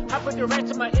 I put the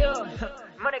rest in my ear.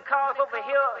 Money calls over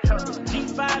here.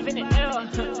 G5 in the air.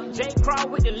 J Crawl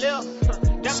with the left.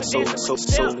 So in the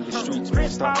streets, man.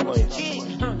 Stop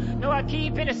playing. No, I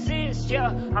keep in a sense, yeah.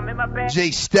 I'm in my bag.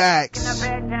 J Stacks.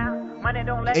 Money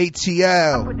don't let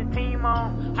ATL. I put the team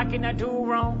on. How can I do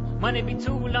wrong? Money be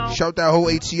too long. Shout that whole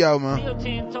ATL, man. Still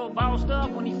 10 toe bossed up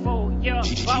when he fold, yeah.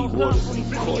 GG Waters,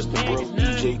 of course, the bro,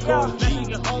 DJ God G.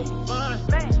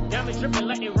 Diamond dripping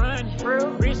like they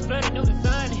run. Wrist flooded, no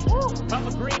design.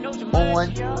 Papa green, no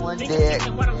Jumanji. On deck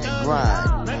and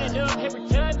grind. Run it up every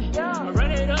time. I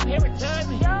run it up every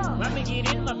time. Why me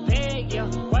get in my bag, yeah?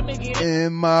 Why me get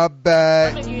in my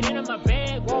bag? Why me get into my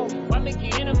bag, whoa? Why me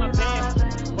get into my bag?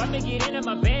 Why me get into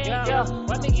my bag, yeah?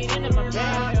 Why me get into my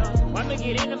bag? Why me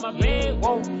get into my bag,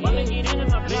 whoa? Why me get into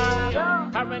my bag?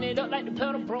 I run it up like the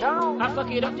pedal, bro. I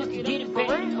fuck it up just to get it back.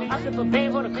 I flip a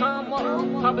bag for the come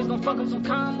up. Papa's gonna fuck up some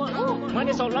come up.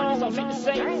 Money so long, won't fit to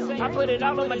say. I put it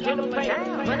all on my dinner plate.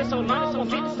 Money so long, won't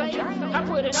fit to say. I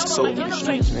put it all on my dinner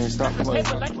plate. Man, stop playing.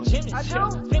 Paper like a gymnast.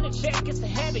 Spin a check, it's a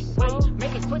habit. Wait,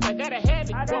 make it quick, I gotta have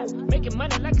it. Whoa, making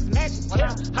money like it's magic.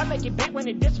 Yeah, I make it back when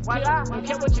it disappears. Don't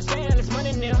care what you're saying, it's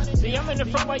money now. See, I'm in the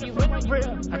front while you in the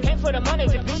rear. I came for the money,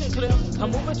 the bitch is clear.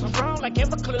 I'm moving too strong like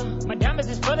Everclear. My diamonds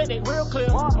is full of they real clear.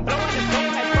 I'm blowing the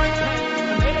same like Franklin.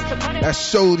 I'm headed to money. That's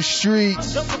Soul the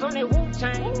Streets. On that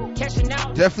Wu-Tang, cashing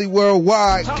out. Definitely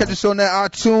worldwide. Catch us on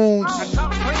that iTunes.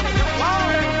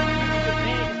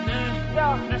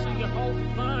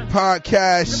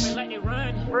 Podcast.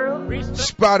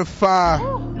 Spotify.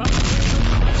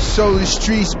 Soul the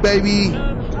Streets, baby.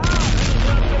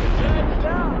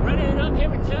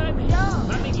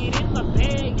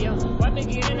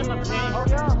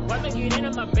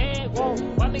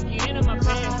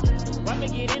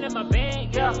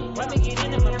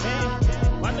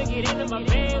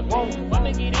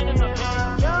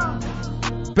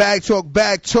 Bag talk,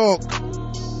 bag talk.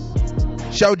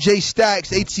 Shout J Stacks,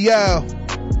 ATL.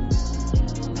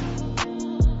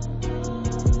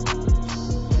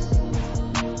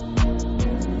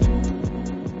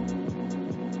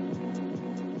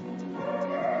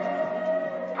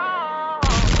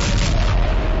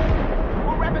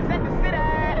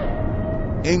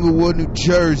 Inglewood, New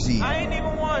Jersey. I ain't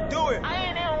even want to do it.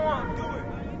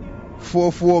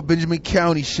 4-4 Benjamin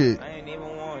County shit. I ain't even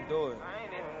want to do it.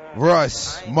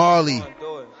 Russ, Marley,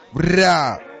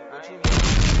 Bra.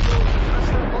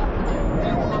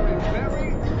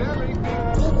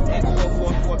 Inglewood,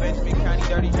 4-4 Benjamin County,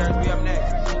 Dirty Jersey, up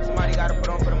next. Somebody got to put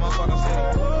on for the motherfucking city. I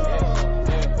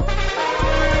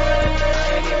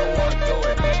ain't even want to do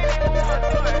it.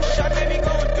 Shut made me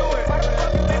go and do it. I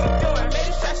made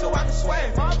it shot so I can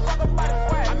sway.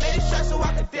 I made it shot so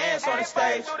I can dance on the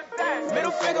stage.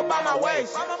 Middle finger by my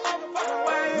waist.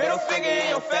 Middle finger in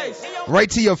your face. Right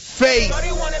to your face.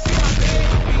 Shorty wanna be my baby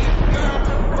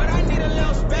girl, but I need a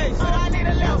little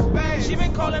space. She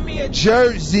been calling me a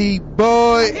Jersey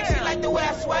boy. I think she like the way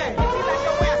I sway.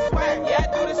 Yeah, I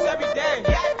do this every day. I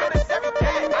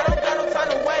don't got no time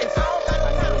to waste. I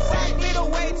need a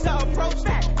way to approach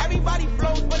that. Everybody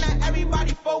flows, but not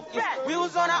everybody focus. We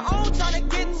was on our own trying to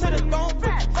get to the throne.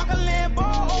 Fuck a Lambo,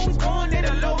 always going in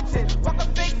a low tip. Fuck a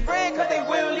fake friend, cause they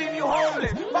will leave you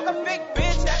homeless. Fuck a fake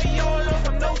bitch that be all on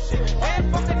some no shit.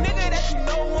 And fuck a nigga that you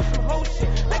know on some whole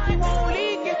shit. Like you won't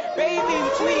leak it, baby, you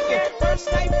tweaking.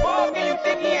 First night fuck and you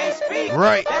think he ain't speaking.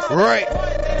 Right.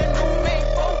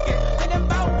 Think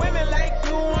about women like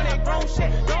you on their grown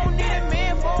shit. Don't need a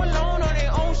man for alone on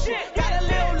their own shit. Got a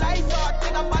little life, so I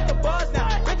think I'm about to buzz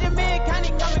now. Benjamin County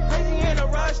coming crazy in a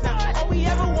rush now. All we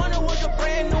ever wanted was a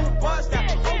brand new buzz now.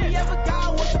 All we ever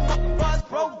got was the fucking buzz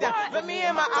broke down. Look me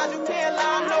in my eyes, you can't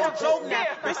lie, I'm no joke now.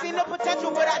 They seen the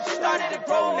potential, but I just started to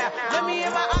grow now. Look me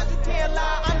in my eyes, you can't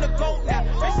lie, I'm the GOAT now.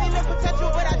 They seen the potential,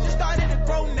 but I just started to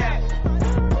grow now.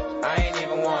 I ain't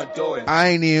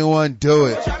even want to do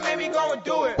it. But y'all made me go and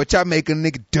do it. But y'all make a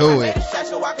nigga do it.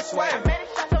 So I can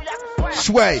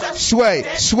Sway.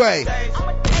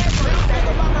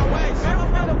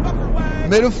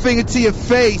 Middle finger to your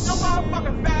face.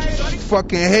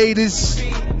 Fucking haters.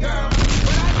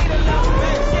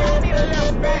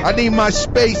 I need my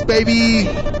space, baby.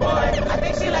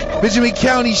 Benjamin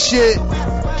County shit.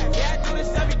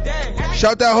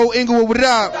 Shout that whole Inglewood, what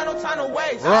up?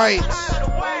 Right.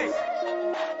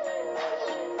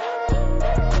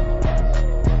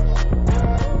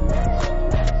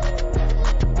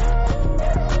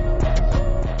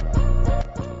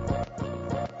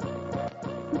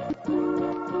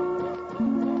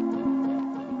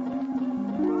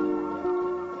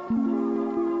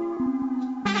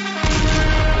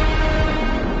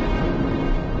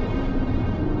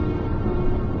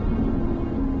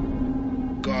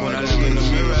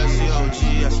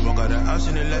 months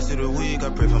and it lasted a week. I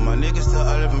pray for my niggas till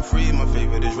all of them free. My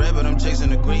favorite is red, but I'm chasing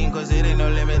the green. Cause it ain't no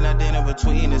limit, nothing in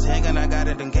between. This handgun I got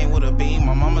it and came with a beam.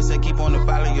 My mama said keep on to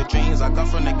follow your dreams. I come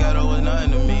from the ghetto with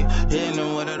nothing to me. Hitting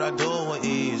them with it, I do it with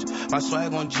ease. My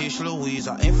swag on G Louise.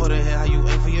 I aim for the head, how you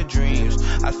aim for your dreams.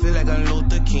 I feel like I'm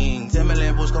Luther King. 10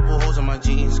 million boots, couple holes in my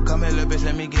jeans. Come here, little bitch,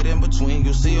 let me get in between.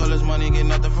 You see all this money, get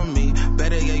nothing from me.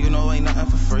 Better yet, you know ain't nothing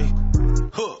for free.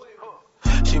 Huh.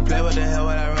 She play with the hell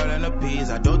while I roll in the peas.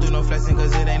 I don't do no flexing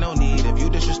cause it ain't no need. If you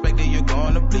disrespect it, you're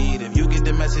going to bleed. If you get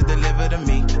the message, deliver to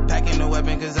me. Packing the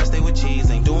weapon cause I stay with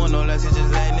cheese. Ain't doing no lessons,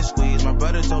 just letting it squeeze. My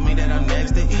brother told me that I'm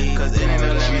next to eat. Cause it ain't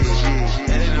no limits. It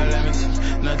ain't no limits.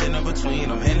 Nothing in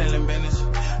between. I'm handling business.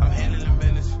 I'm handling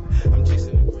business. I'm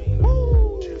chasing the green.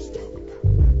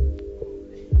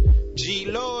 G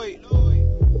Lloyd.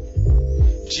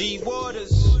 G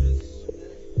Waters.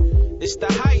 It's the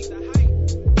hype.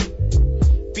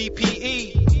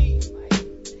 BPE,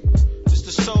 it's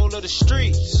the soul of the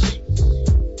streets.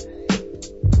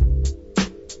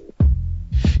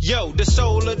 Yo, the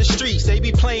soul of the streets, they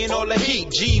be playing all the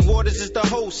heat. G Waters is the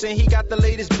host and he got the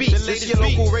latest beats. This your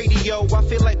local radio, I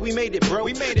feel like we made it, bro.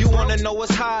 You wanna know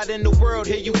what's hot in the world,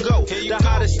 here you go. The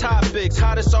hottest topics,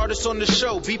 hottest artists on the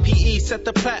show. BPE set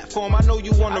the platform, I know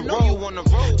you wanna roll.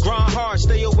 Grind hard,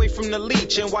 stay away from the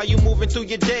leech. And while you moving through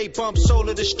your day, bump soul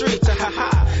of the streets. Ha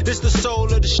ha, this the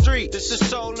soul of the street. This the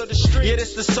soul of the street. Yeah,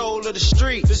 this the soul of the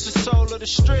street. This the soul of the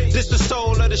street. This the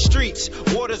soul of the streets.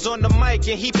 Waters on the mic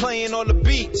and he playing all the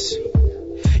beats.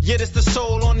 Yeah, this the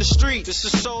soul on the street. This the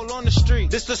soul on the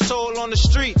street. This the soul on the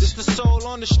street. This the soul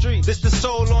on the street. This the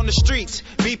soul on the streets.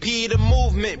 BP the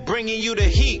movement, bringing you the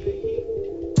heat.